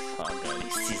fuck are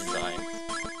these designs?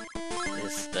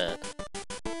 Is that?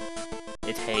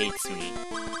 It hates me.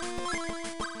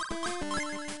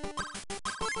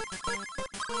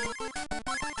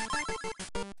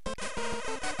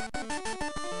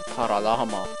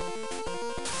 Paralama.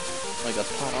 Oh my god,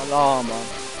 Paralama.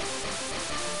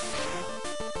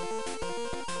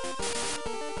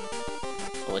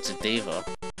 Oh, it's a Deva.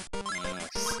 I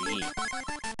see.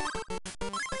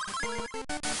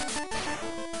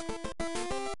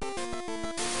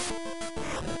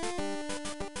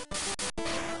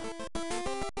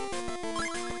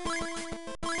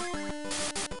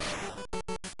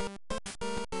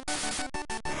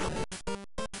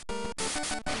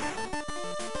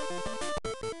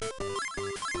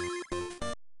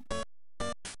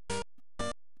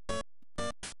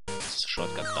 Ist das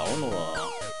Shotgun down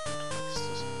oder? Was ist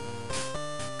das?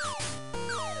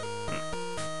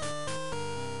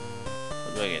 How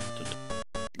do I get to the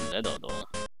ladder door?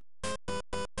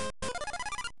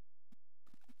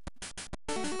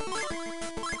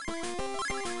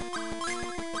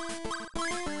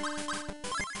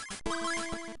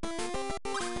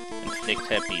 Inflict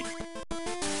happy.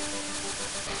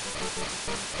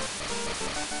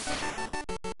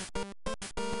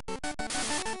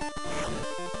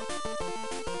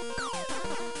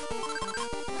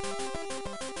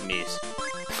 Miss.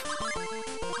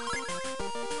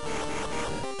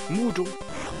 Mudo.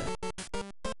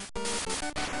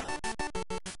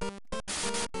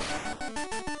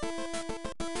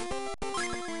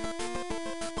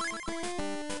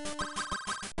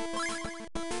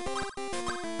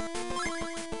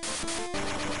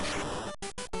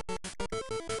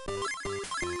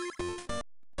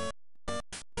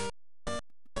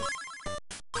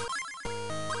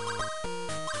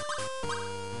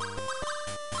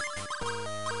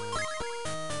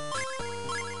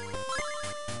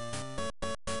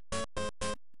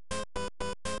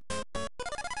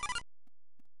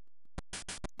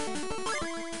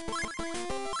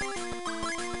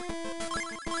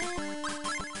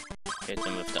 Hit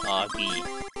him with the RB.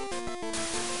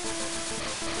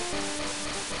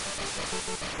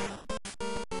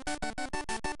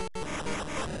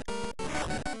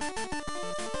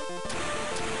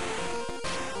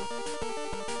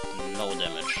 No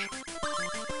damage.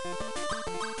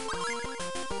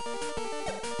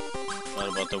 What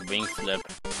about the wing flip?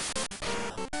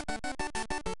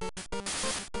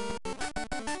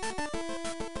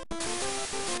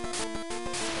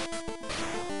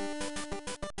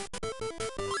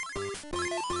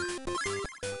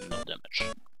 No.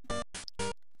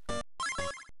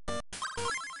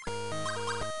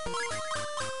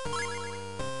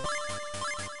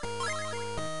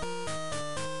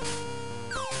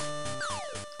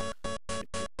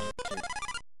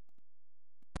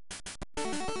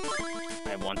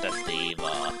 want that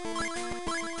diva.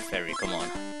 Fairy, come on.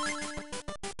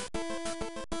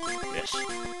 Yes.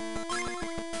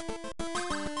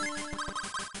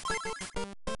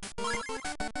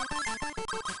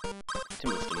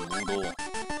 Tim with the Moodle.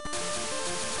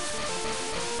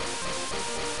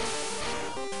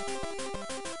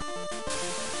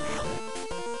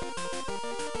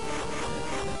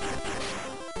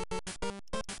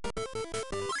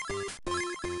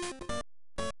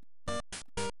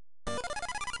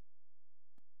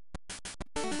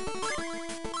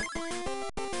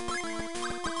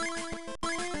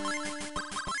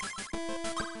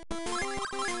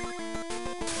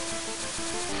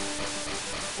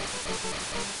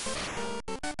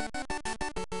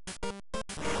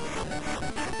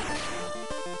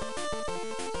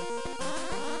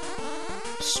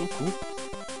 Suku?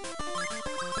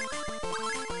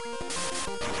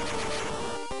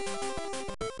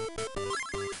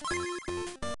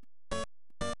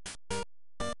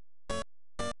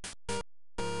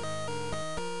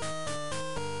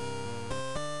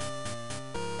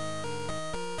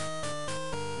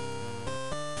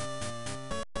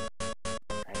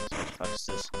 What the fuck is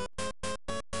this?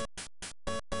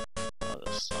 Oh,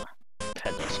 this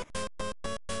Peddlers.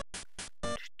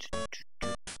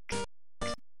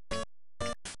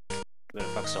 Where the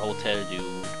fuck's the hotel, dude?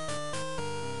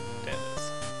 There it is.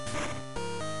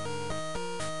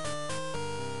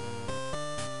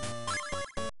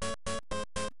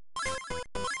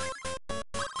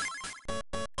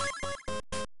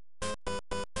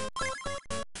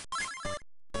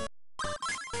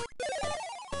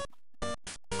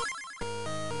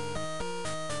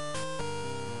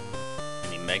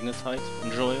 Any magnetite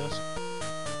enjoyers?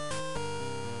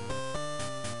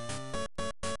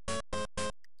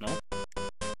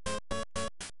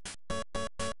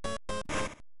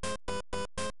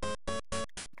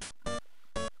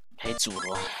 Hey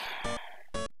Tsura.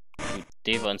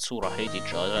 Deva and Tsura hate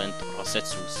each other and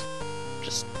Rasetsu's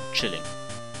just chilling.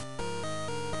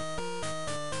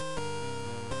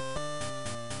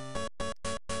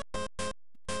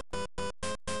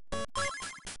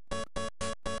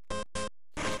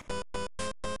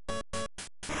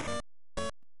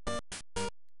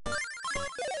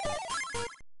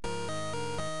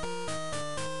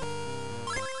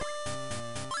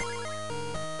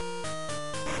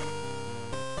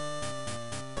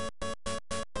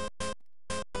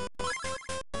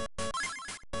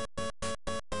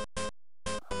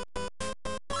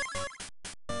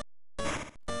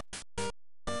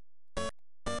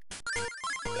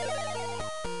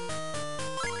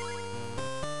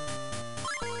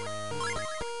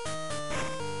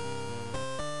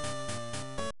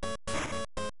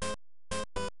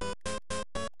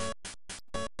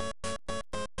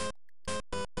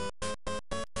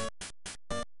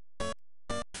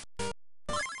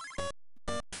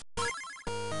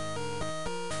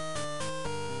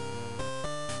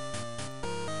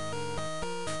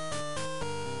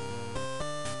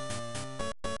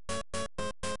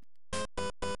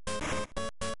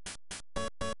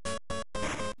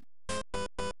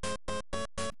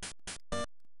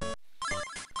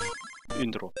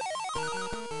 Intro.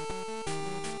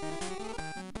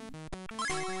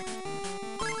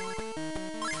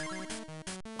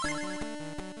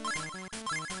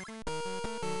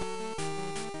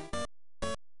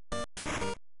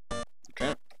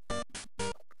 Okay.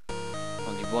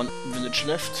 Only one village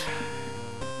left.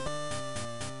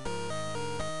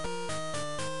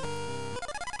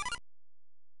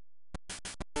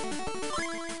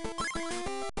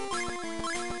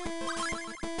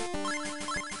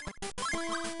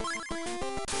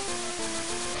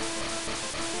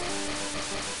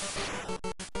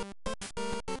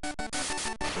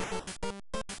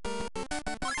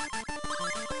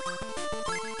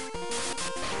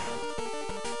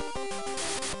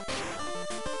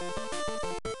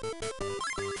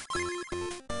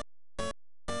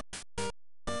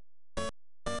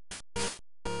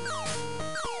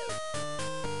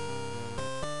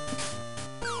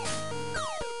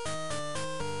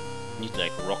 Need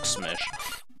like rock smash.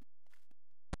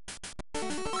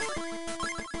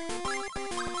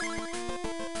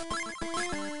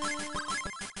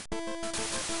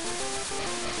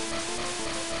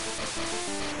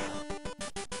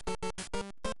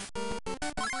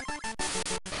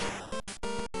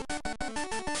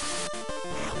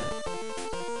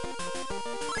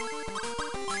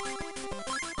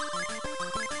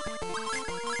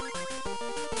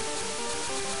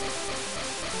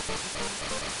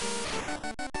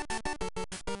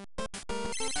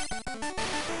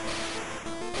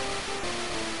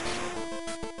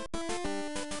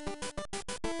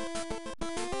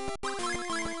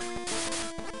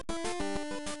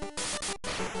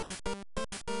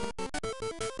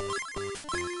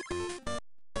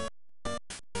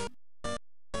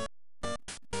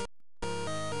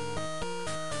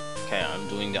 Okay, I'm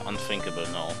doing the unthinkable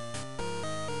now.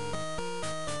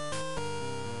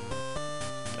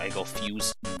 I go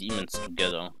fuse demons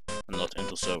together and not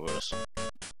into servers.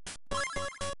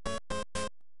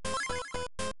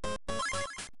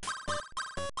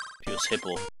 Fuse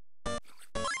hippo.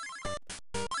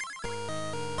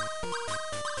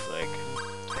 Like,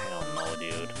 I don't know,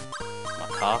 dude.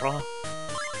 Makara?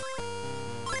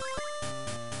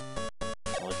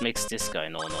 Oh, it makes this guy.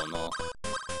 No.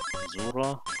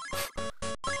 Zura?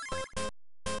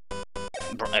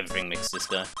 Bro, everything makes this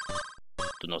guy.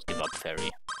 Do not give up, fairy.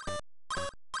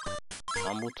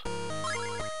 Mammut.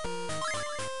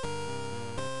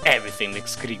 Everything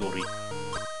makes Grigori.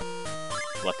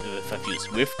 What if I fuse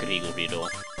with Grigori though?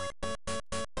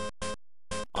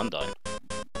 Undyne.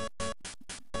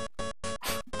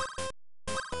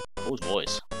 Whose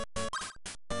voice?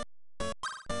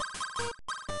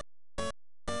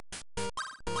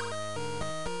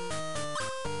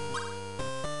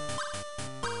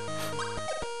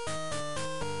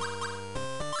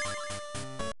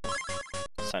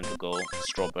 It's time to go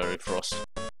Strawberry Frost.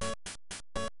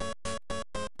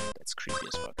 That's creepy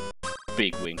as fuck.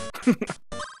 Big wing.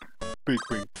 Big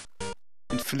wing.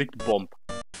 Inflict bomb.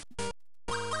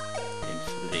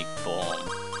 Inflict bomb.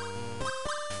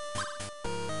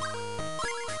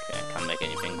 Okay, I can't make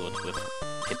anything good with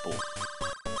Hippo.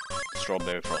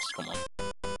 Strawberry Frost, come on.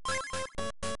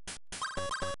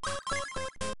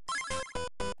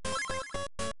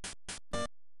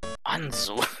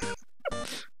 Anzu!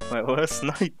 My worst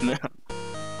nightmare.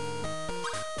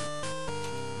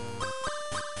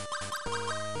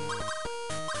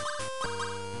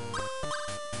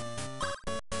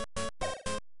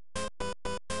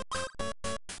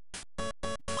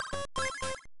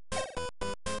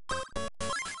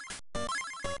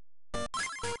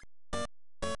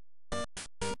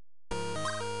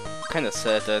 Kinda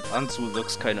sad that Anzu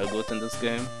looks kinda good in this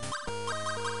game.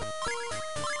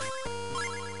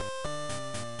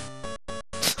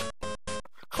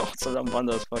 Oh,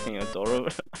 Salamander is fucking adorable.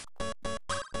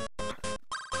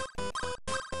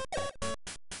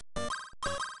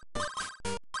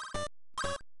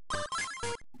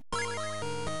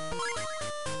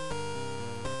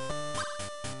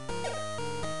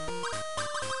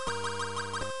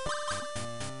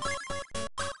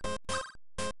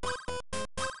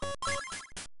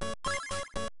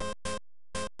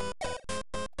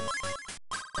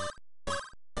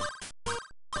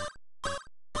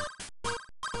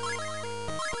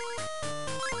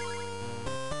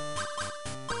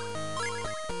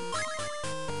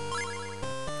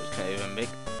 Can I even make?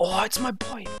 Oh, it's my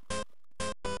boy!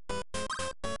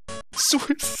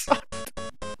 Suicide!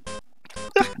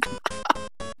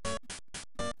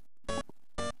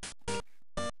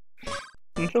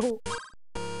 No!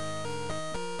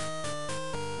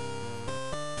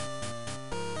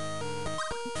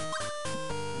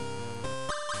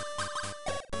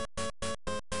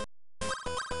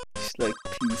 He's like,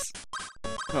 peace.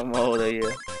 I'm out of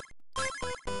here.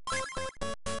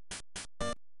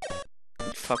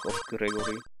 Fuck off,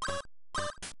 Gregory.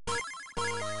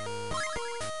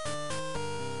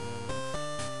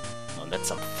 Oh, that's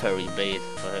some furry bait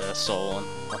I saw on.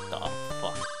 What the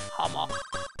fuck? Hammer.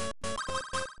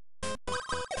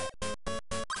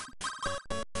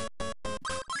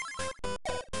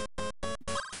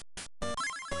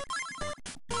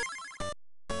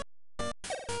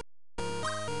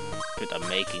 Dude, I'm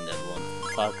making that one.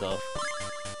 Fuck off.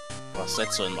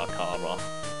 Rasetsu and Makara.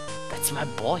 That's my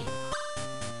boy.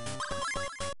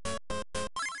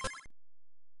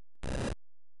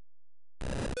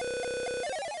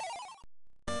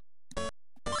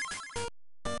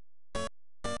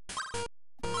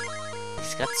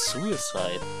 He's got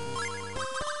suicide.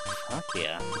 Fuck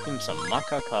yeah. Give him some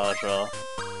Makakaja,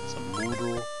 some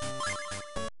Mudo.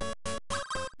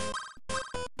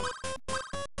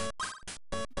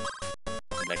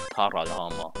 Like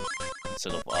Paralhammer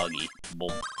instead of Agi.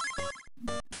 Boom.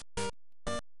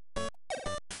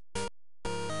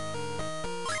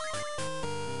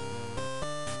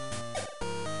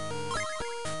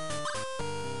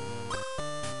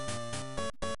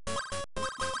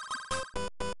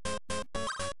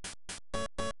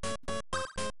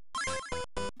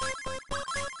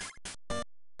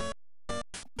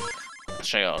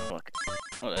 Check out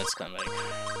what that's gonna make.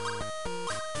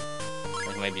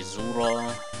 Like maybe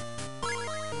Zura.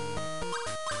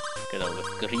 Get out with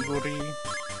Grigori.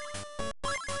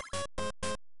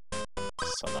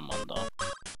 Salamander.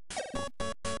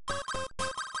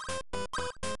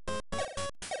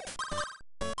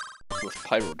 With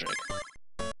Pyrojack.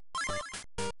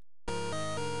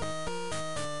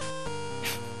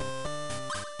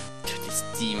 Dude, these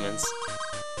demons.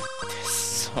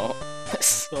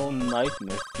 so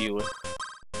nightmare fuel.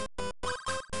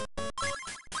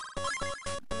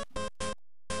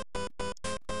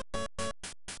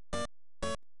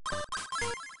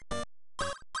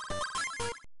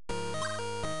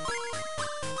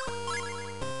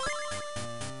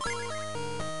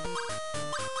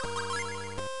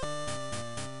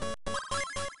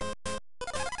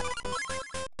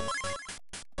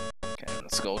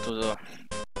 Let's go to the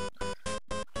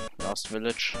last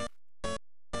village.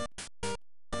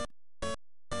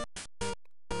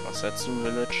 Masetsu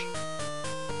village.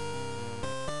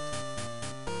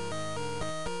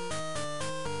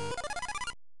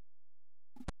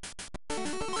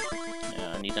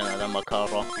 Yeah, I need another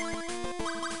Makara.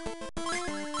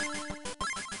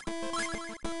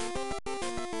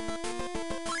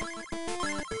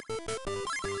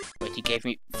 Wait, he gave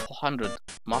me 400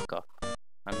 Maka.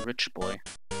 I'm a rich boy.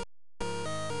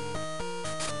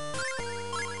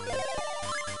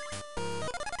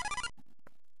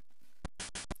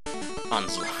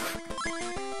 Anzu.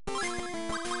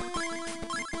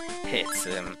 Hits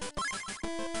him.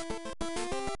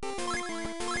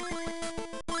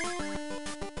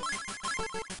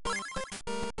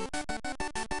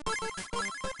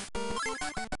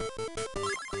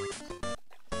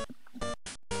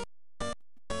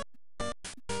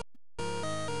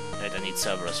 Wait, I need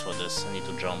Cerberus for this. I need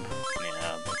to jump.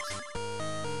 Yeah, but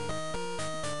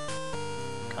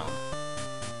can't.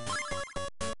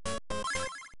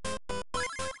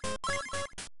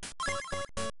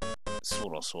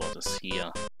 Solar Sword is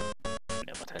here.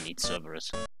 Yeah, but I need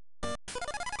Cerberus.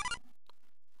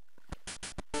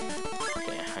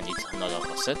 Okay, I need another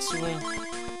Masetsu.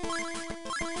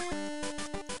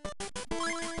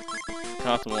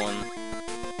 Card one.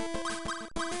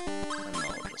 And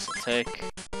now just attack.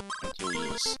 And you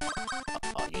use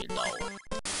Ahildao.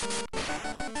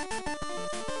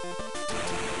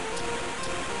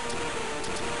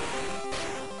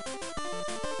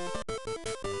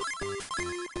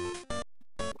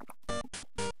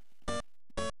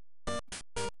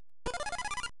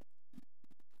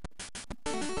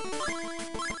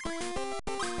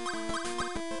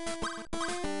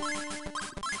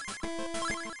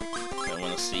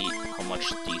 See how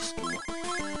much these do.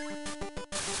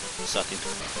 Starting to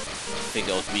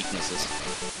figure out weaknesses.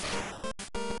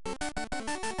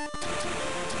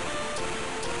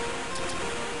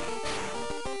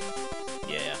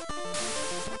 Yeah.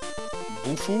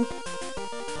 Bufu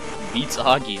beats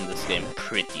Agi in this game,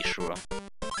 pretty sure.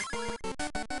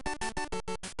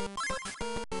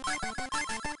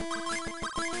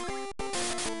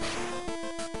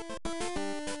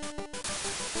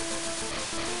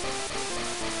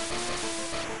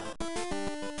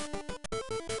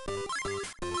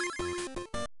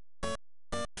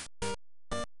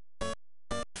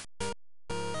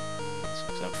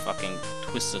 Fucking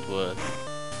twisted word.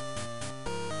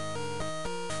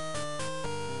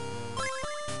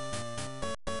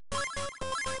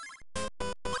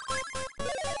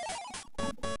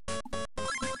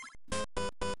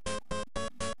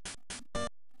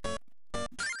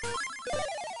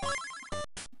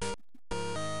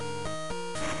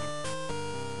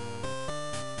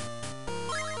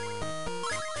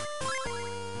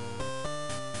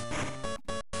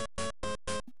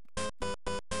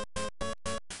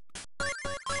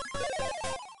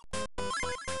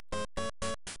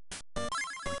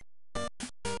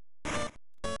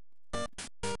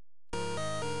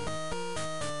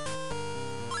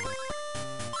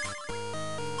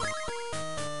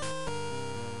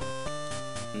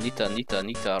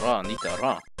 Nita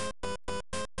ra.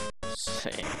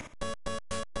 Same.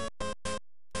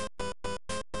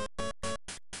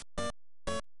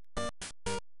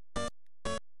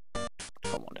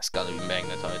 Come on, that's gotta be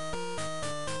magnetite.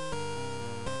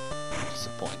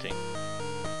 Disappointing.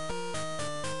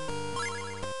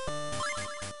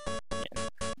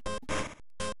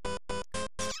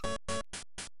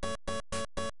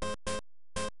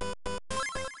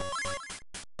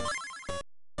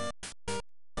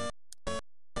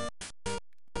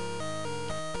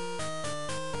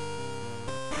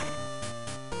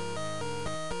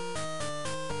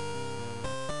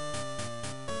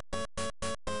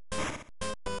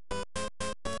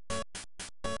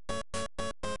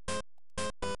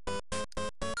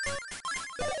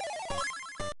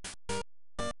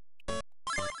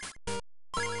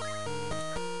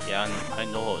 Yeah, I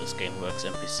know how this game works,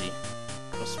 NPC.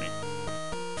 Trust me.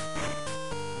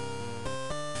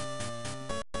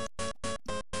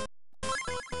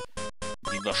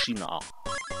 Vivashina.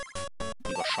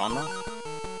 Vivashana?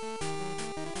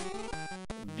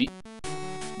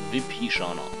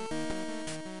 Vipishana.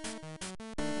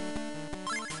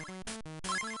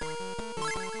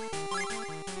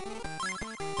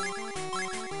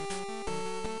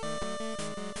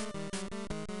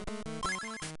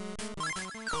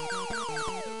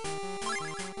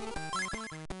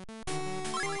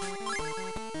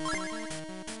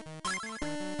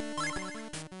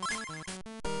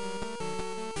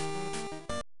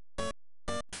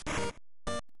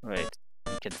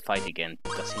 can fight again.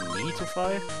 Does he need to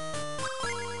fight?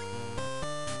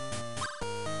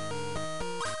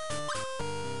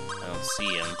 I don't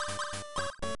see him.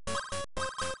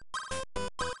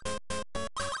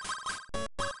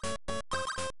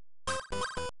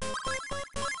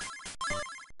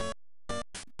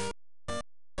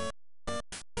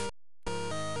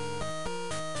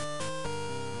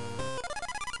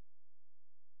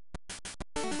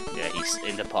 Yeah, he's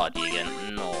in the party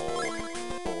again. No.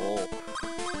 Oh.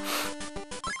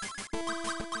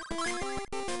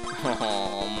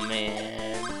 Oh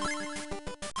man.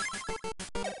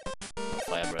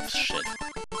 Fire breath shit.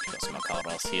 Because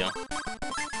Makara's here.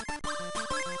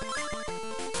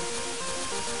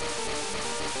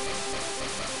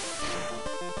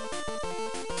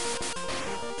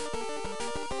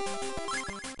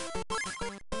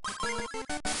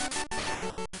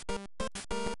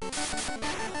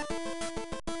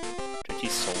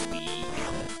 He's so weak.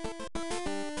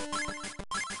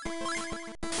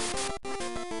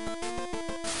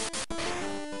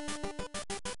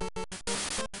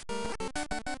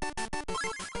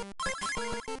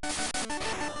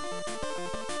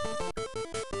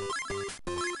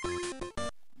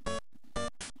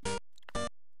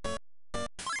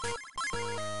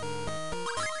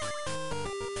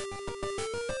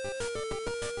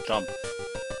 Jump.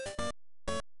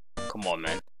 Come on,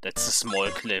 man. That's a small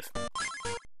cliff.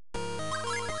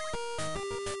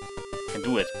 Can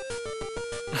do it.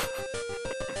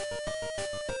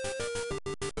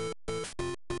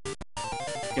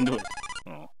 Can do it.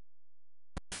 Oh.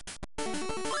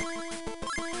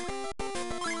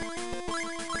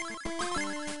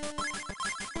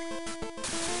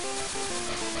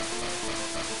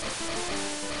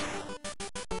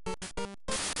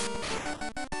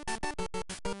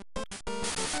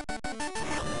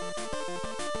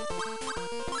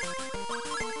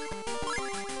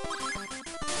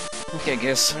 Okay, I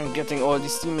guess I'm getting all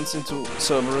these demons into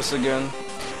Cerberus again,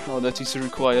 now that he's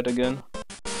required again.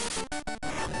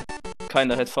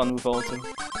 Kinda had fun without him.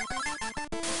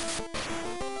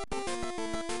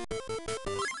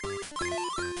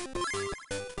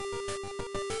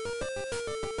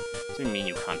 What do you mean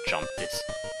you can't jump this?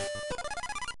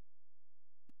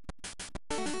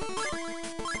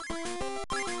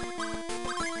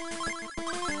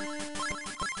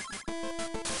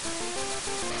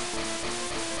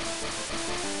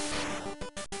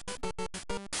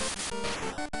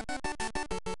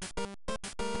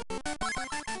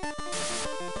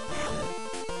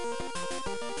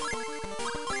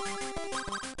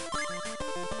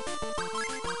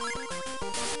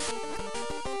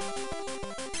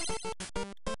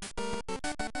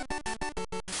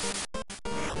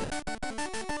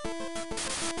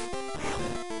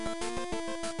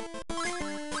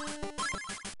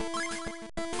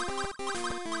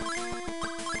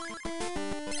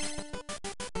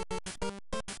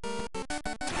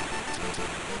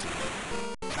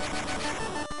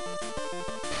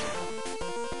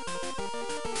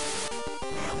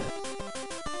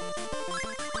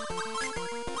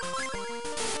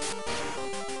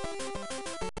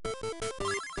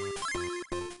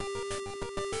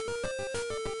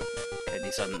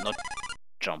 These are not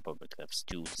jumpable cliffs,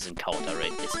 dude. This encounter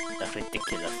rate is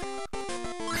ridiculous.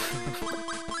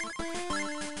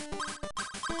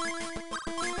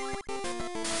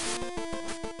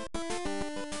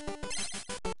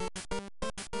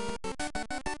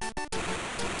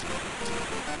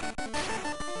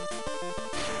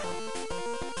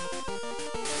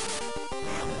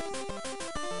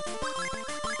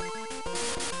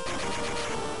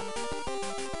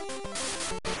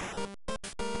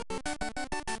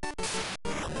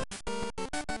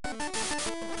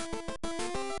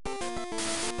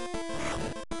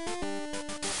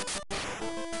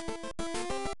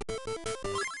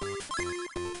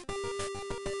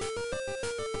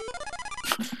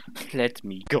 Let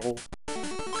me go.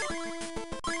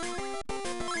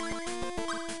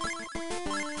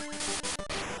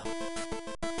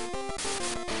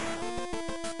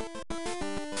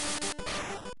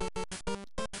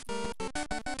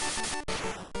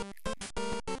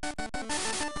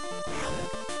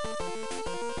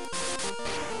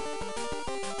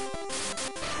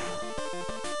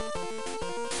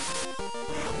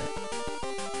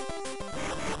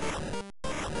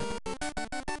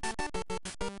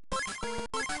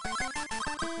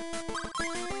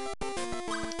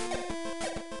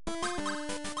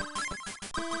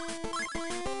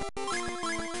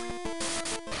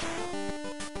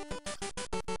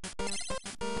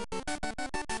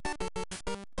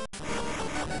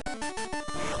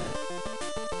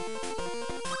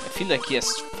 I feel like he has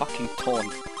fucking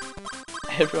taunt.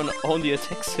 Everyone only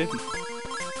attacks him.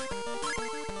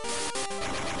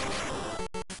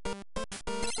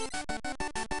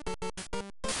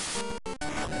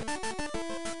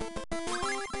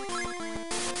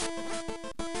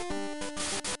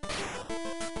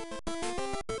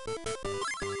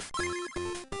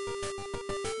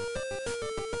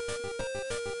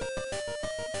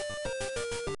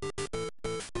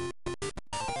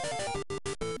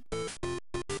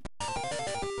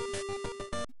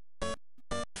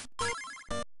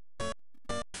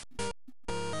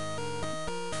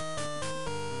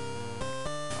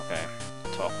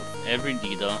 talk with every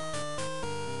leader.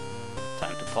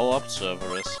 Time to power up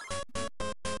Cerberus.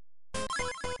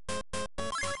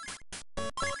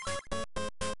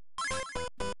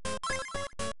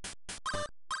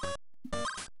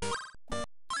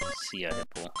 See ya,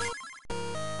 Hippo.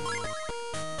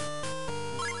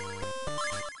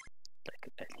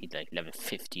 I need like level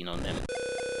 15 on him.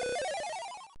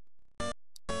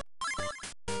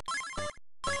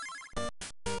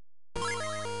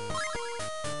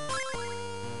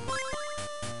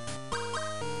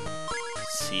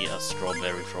 See a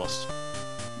Strawberry Frost.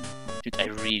 Dude, I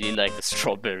really like the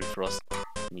Strawberry Frost. I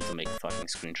need to make a fucking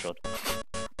screenshot.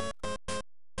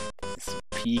 This is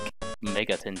peak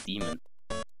Megaton Demon.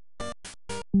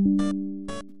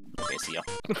 Okay, see ya.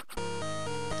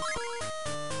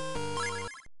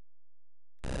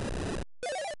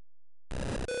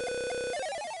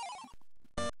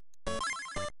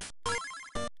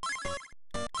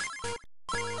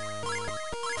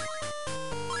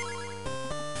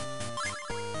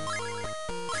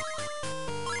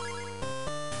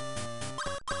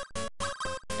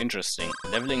 Interesting.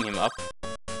 Leveling him up.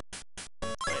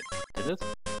 Wait, did it?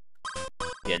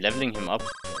 Yeah, leveling him up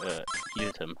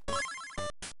healed him.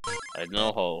 I don't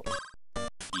know how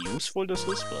useful this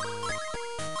is, but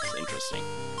it's interesting.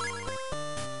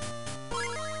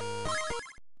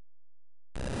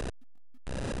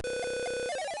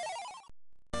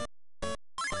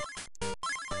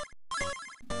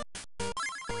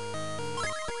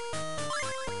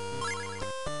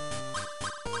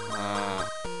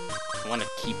 I want to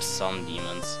keep some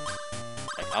demons.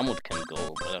 Like Amut can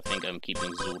go, but I think I'm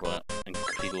keeping Zura and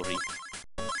Grigori.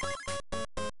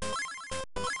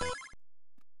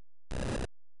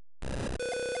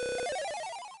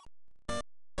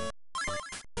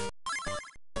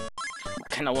 I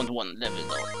kinda want one level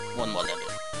though. One more level.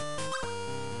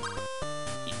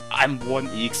 I'm 1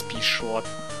 EXP short.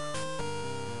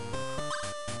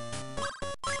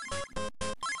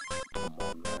 Come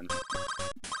on, man.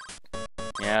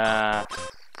 Yeah.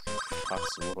 Fuck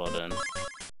Zura then.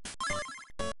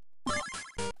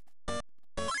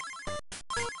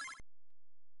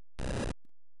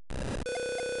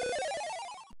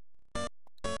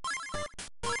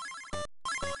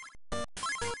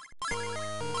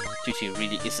 Dude, he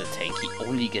really is a tank. He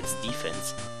only gets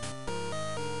defense.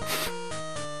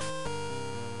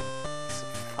 He's a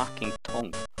fucking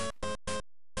tonk.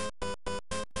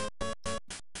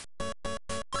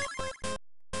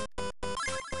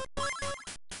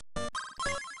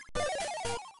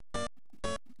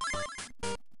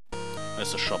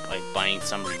 There's a shop. I'm buying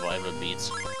some revival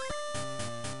beads.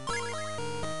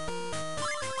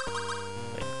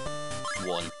 Wait,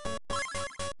 1.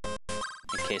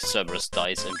 In case Cerberus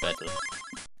dies in battle.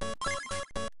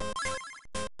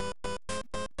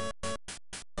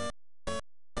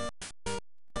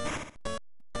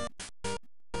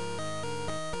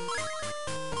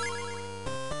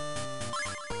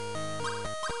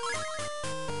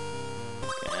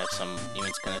 Okay, I have some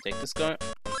demons. Can I take this guy?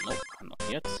 Nope, not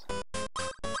yet.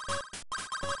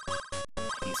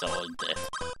 These are all dead.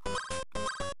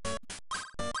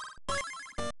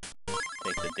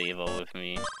 Take the Deva with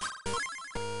me.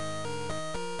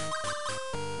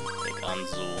 Take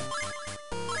Anzu.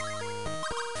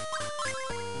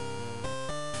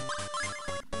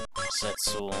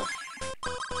 Setsu.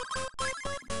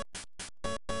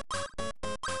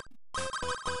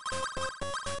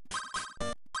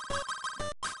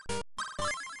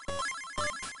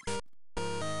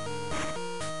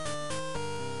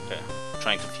 Okay,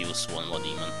 trying to fuse one more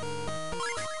demon.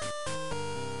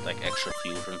 Like extra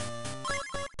fusion.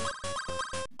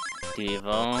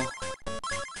 Deva.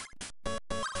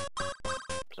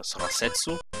 Plus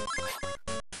Rasetsu.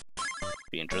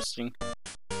 Be interesting.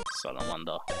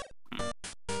 Salamander.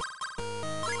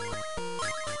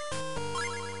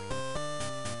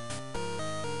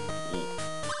 Ooh.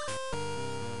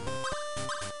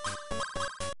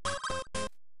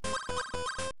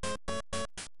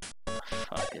 The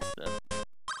fuck is that?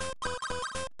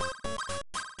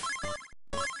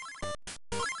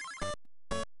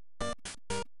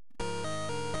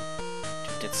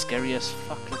 Dude, that's scary as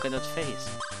fuck. Look at that face.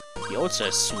 He also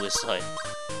has suicide.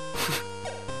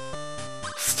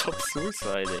 Stop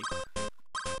suiciding.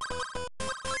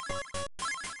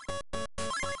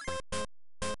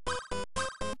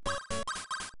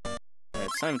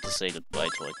 It's time to say goodbye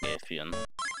to Agathian.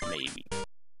 Maybe.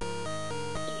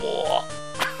 Oh.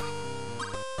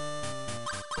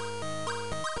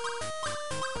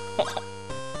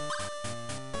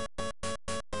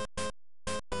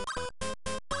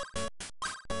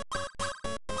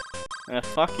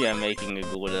 Fuck yeah, I'm making a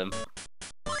golem.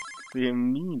 What do you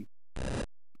mean?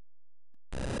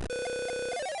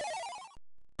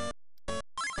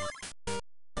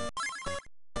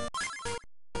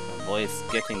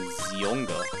 getting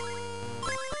younger.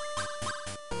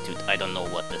 Dude, I don't know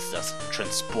what this does.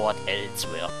 Transport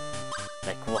elsewhere.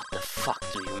 Like, what the fuck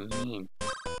do you mean?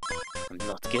 I'm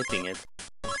not getting it.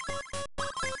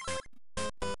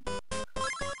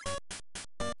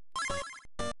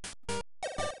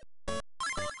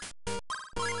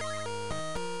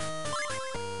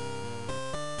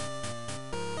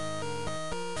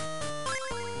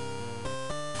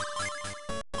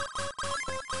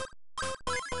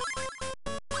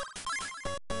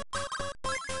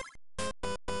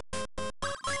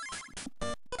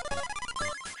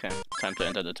 Okay, time to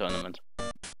enter the tournament.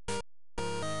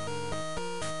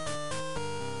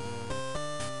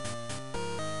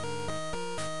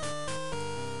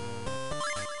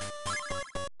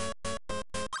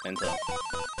 Enter.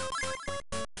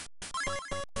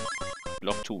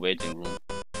 Block 2 waiting room.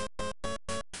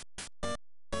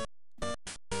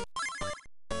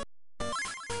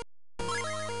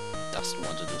 Dust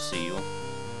wanted to see you.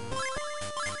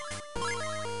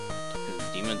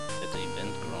 Demon at the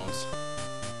event grounds.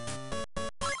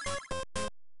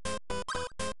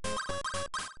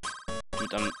 Dude,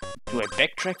 do I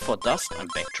backtrack for Dust? I'm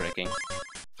backtracking.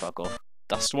 Fuck off.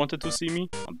 Dust wanted to see me?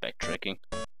 I'm backtracking.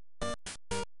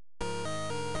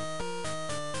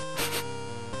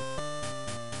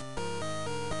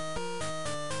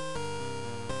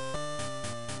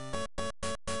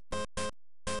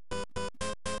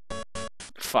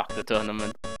 Fuck the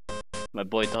tournament. My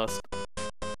boy Dust.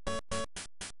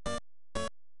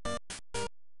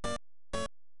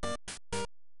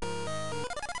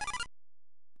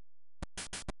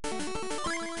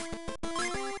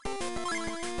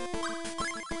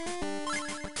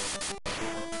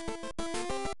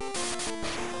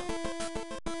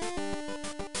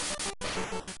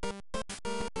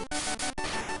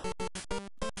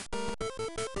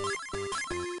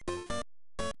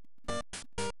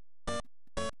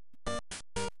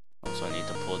 Also, I need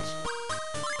to put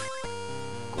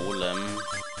Golem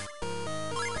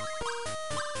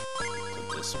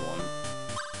to this one,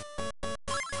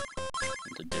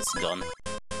 into this gun.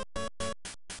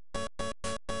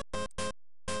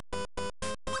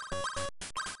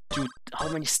 Dude, how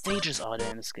many stages are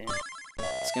there in this game?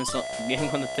 This game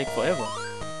gonna take forever.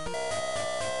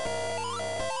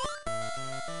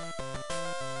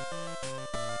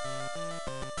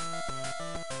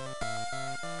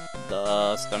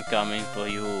 Dust, I'm coming for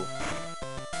you.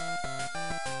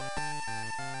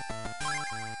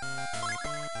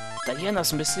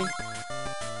 Diana's missing.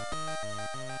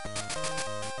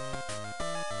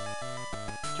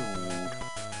 Dude.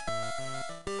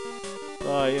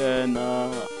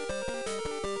 Diana.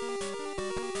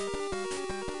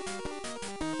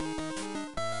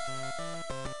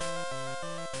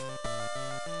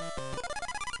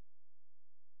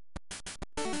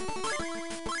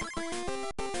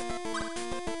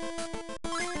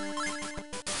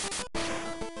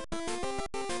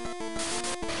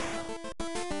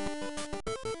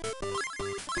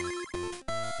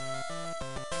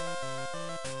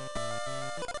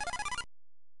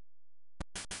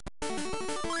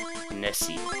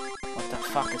 Nessie. What the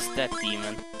fuck is that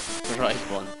demon? The right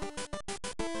one.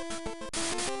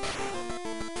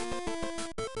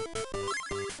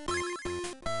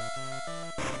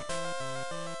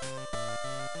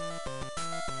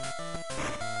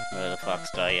 Where the fuck's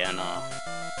Diana?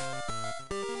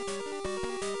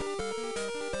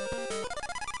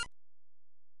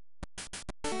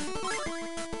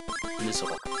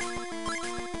 Nizhogg.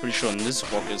 Pretty sure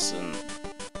Nizhogg is in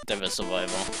Devil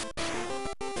Survivor.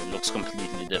 It looks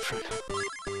completely different.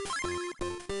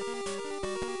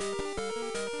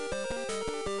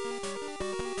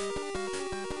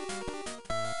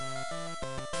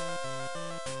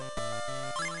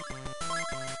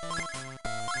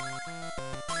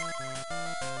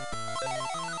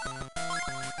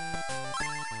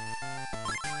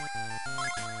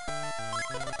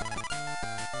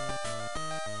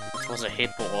 It was a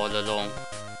hippo all along,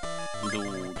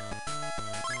 dude.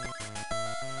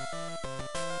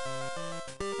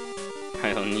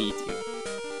 I don't need you.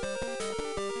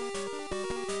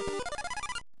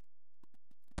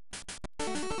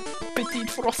 Petite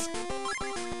Frost.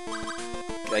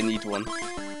 I need one.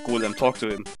 Golem, talk to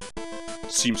him.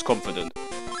 Seems confident.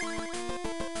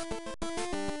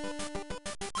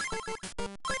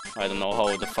 I don't know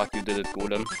how the fuck you did it,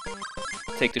 Golem.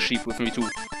 Take the sheep with me too.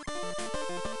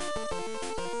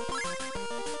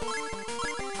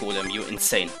 Golem, you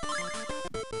insane.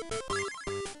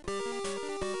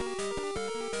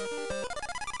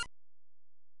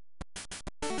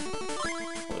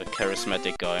 What a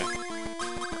charismatic guy.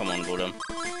 Come on, Golem.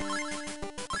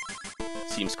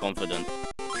 Seems confident.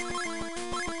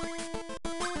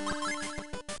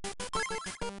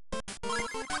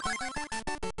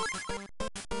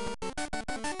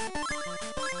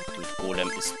 Golem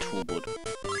is too good.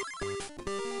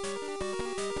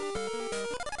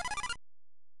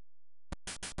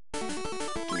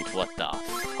 Dude, what the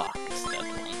fuck is that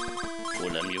one?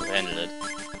 Golem, you handled it.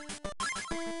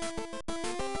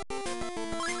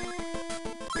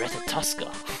 Ratatoska.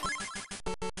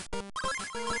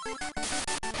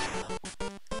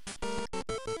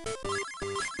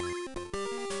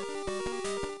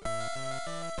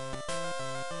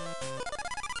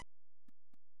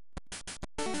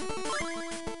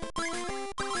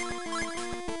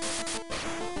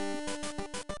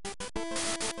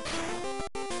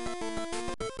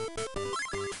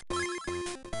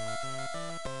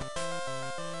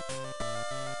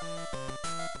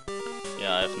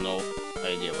 Yeah, I have no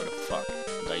idea where the fuck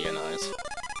Diana is.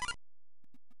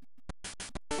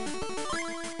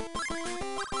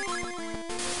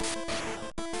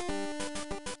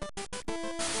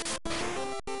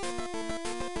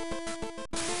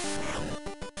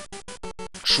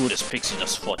 Sure, this pixie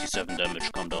does 47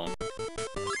 damage, calm down.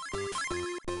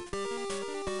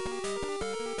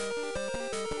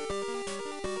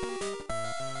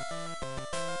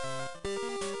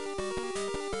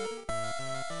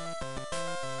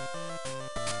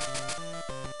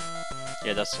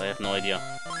 Yeah, I have no idea.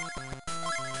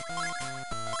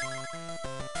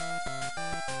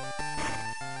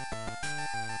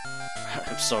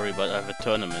 I'm sorry, but I have a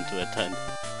tournament to attend.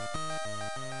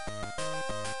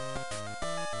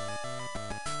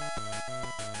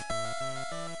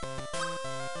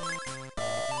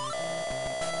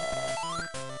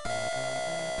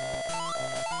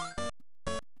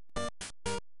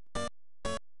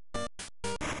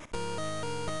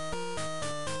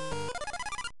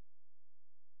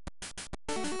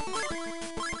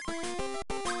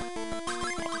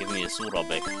 Give me a Sura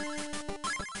back.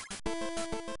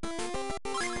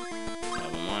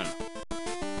 Never mind.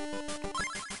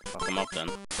 Fuck him up then.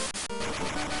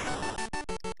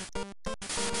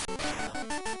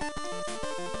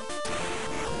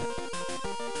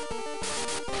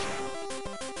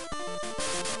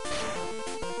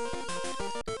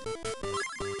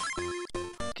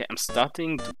 Okay, I'm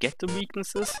starting to get the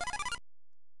weaknesses.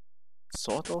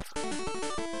 Sort of.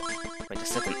 Wait,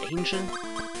 is that an angel?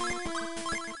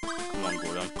 Come on,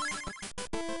 Golem.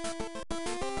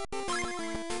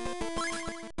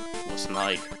 Was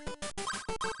Nike.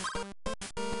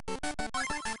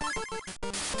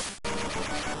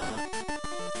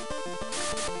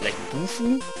 Like Bufu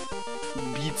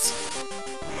beats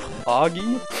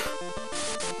Agi.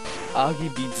 Agi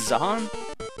beats Zahn.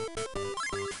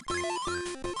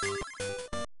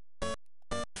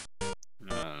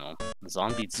 I don't know.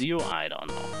 Zahn beats Zio? I don't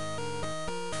know.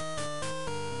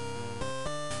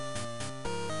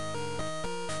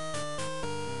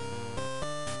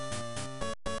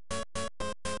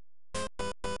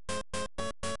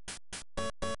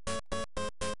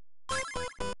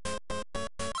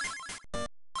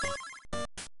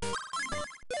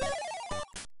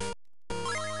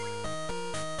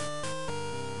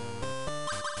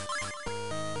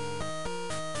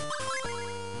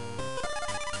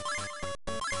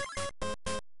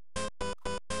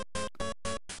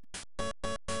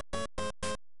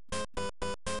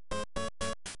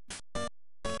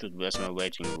 Dude, where's my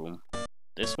waiting room?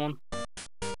 This one?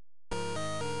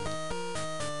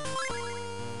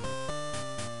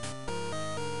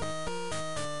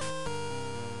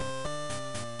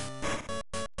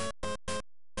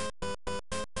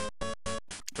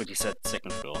 But he said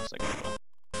second floor, second floor.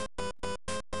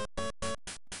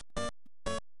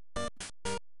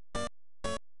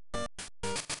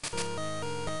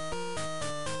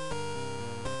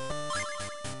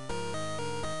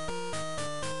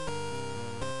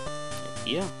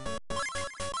 Here?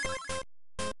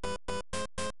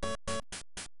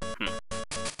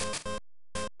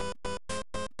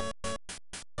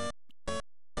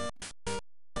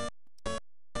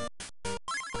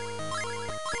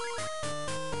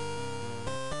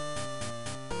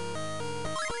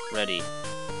 Ready.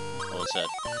 All set.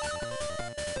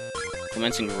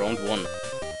 Commencing round 1.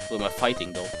 Who am I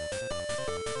fighting though?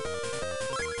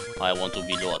 I want to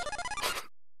be Lord.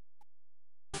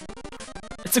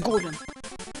 It's a golem!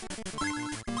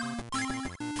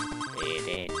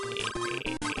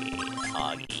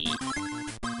 Agi.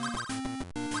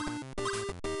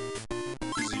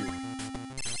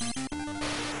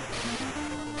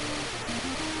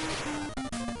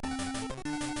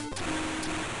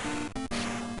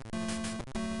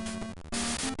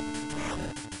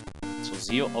 So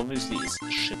Zio obviously is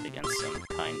shit against him,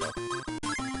 kind of.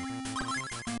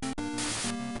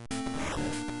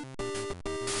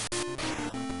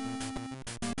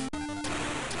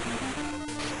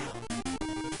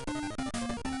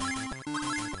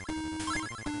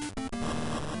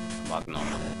 Magna.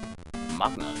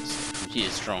 Magna is really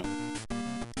strong.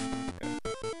 Okay.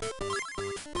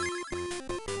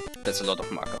 That's a lot of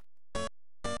marker.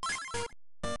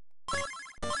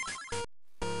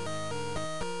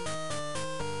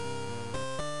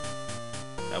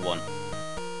 I won.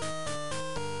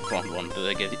 Round 1. Do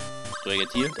I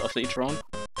get healed after each round?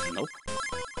 Nope.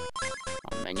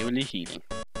 I'm manually healing.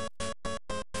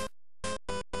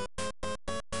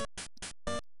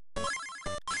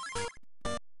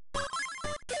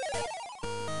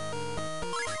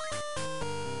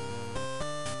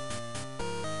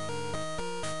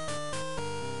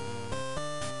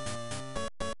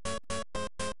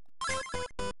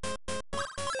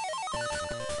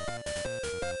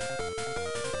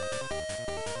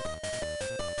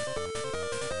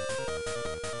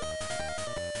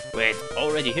 Wait,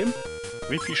 already him?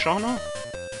 Rippy Shauna?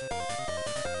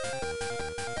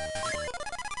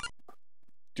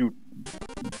 Dude.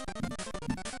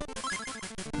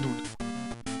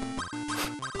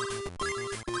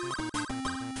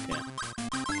 Okay.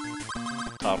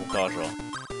 Tarukaja.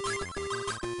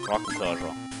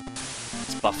 Rakukaja.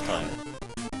 It's buff time.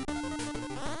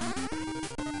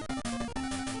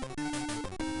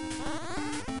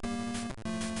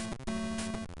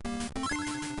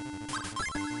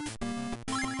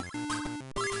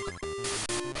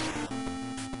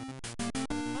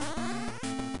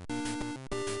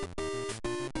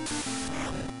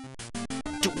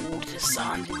 Dude, the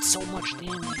sun did so much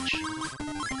damage.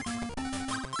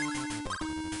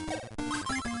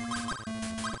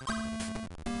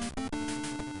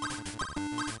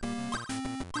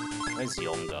 Try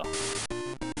Zionga.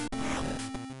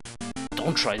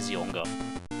 Don't try Zionga.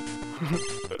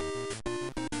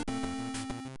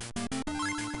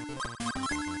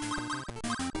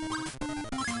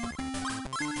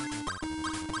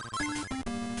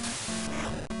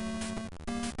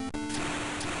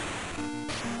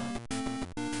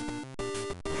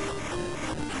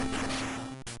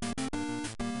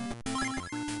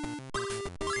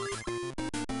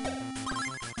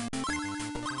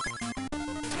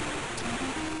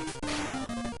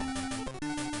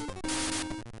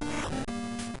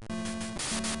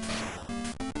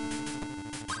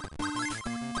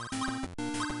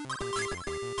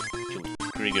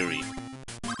 Grigory.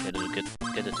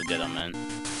 Get it together, man.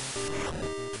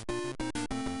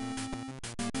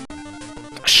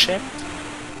 Shit!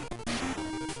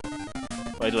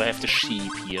 Why do I have the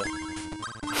sheep here?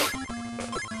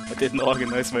 I didn't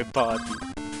organize my party.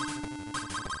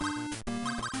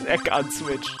 I can't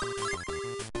switch.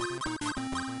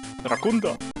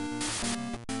 Rakunda!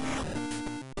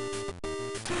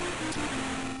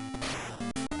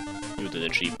 You did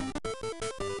it, sheep.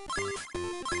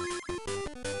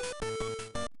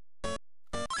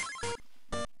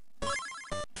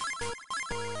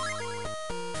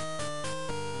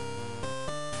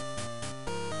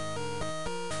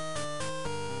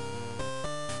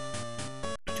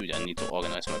 Dude, I need to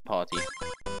organize my party.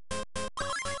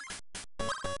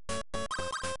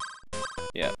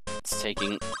 Yeah, it's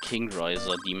taking King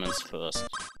Riser demons first.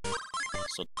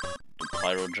 So, the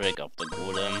Pyro Drake after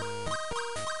Golem.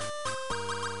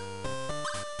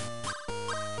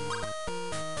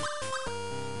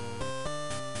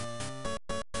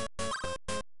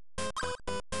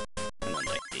 And then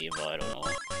like Deva, I don't know.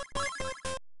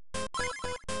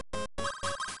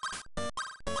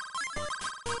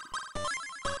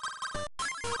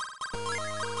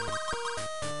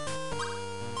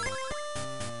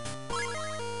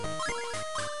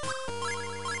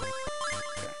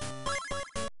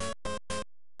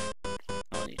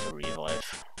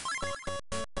 Revive.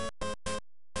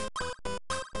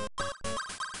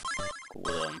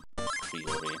 Golem.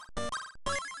 Grigory.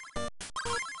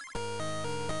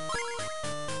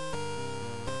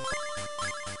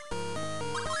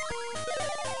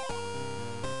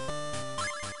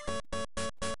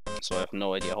 So I have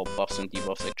no idea how buffs and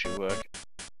debuffs actually work.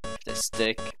 If they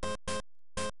stack.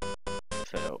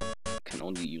 If I can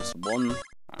only use one.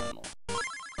 I don't know.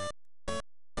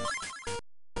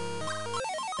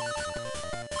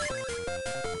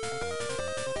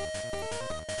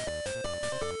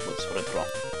 What's for a draw?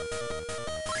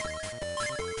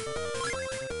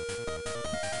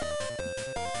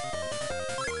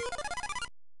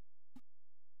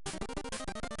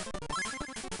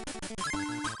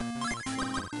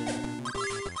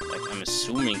 Like, I'm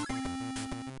assuming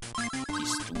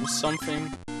these do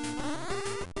something.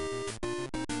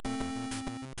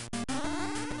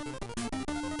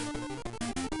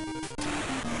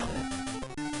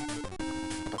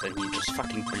 But then he just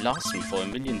fucking blasts me for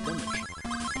 1,000,000 damage.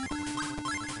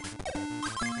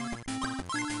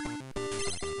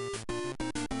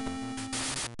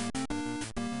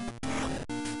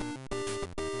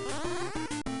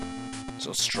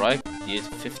 Strike did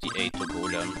 58 to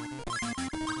Golem.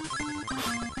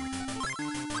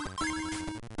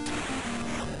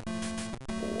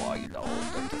 Oh, I know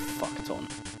that the fuck ton.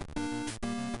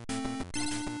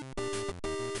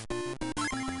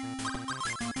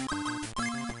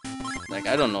 Like,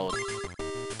 I don't know.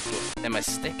 Am I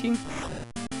stacking?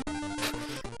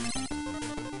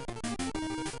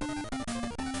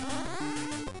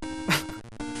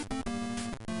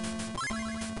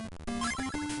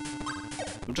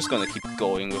 I'm just gonna keep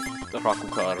going with the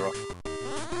Rakukara.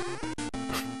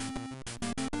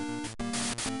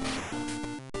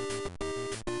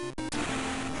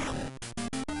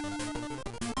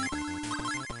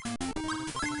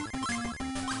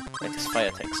 Like his fire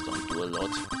attacks don't do a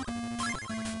lot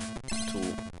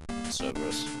to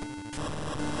Cerberus.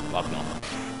 Wagner.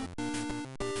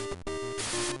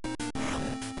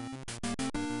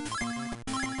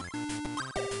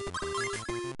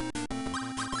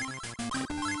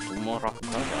 More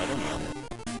Rakukara, I don't know.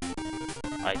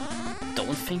 I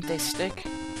don't think they stick.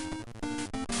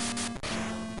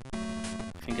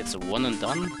 I think it's a one and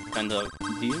done kind of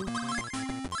deal.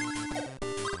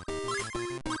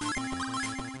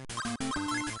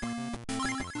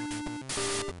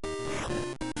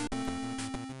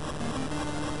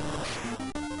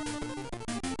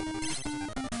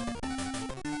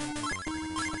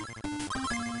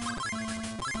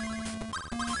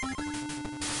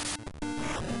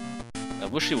 I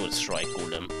wish he would strike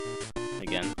Golem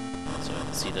again, so I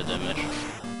can see the damage.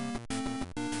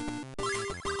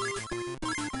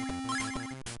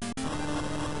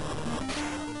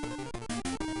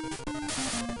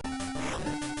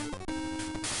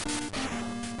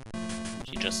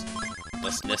 He just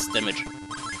does less damage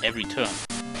every turn.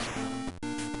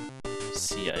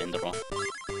 See ya, Indra.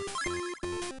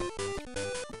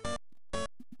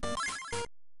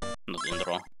 Not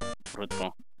Indra,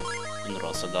 Rudra.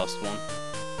 Indra's the last one.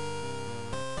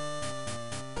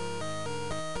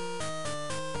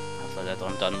 After that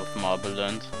I'm done with Marble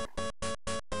Land.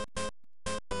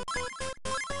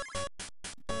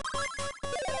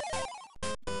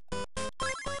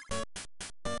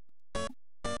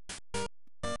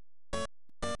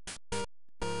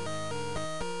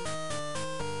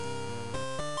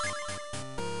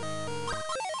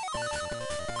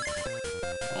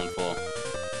 Round 4.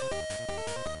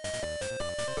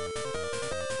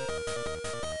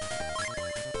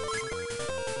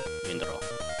 Indra.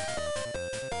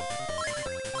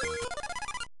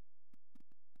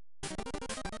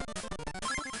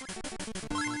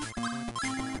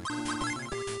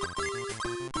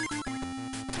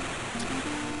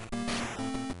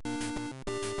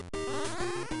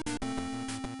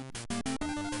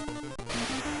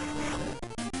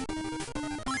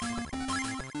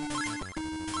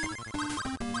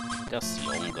 That's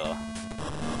younger.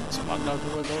 Does Magna do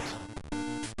a lot?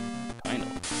 Kind of.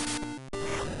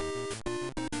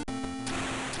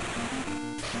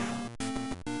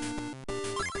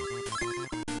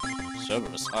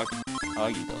 Cerberus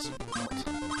Agi does a lot.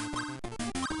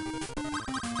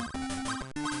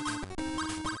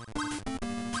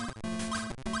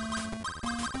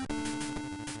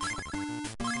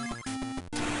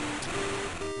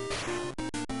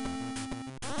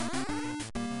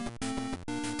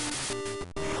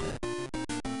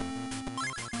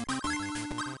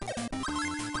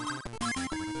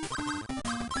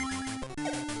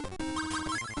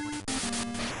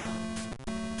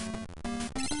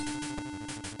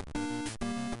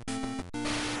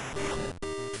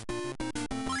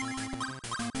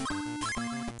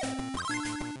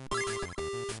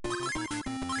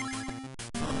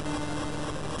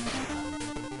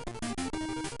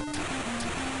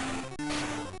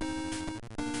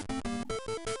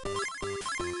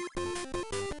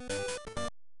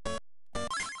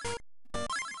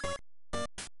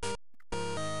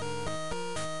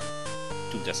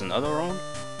 Dude, there's another round?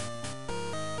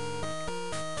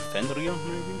 Fenrir,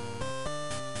 maybe?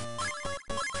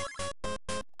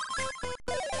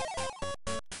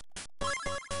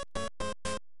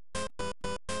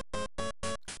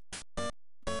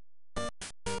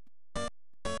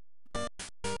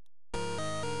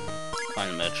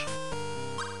 Final match.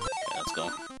 Okay, let's go.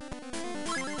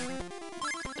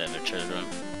 Devil Children.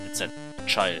 It's that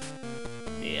child.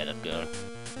 Yeah, that girl.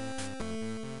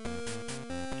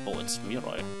 Oh, it's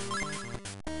Mirai.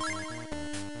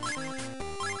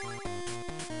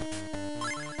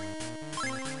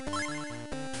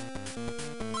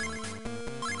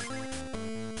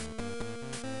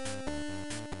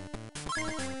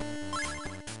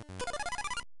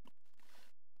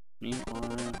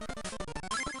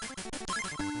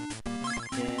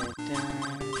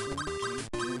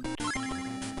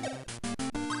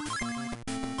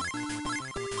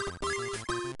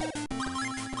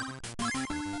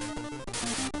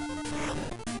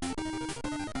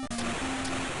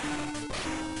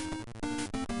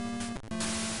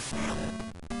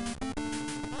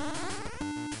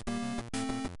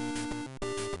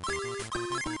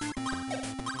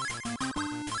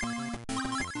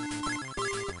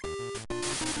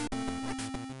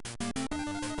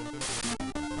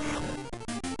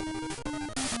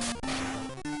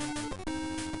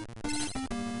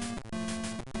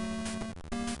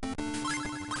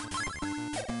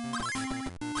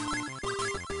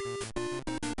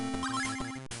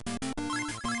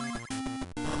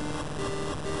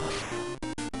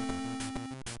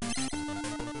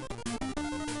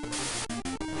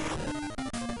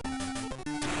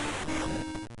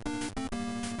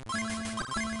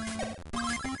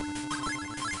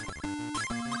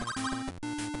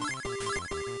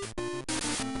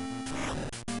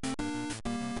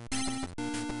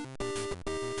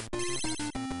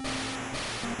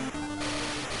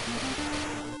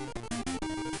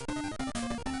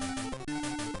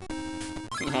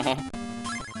 Oh.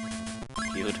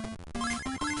 Cute.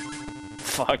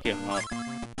 Fuck him up.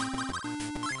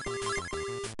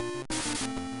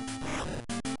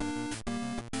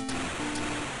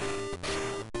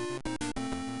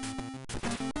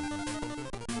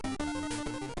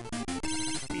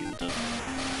 Muted.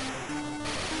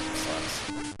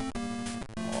 Sucks.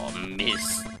 Oh,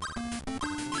 miss.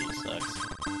 Really sucks.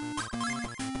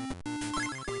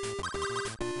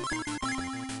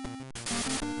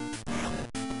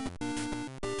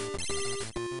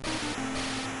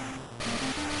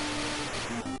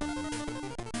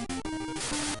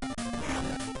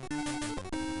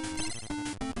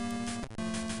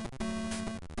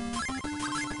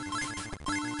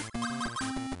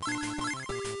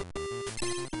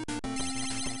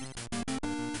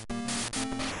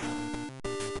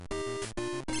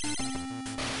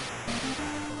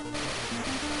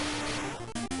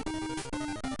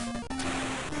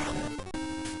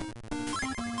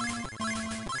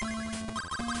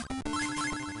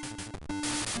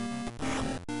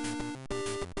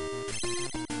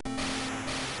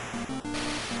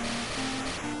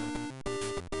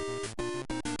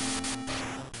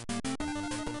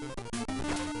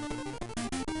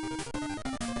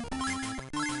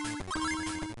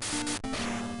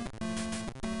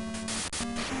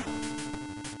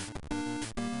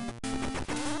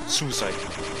 Suicide.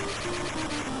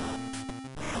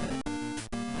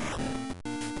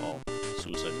 Oh,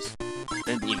 suicide is...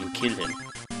 Didn't even kill him.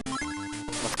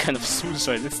 What kind of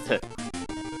suicide is that?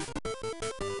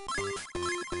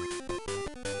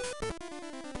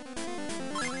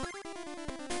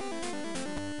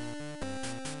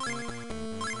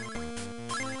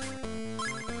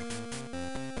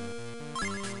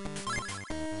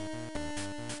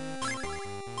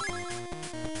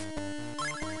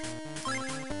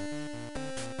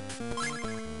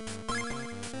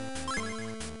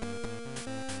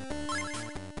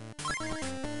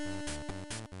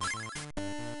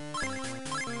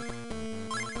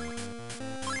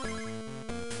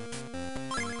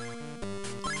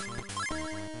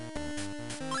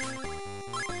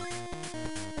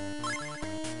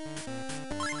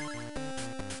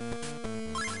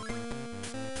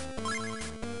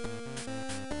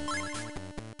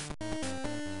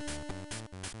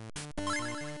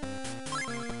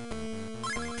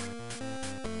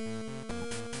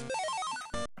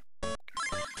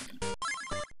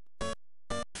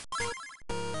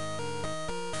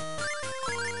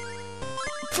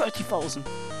 $30,000.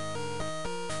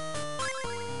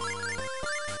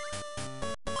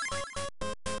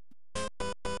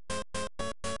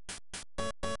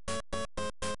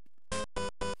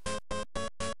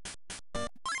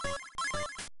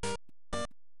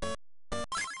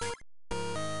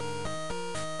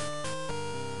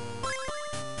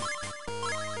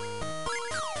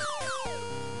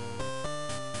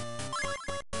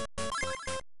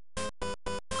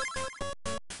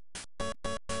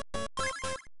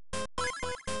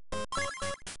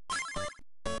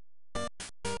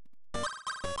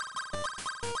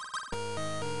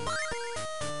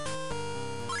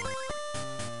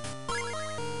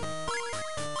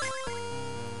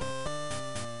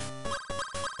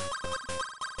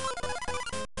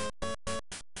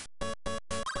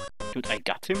 Dude, I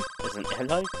got him as an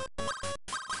ally?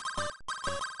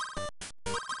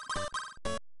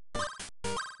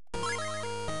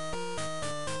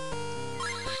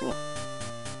 Sure.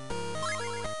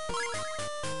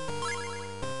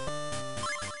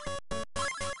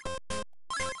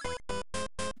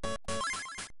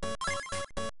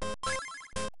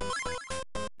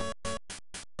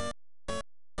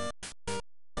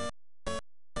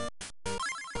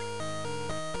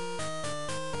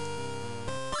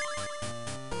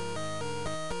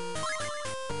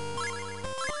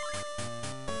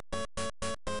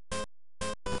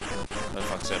 What the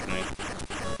fuck's happening?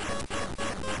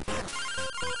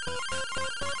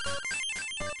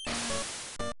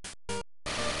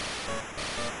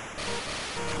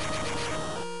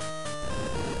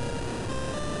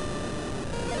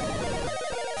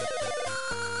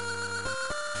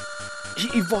 He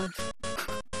evolved!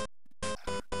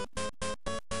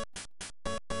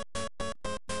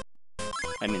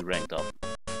 I mean ranked up.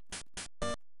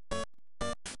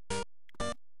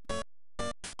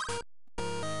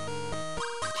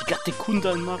 He got the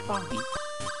Kunda and Maragi,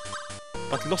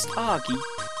 but lost Agi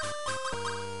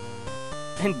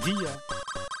and Dia.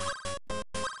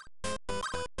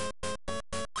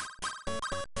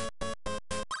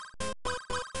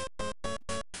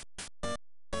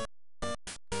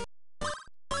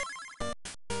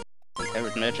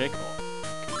 Inherit magic?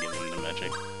 Oh, can give him the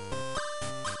magic.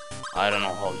 I don't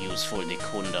know how useful the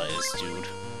Kunda is, dude.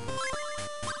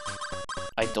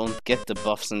 don't get the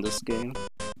buffs in this game.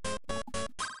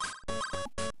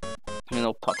 You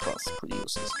know, Patra's pretty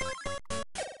useless.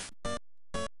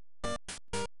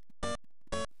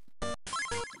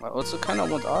 I also kinda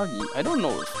want Agi. I don't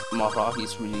know if Maragi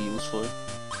is really useful.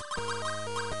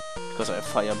 Because I have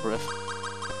Fire Breath.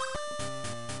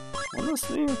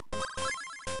 Honestly.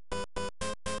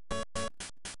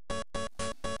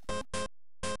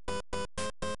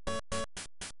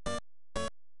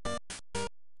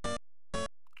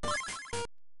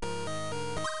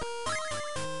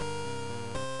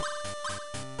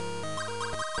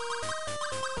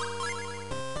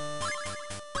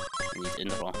 I need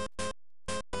Indra.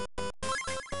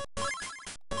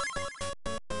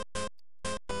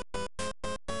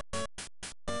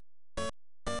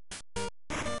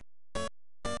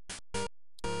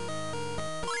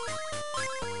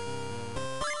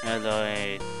 And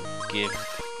I give...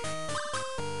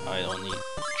 I don't need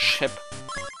Chip.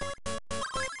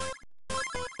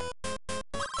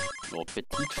 Or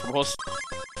Petite Frost.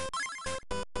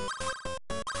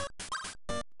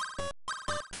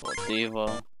 Or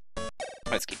Deva.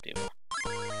 Let's keep Deva.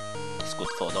 It's good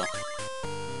fodder.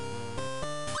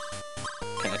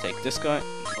 Can I take this guy?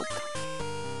 Nope.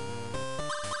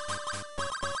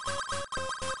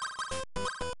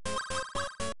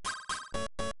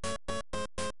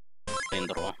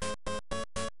 Indra.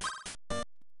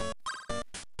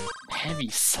 Heavy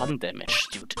sun damage,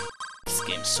 dude. This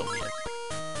game's so weird.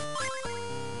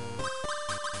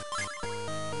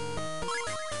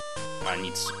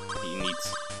 He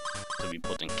needs to be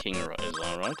put in King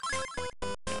Riser, right?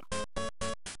 Yeah.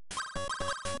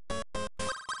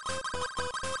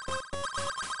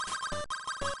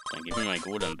 Then give me my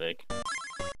Golem back.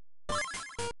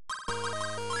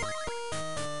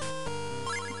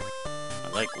 I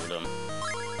like Golem.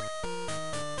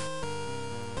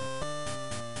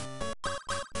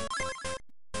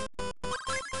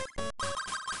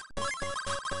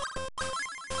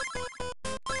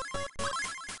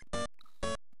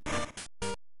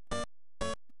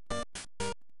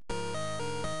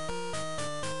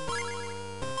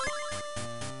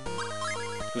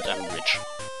 Dude, I'm rich.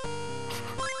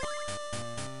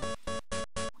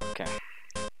 Okay.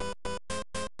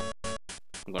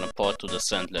 I'm gonna port to the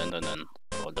Sandland and then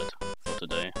call it for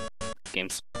today.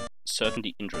 Game's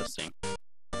certainly interesting.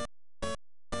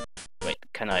 Wait,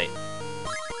 can I...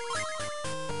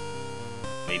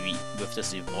 Maybe with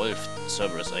this evolved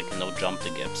Cerberus I can now jump the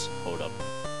gaps. Hold up.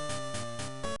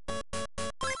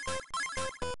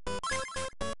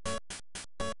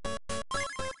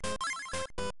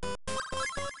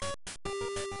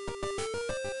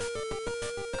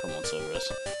 Come on,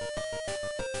 Cerberus.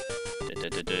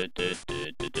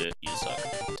 You suck.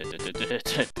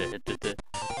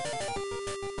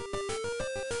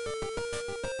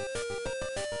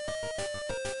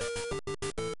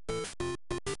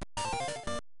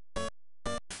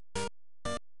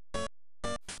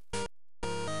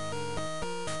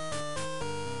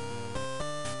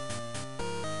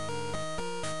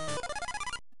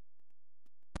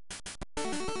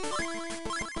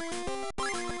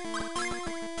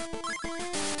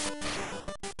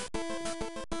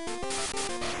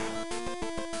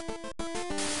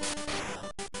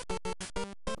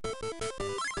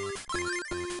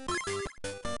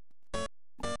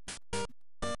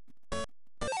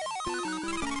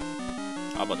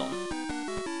 Abaddon.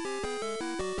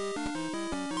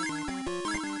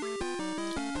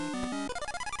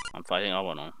 I'm fighting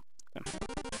Abaddon. Okay.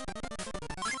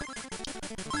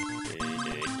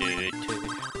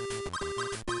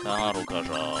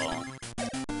 Tarukaja.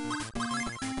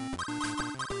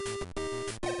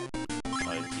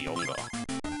 Yonga.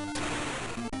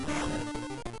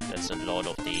 That's a lot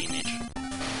of damage.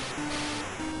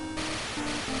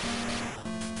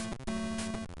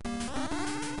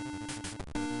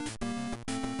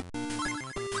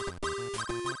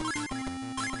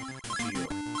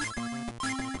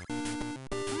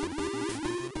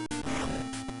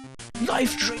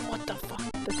 Life Drain, what the fuck?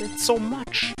 That did so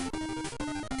much!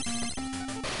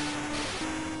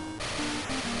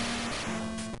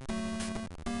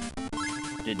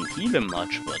 Didn't heal him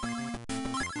much, but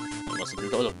it was a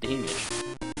lot of damage.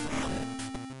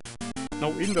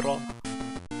 No, Indra!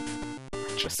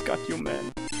 I just got you,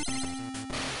 man.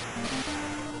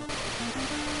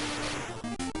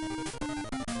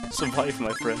 Survive,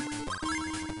 my friend.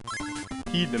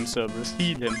 Heal him, Cerberus,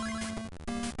 heal him.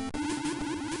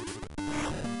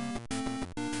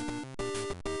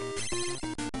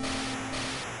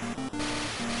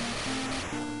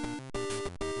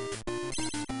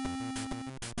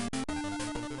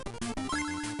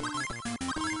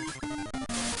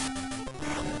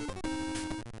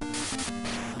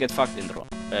 Get fucked, intro.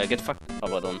 Get fucked,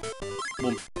 Abaddon.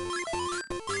 Boom.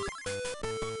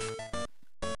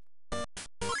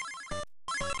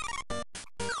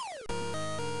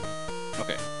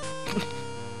 Okay.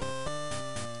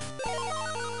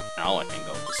 Now I can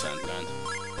go to Sandland.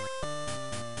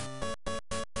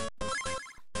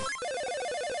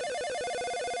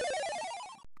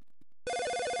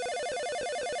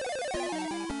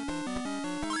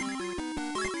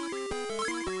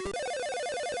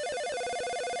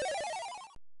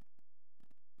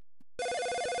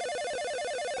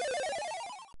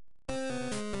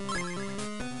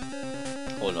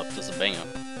 Hold up, this is a banger.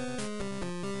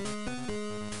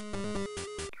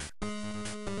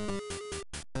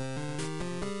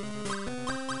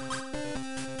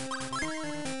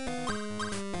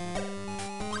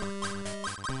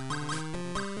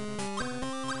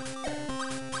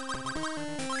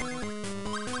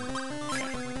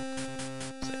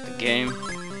 Save the game.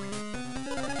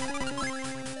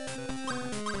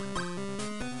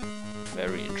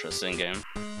 Very interesting game.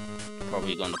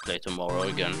 Probably gonna play tomorrow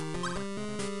again.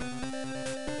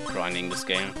 Grinding this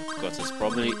game, because it's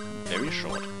probably very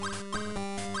short.